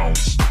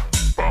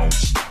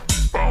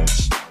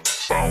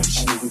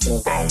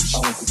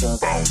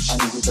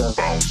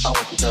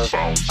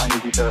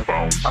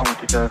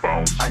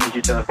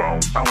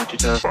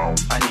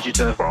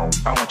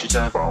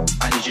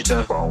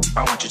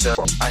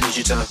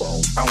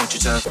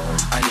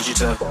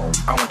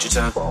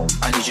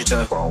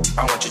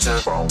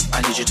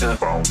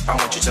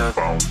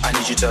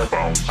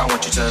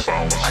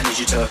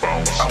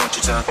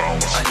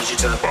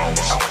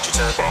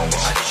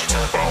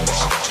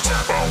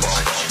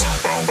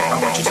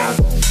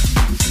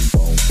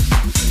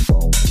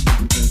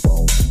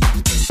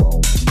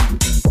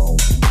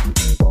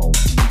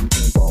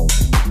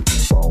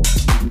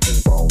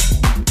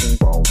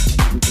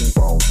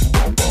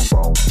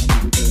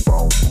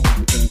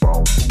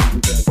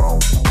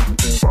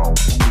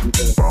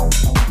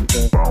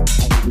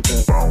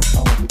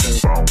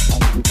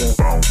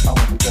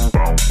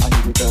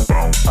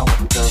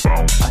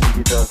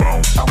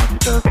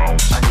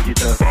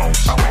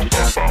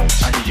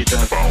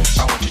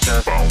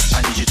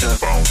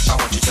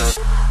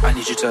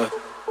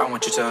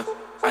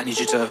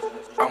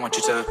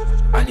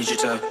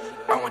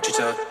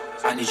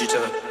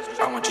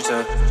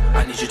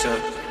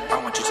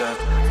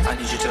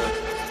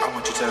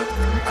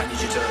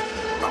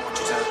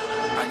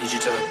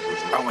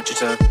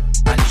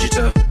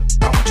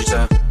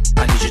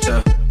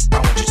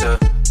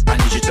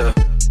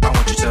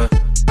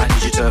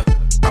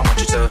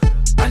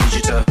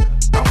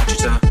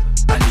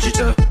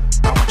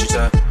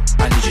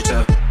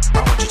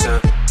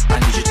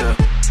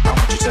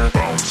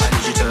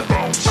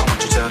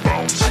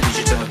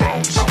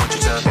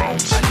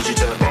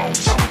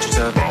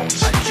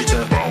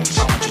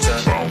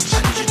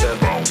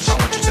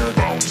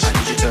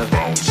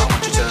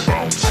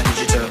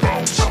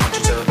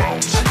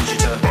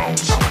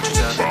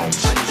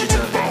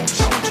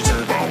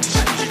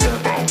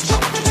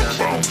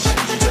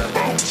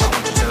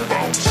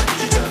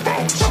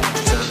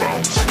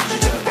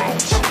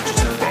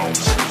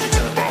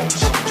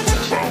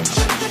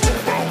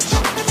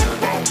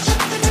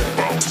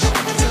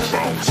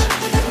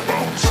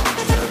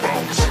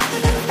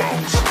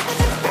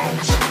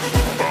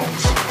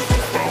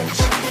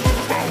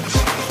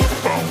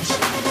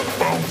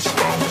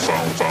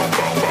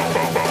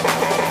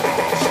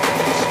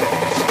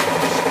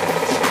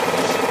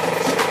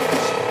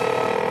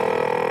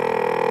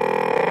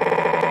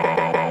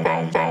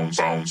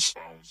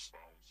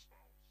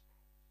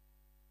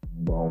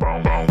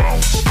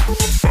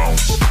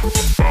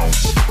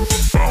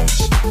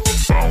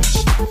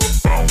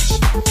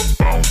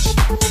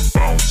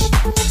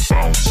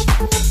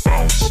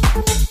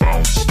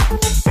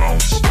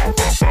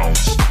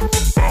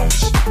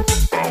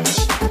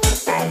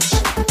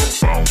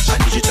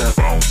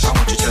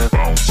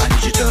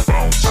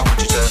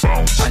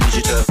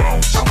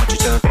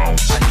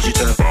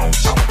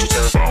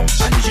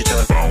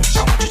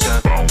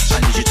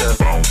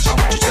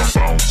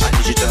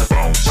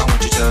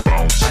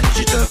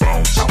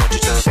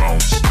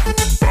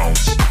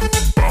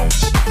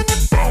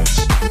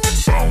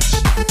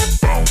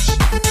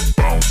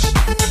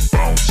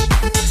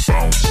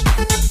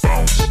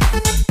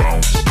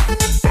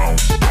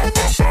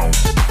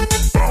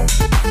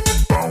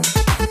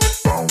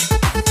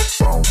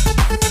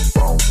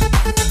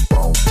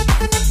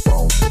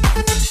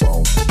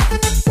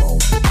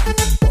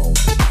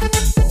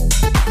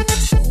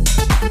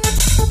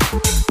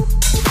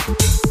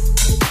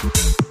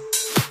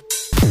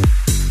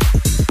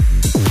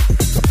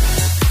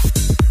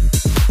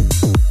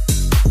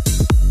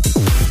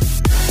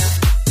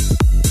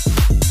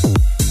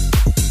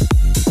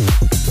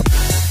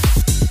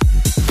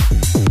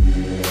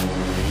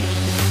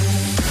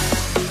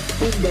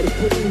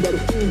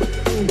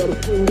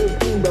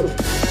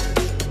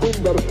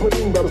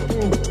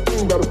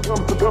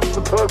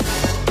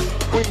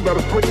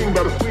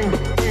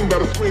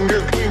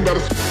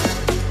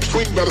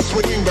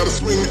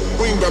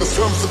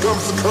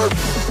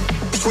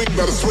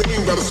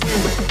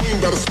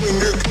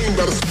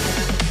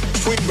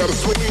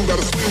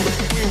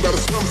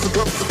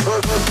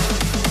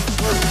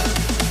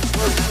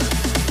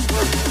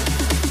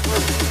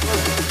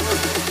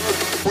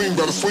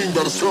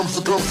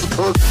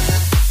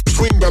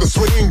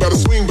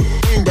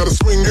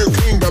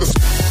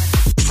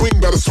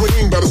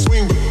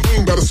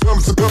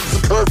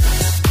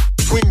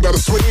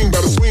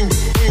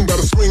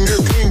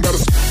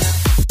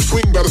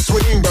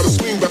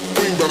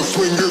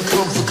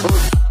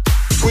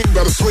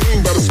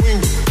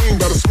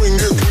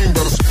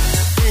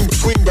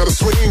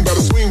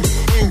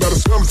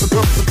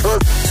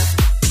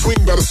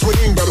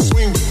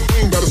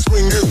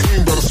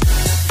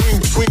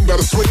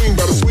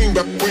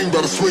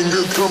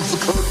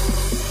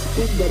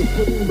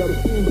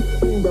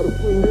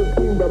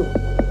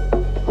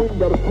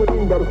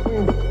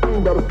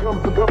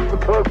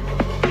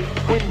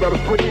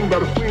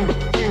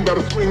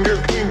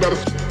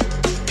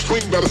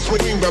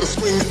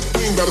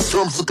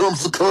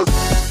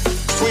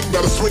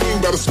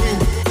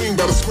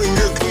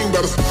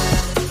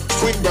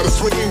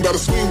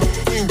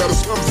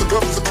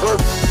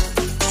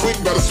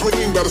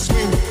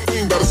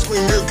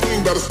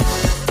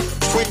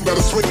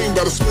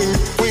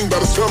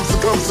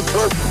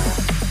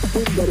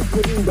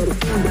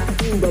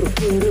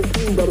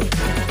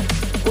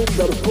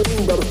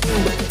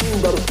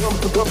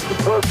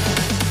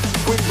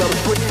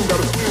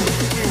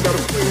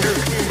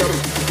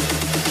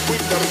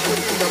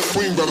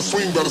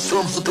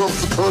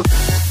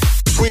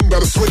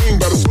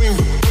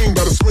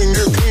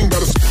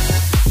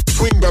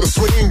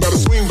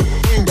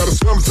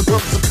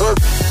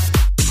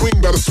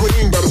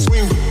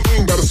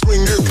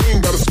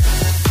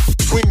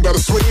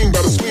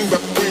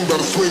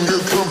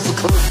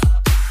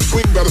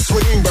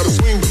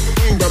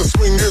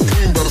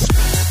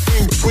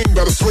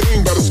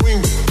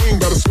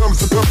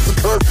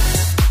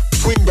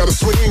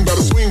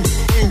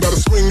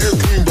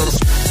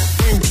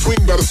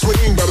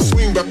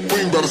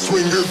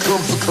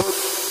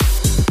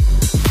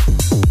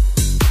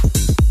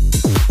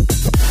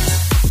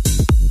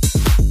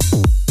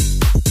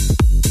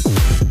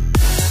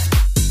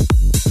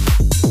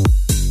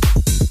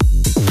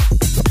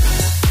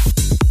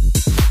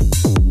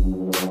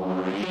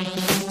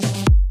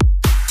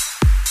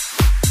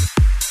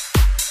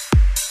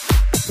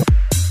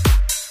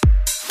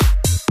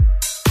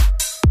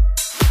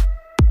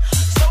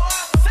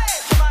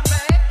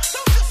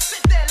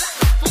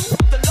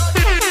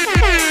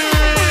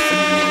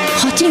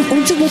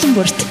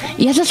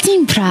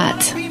 Yalaltiin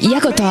praat.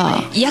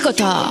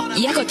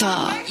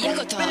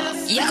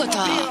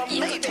 Yakota.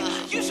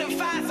 You should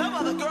find some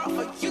other girl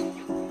for you.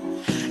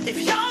 If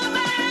you're the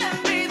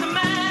man, be the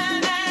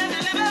man and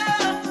deliver.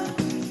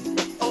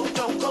 Oh,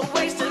 don't go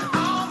wasting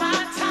all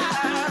my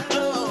time.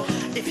 No.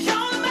 If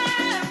you're the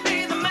man,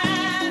 be the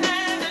man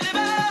and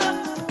deliver.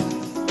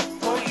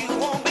 Or you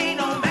won't be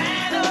no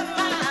man of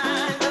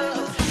mine. No.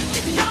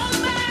 If you're the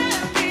man,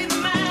 be the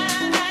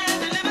man and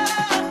deliver.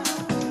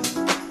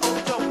 Oh,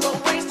 don't go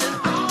wasting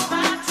all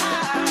my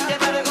time. You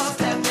better go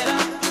step it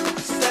up.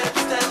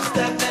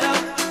 Step it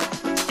up.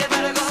 You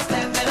better go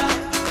step it up.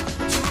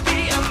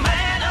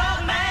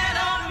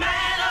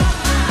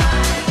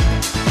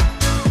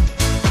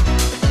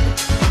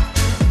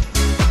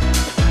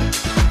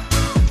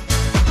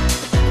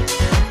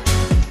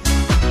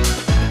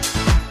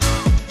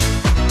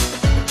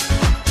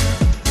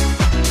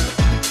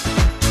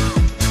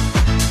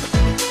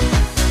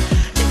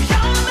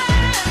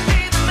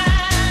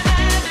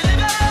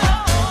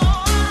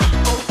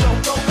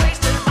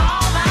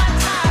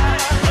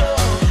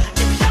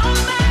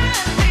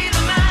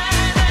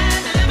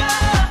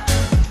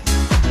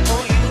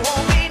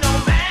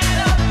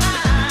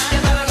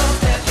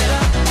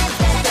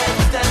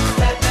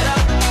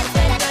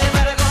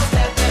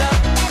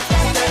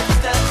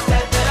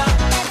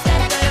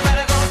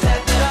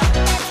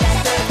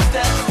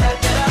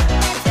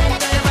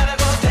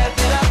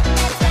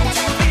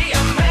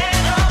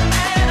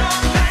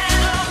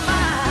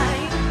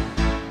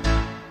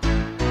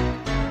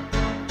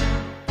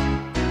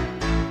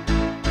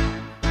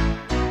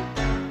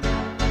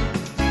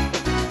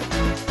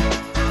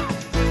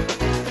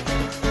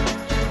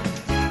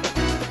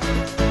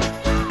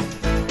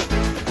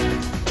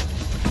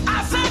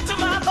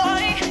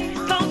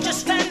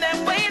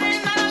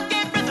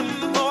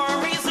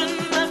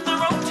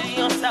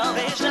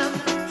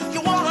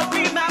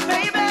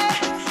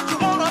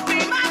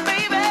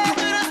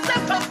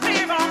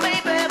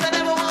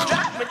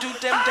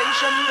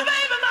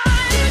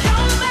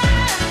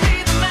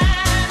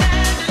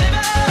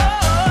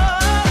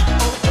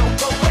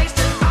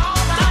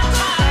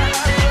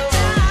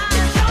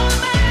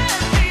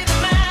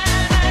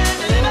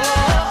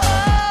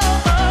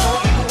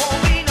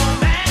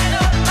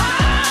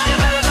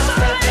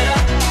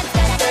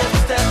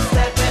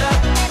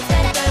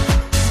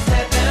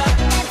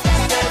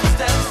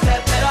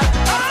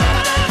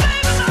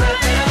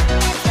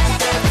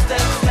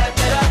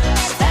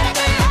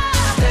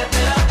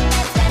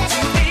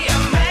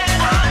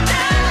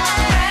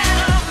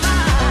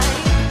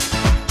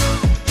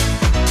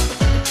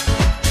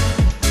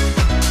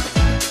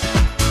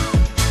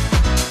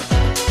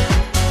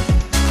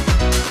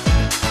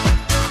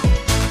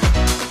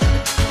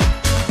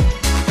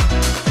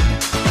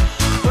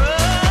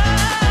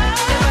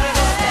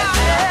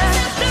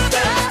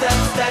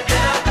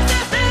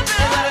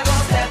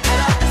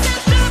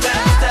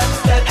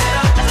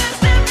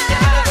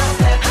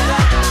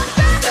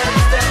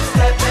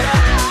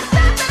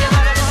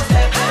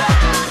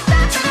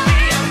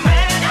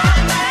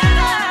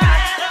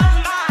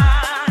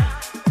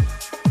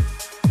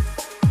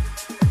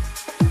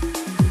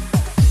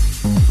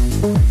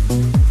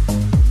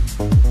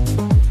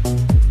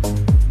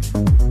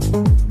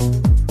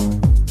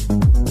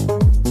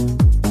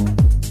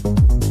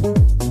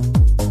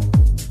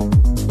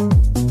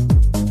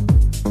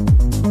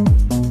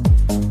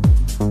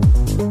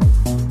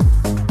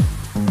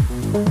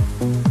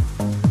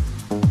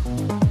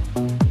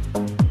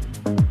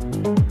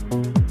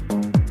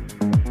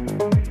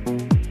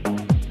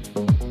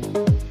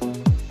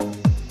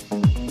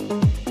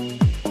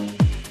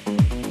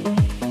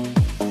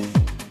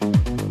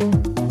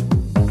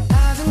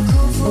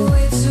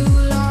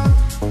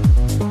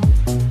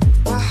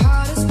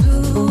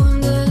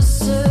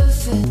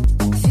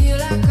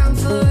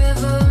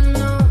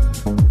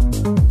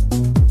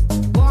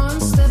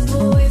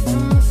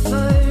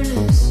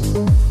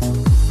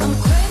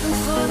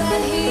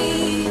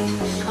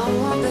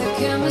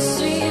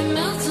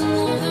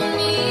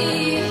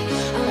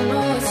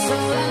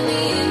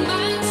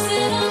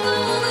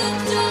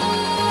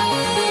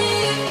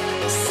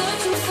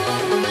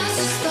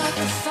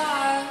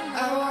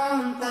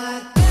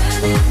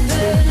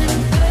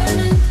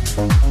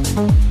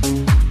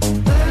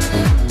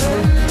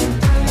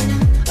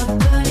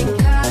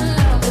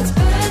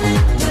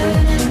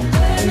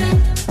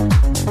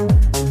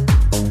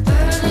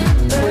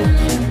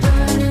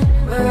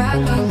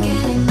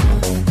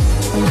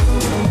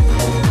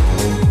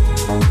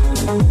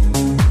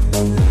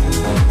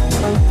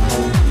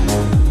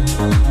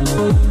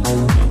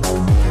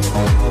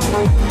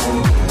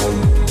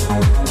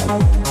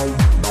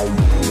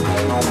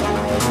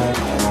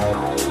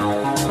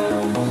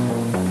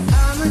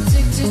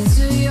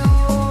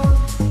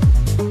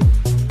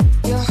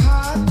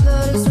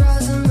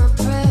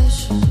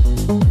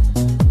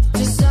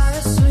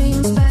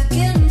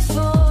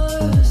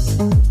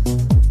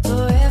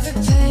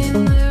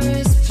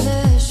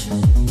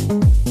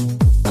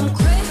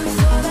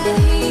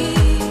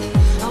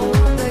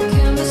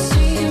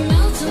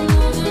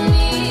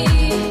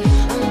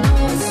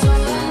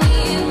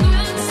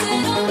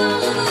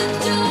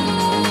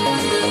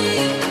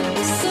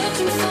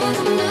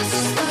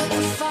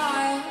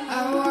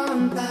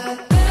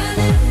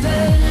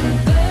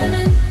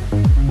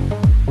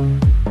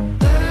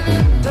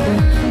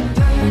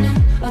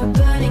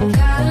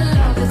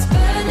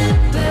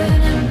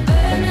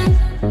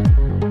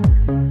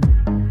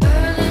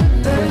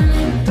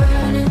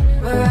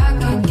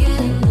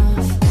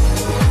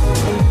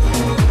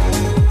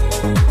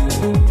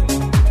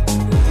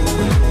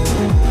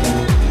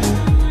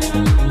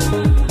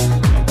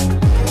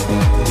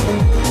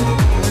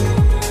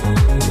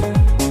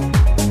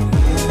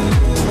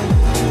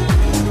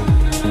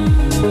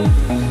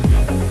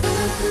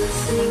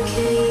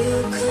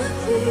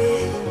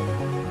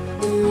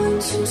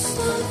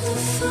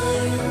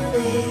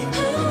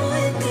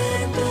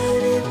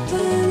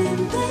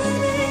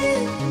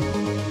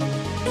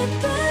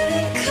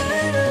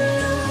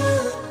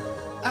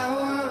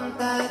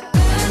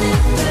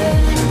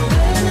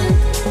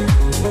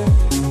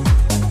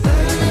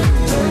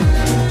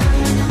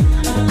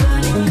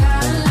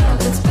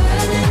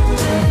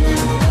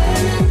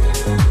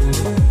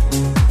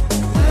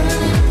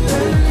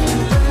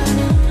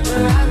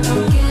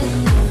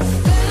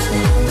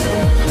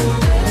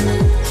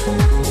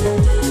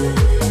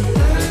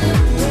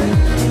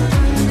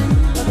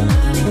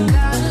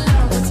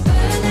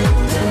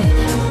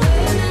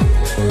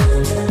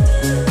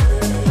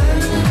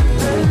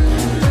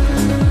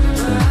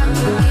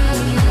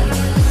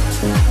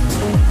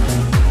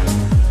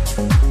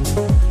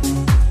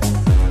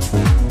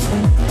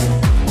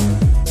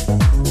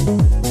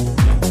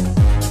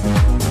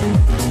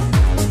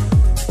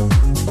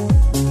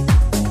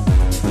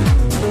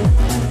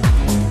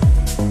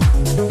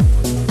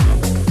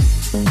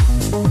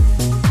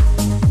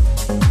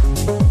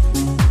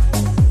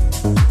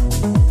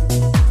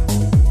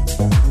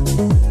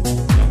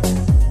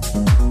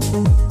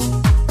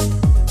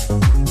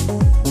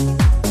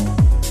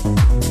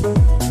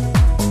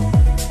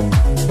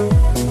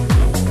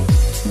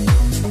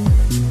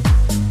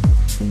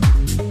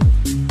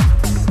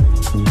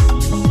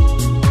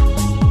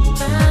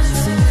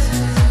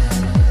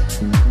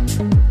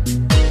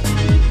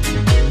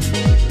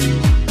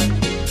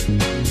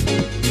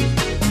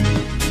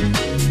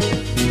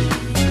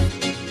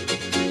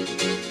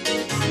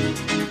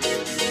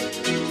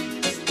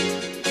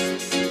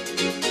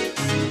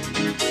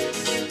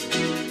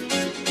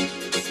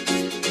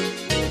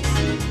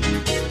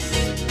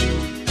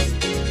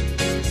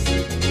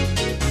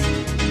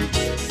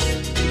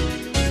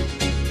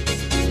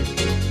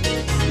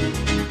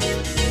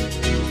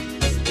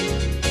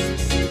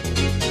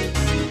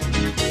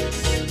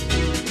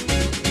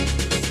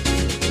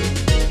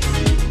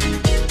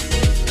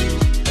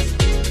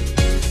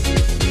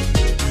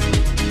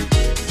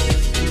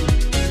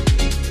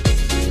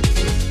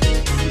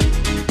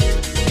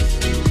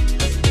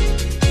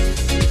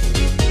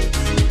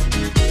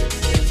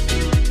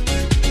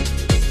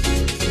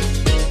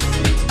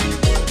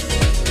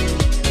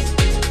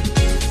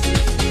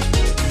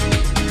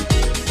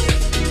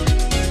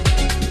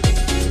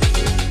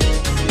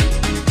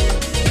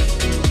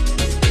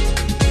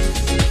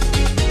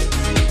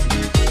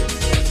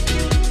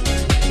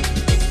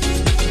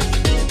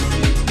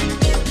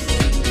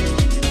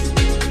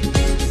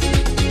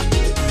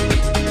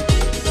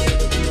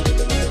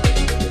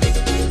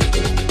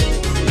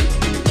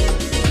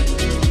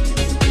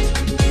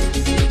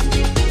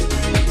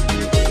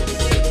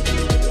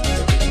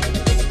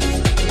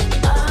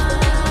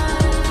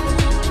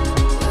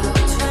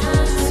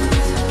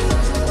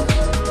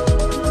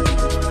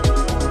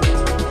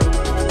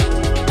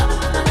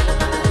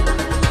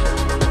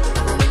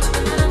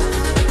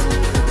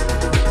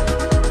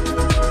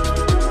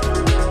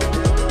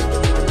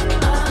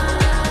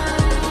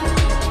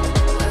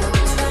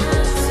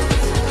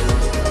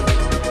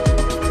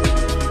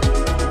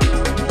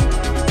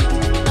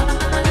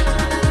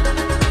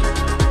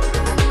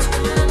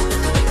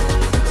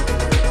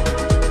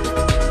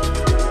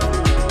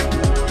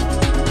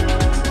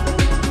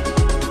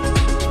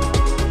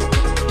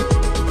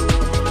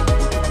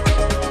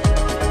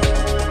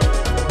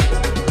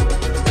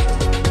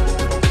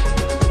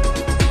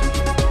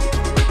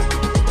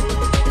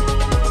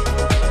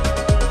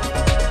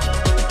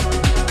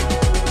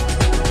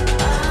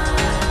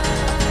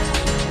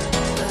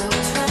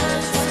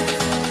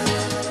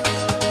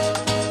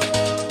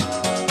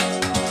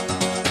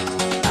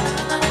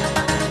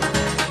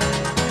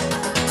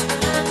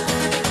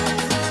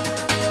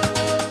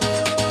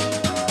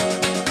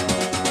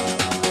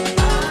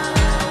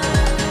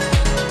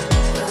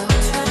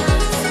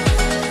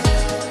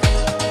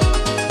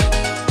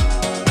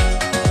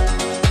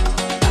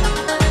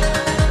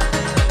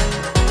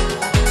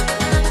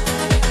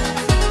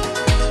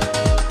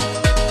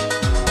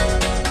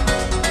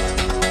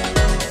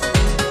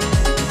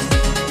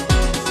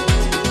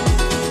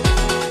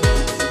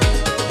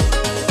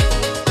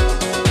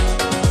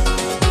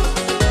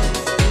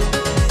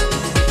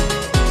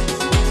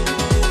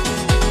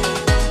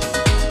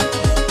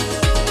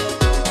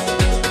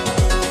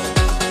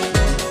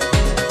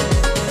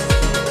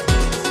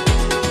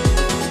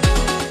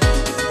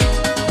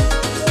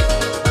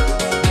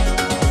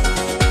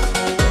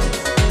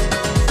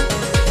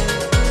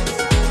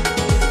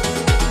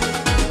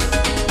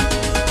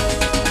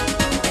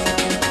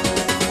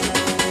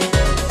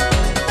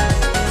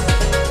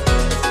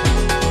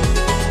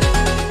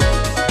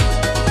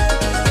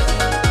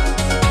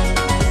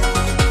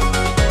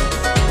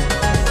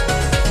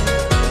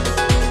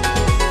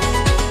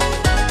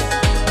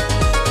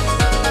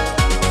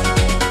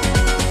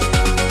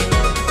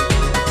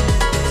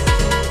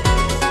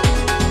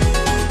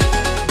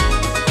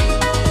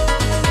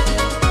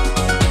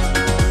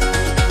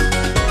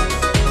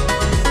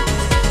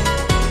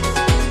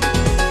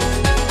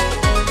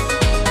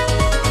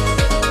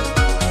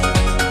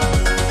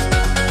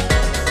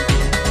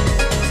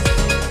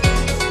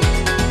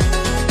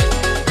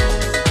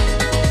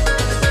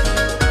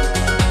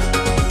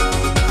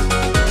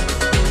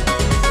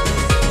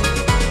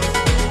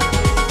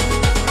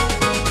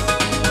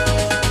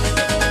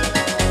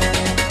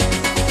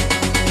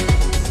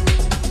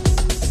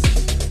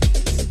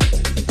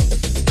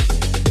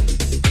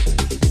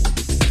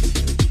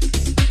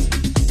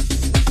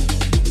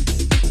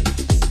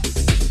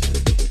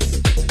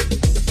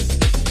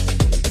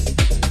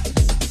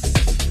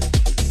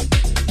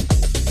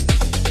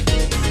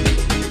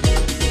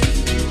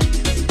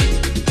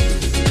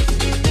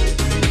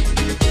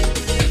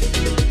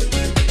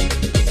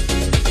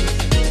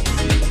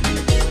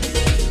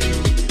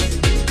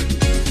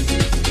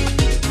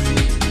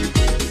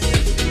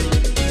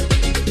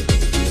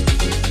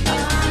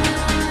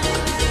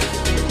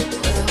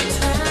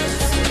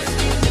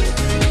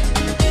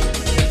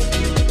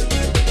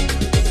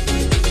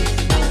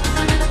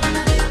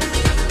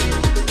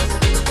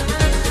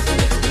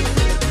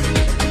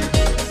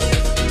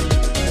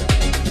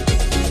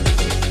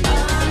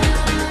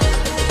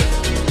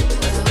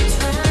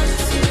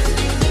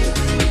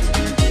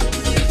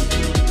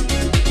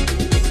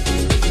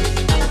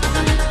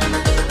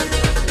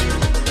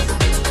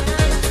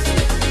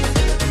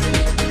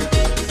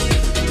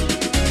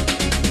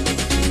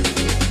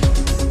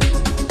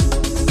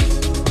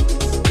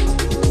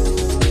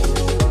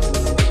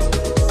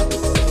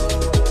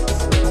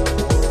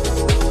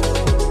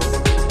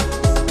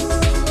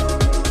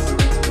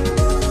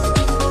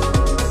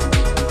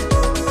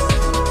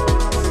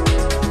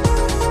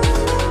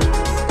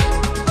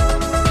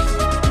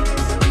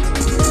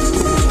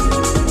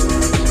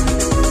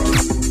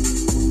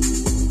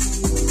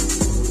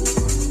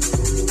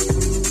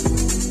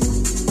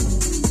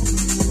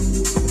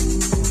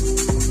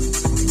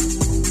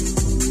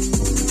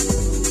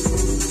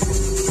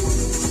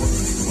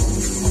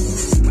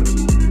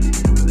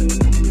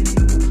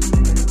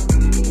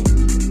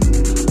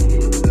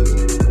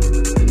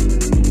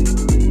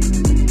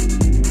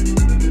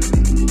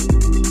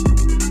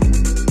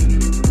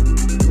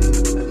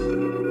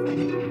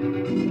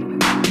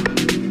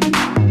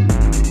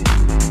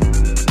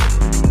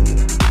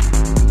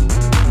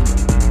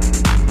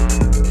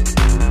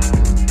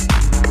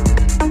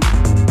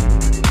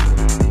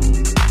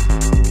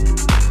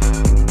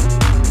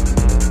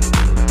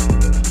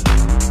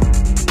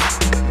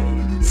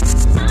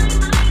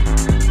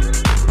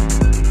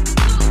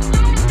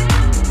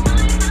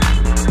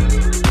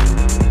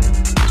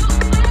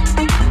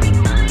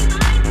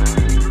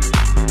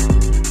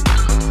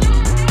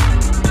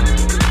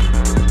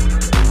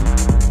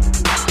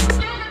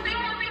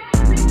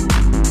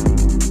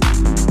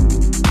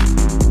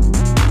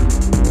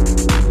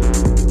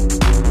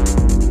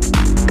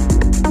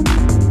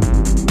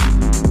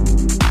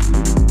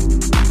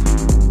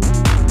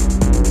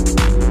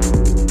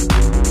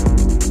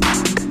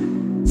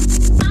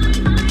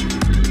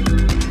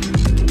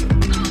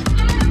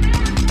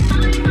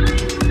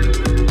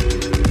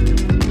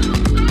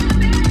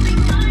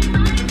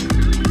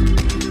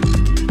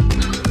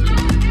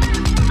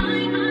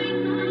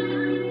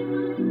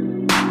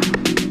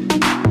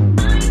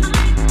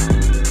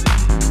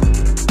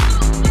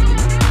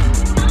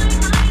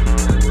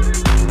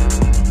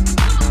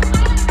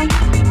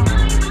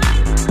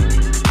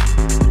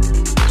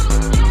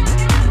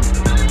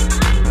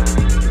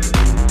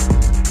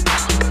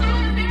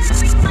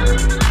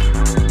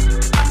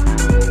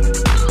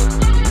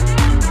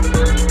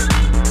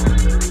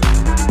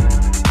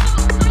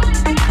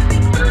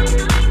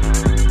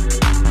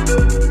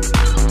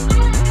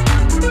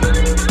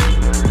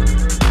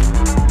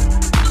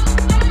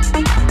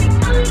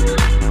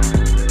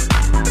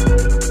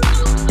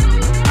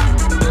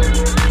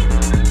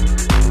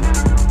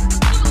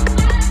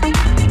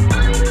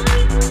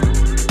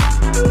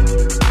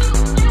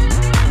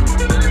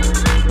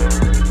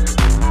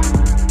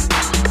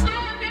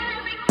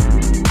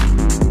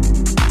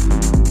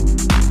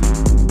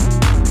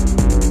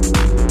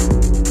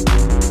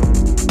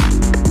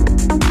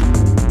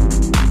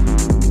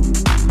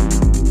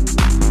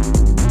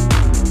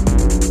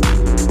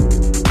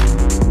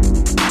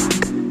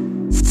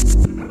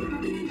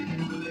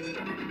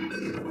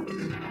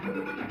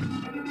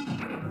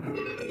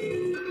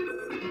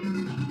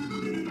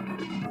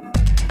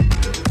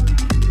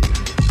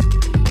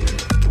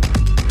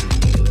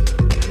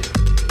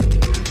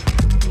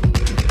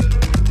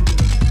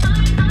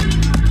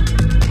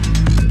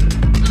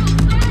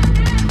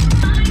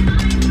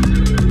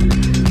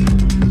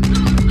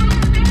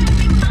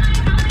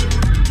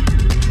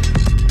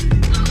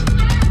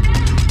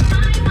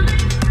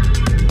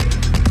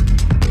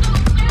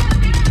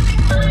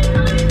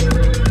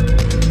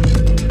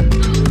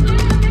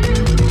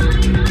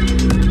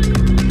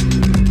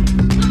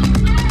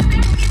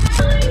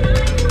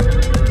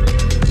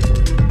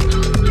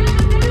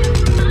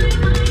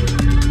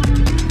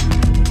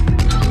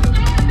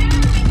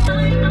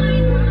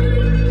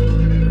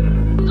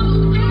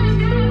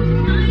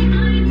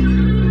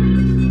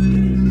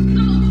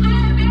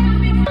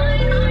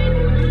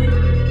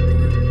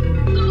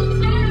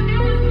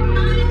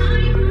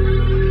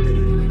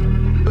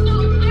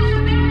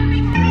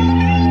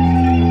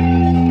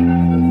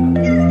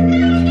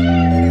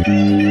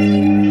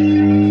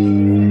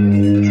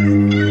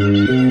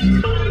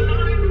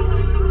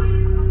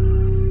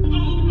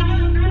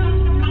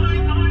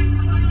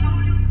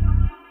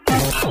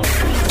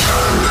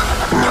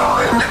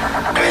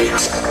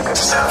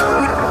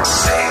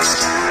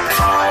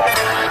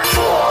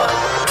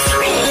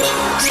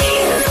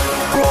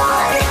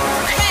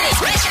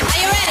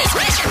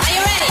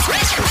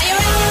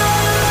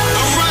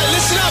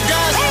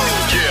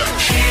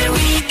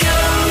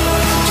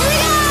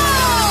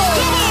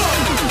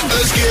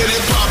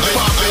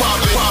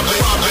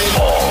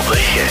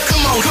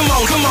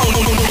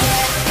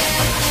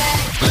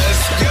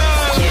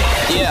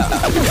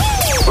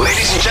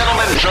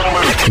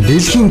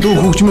 Дэлхийн дуу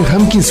хөгжмийн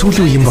хамгийн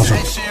сүүлийн юм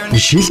болов.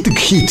 Шилдэг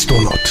хит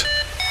дуунууд.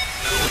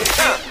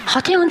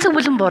 Хотын өнцөг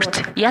бүлэн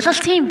борт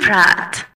Yalaltiin Pratt.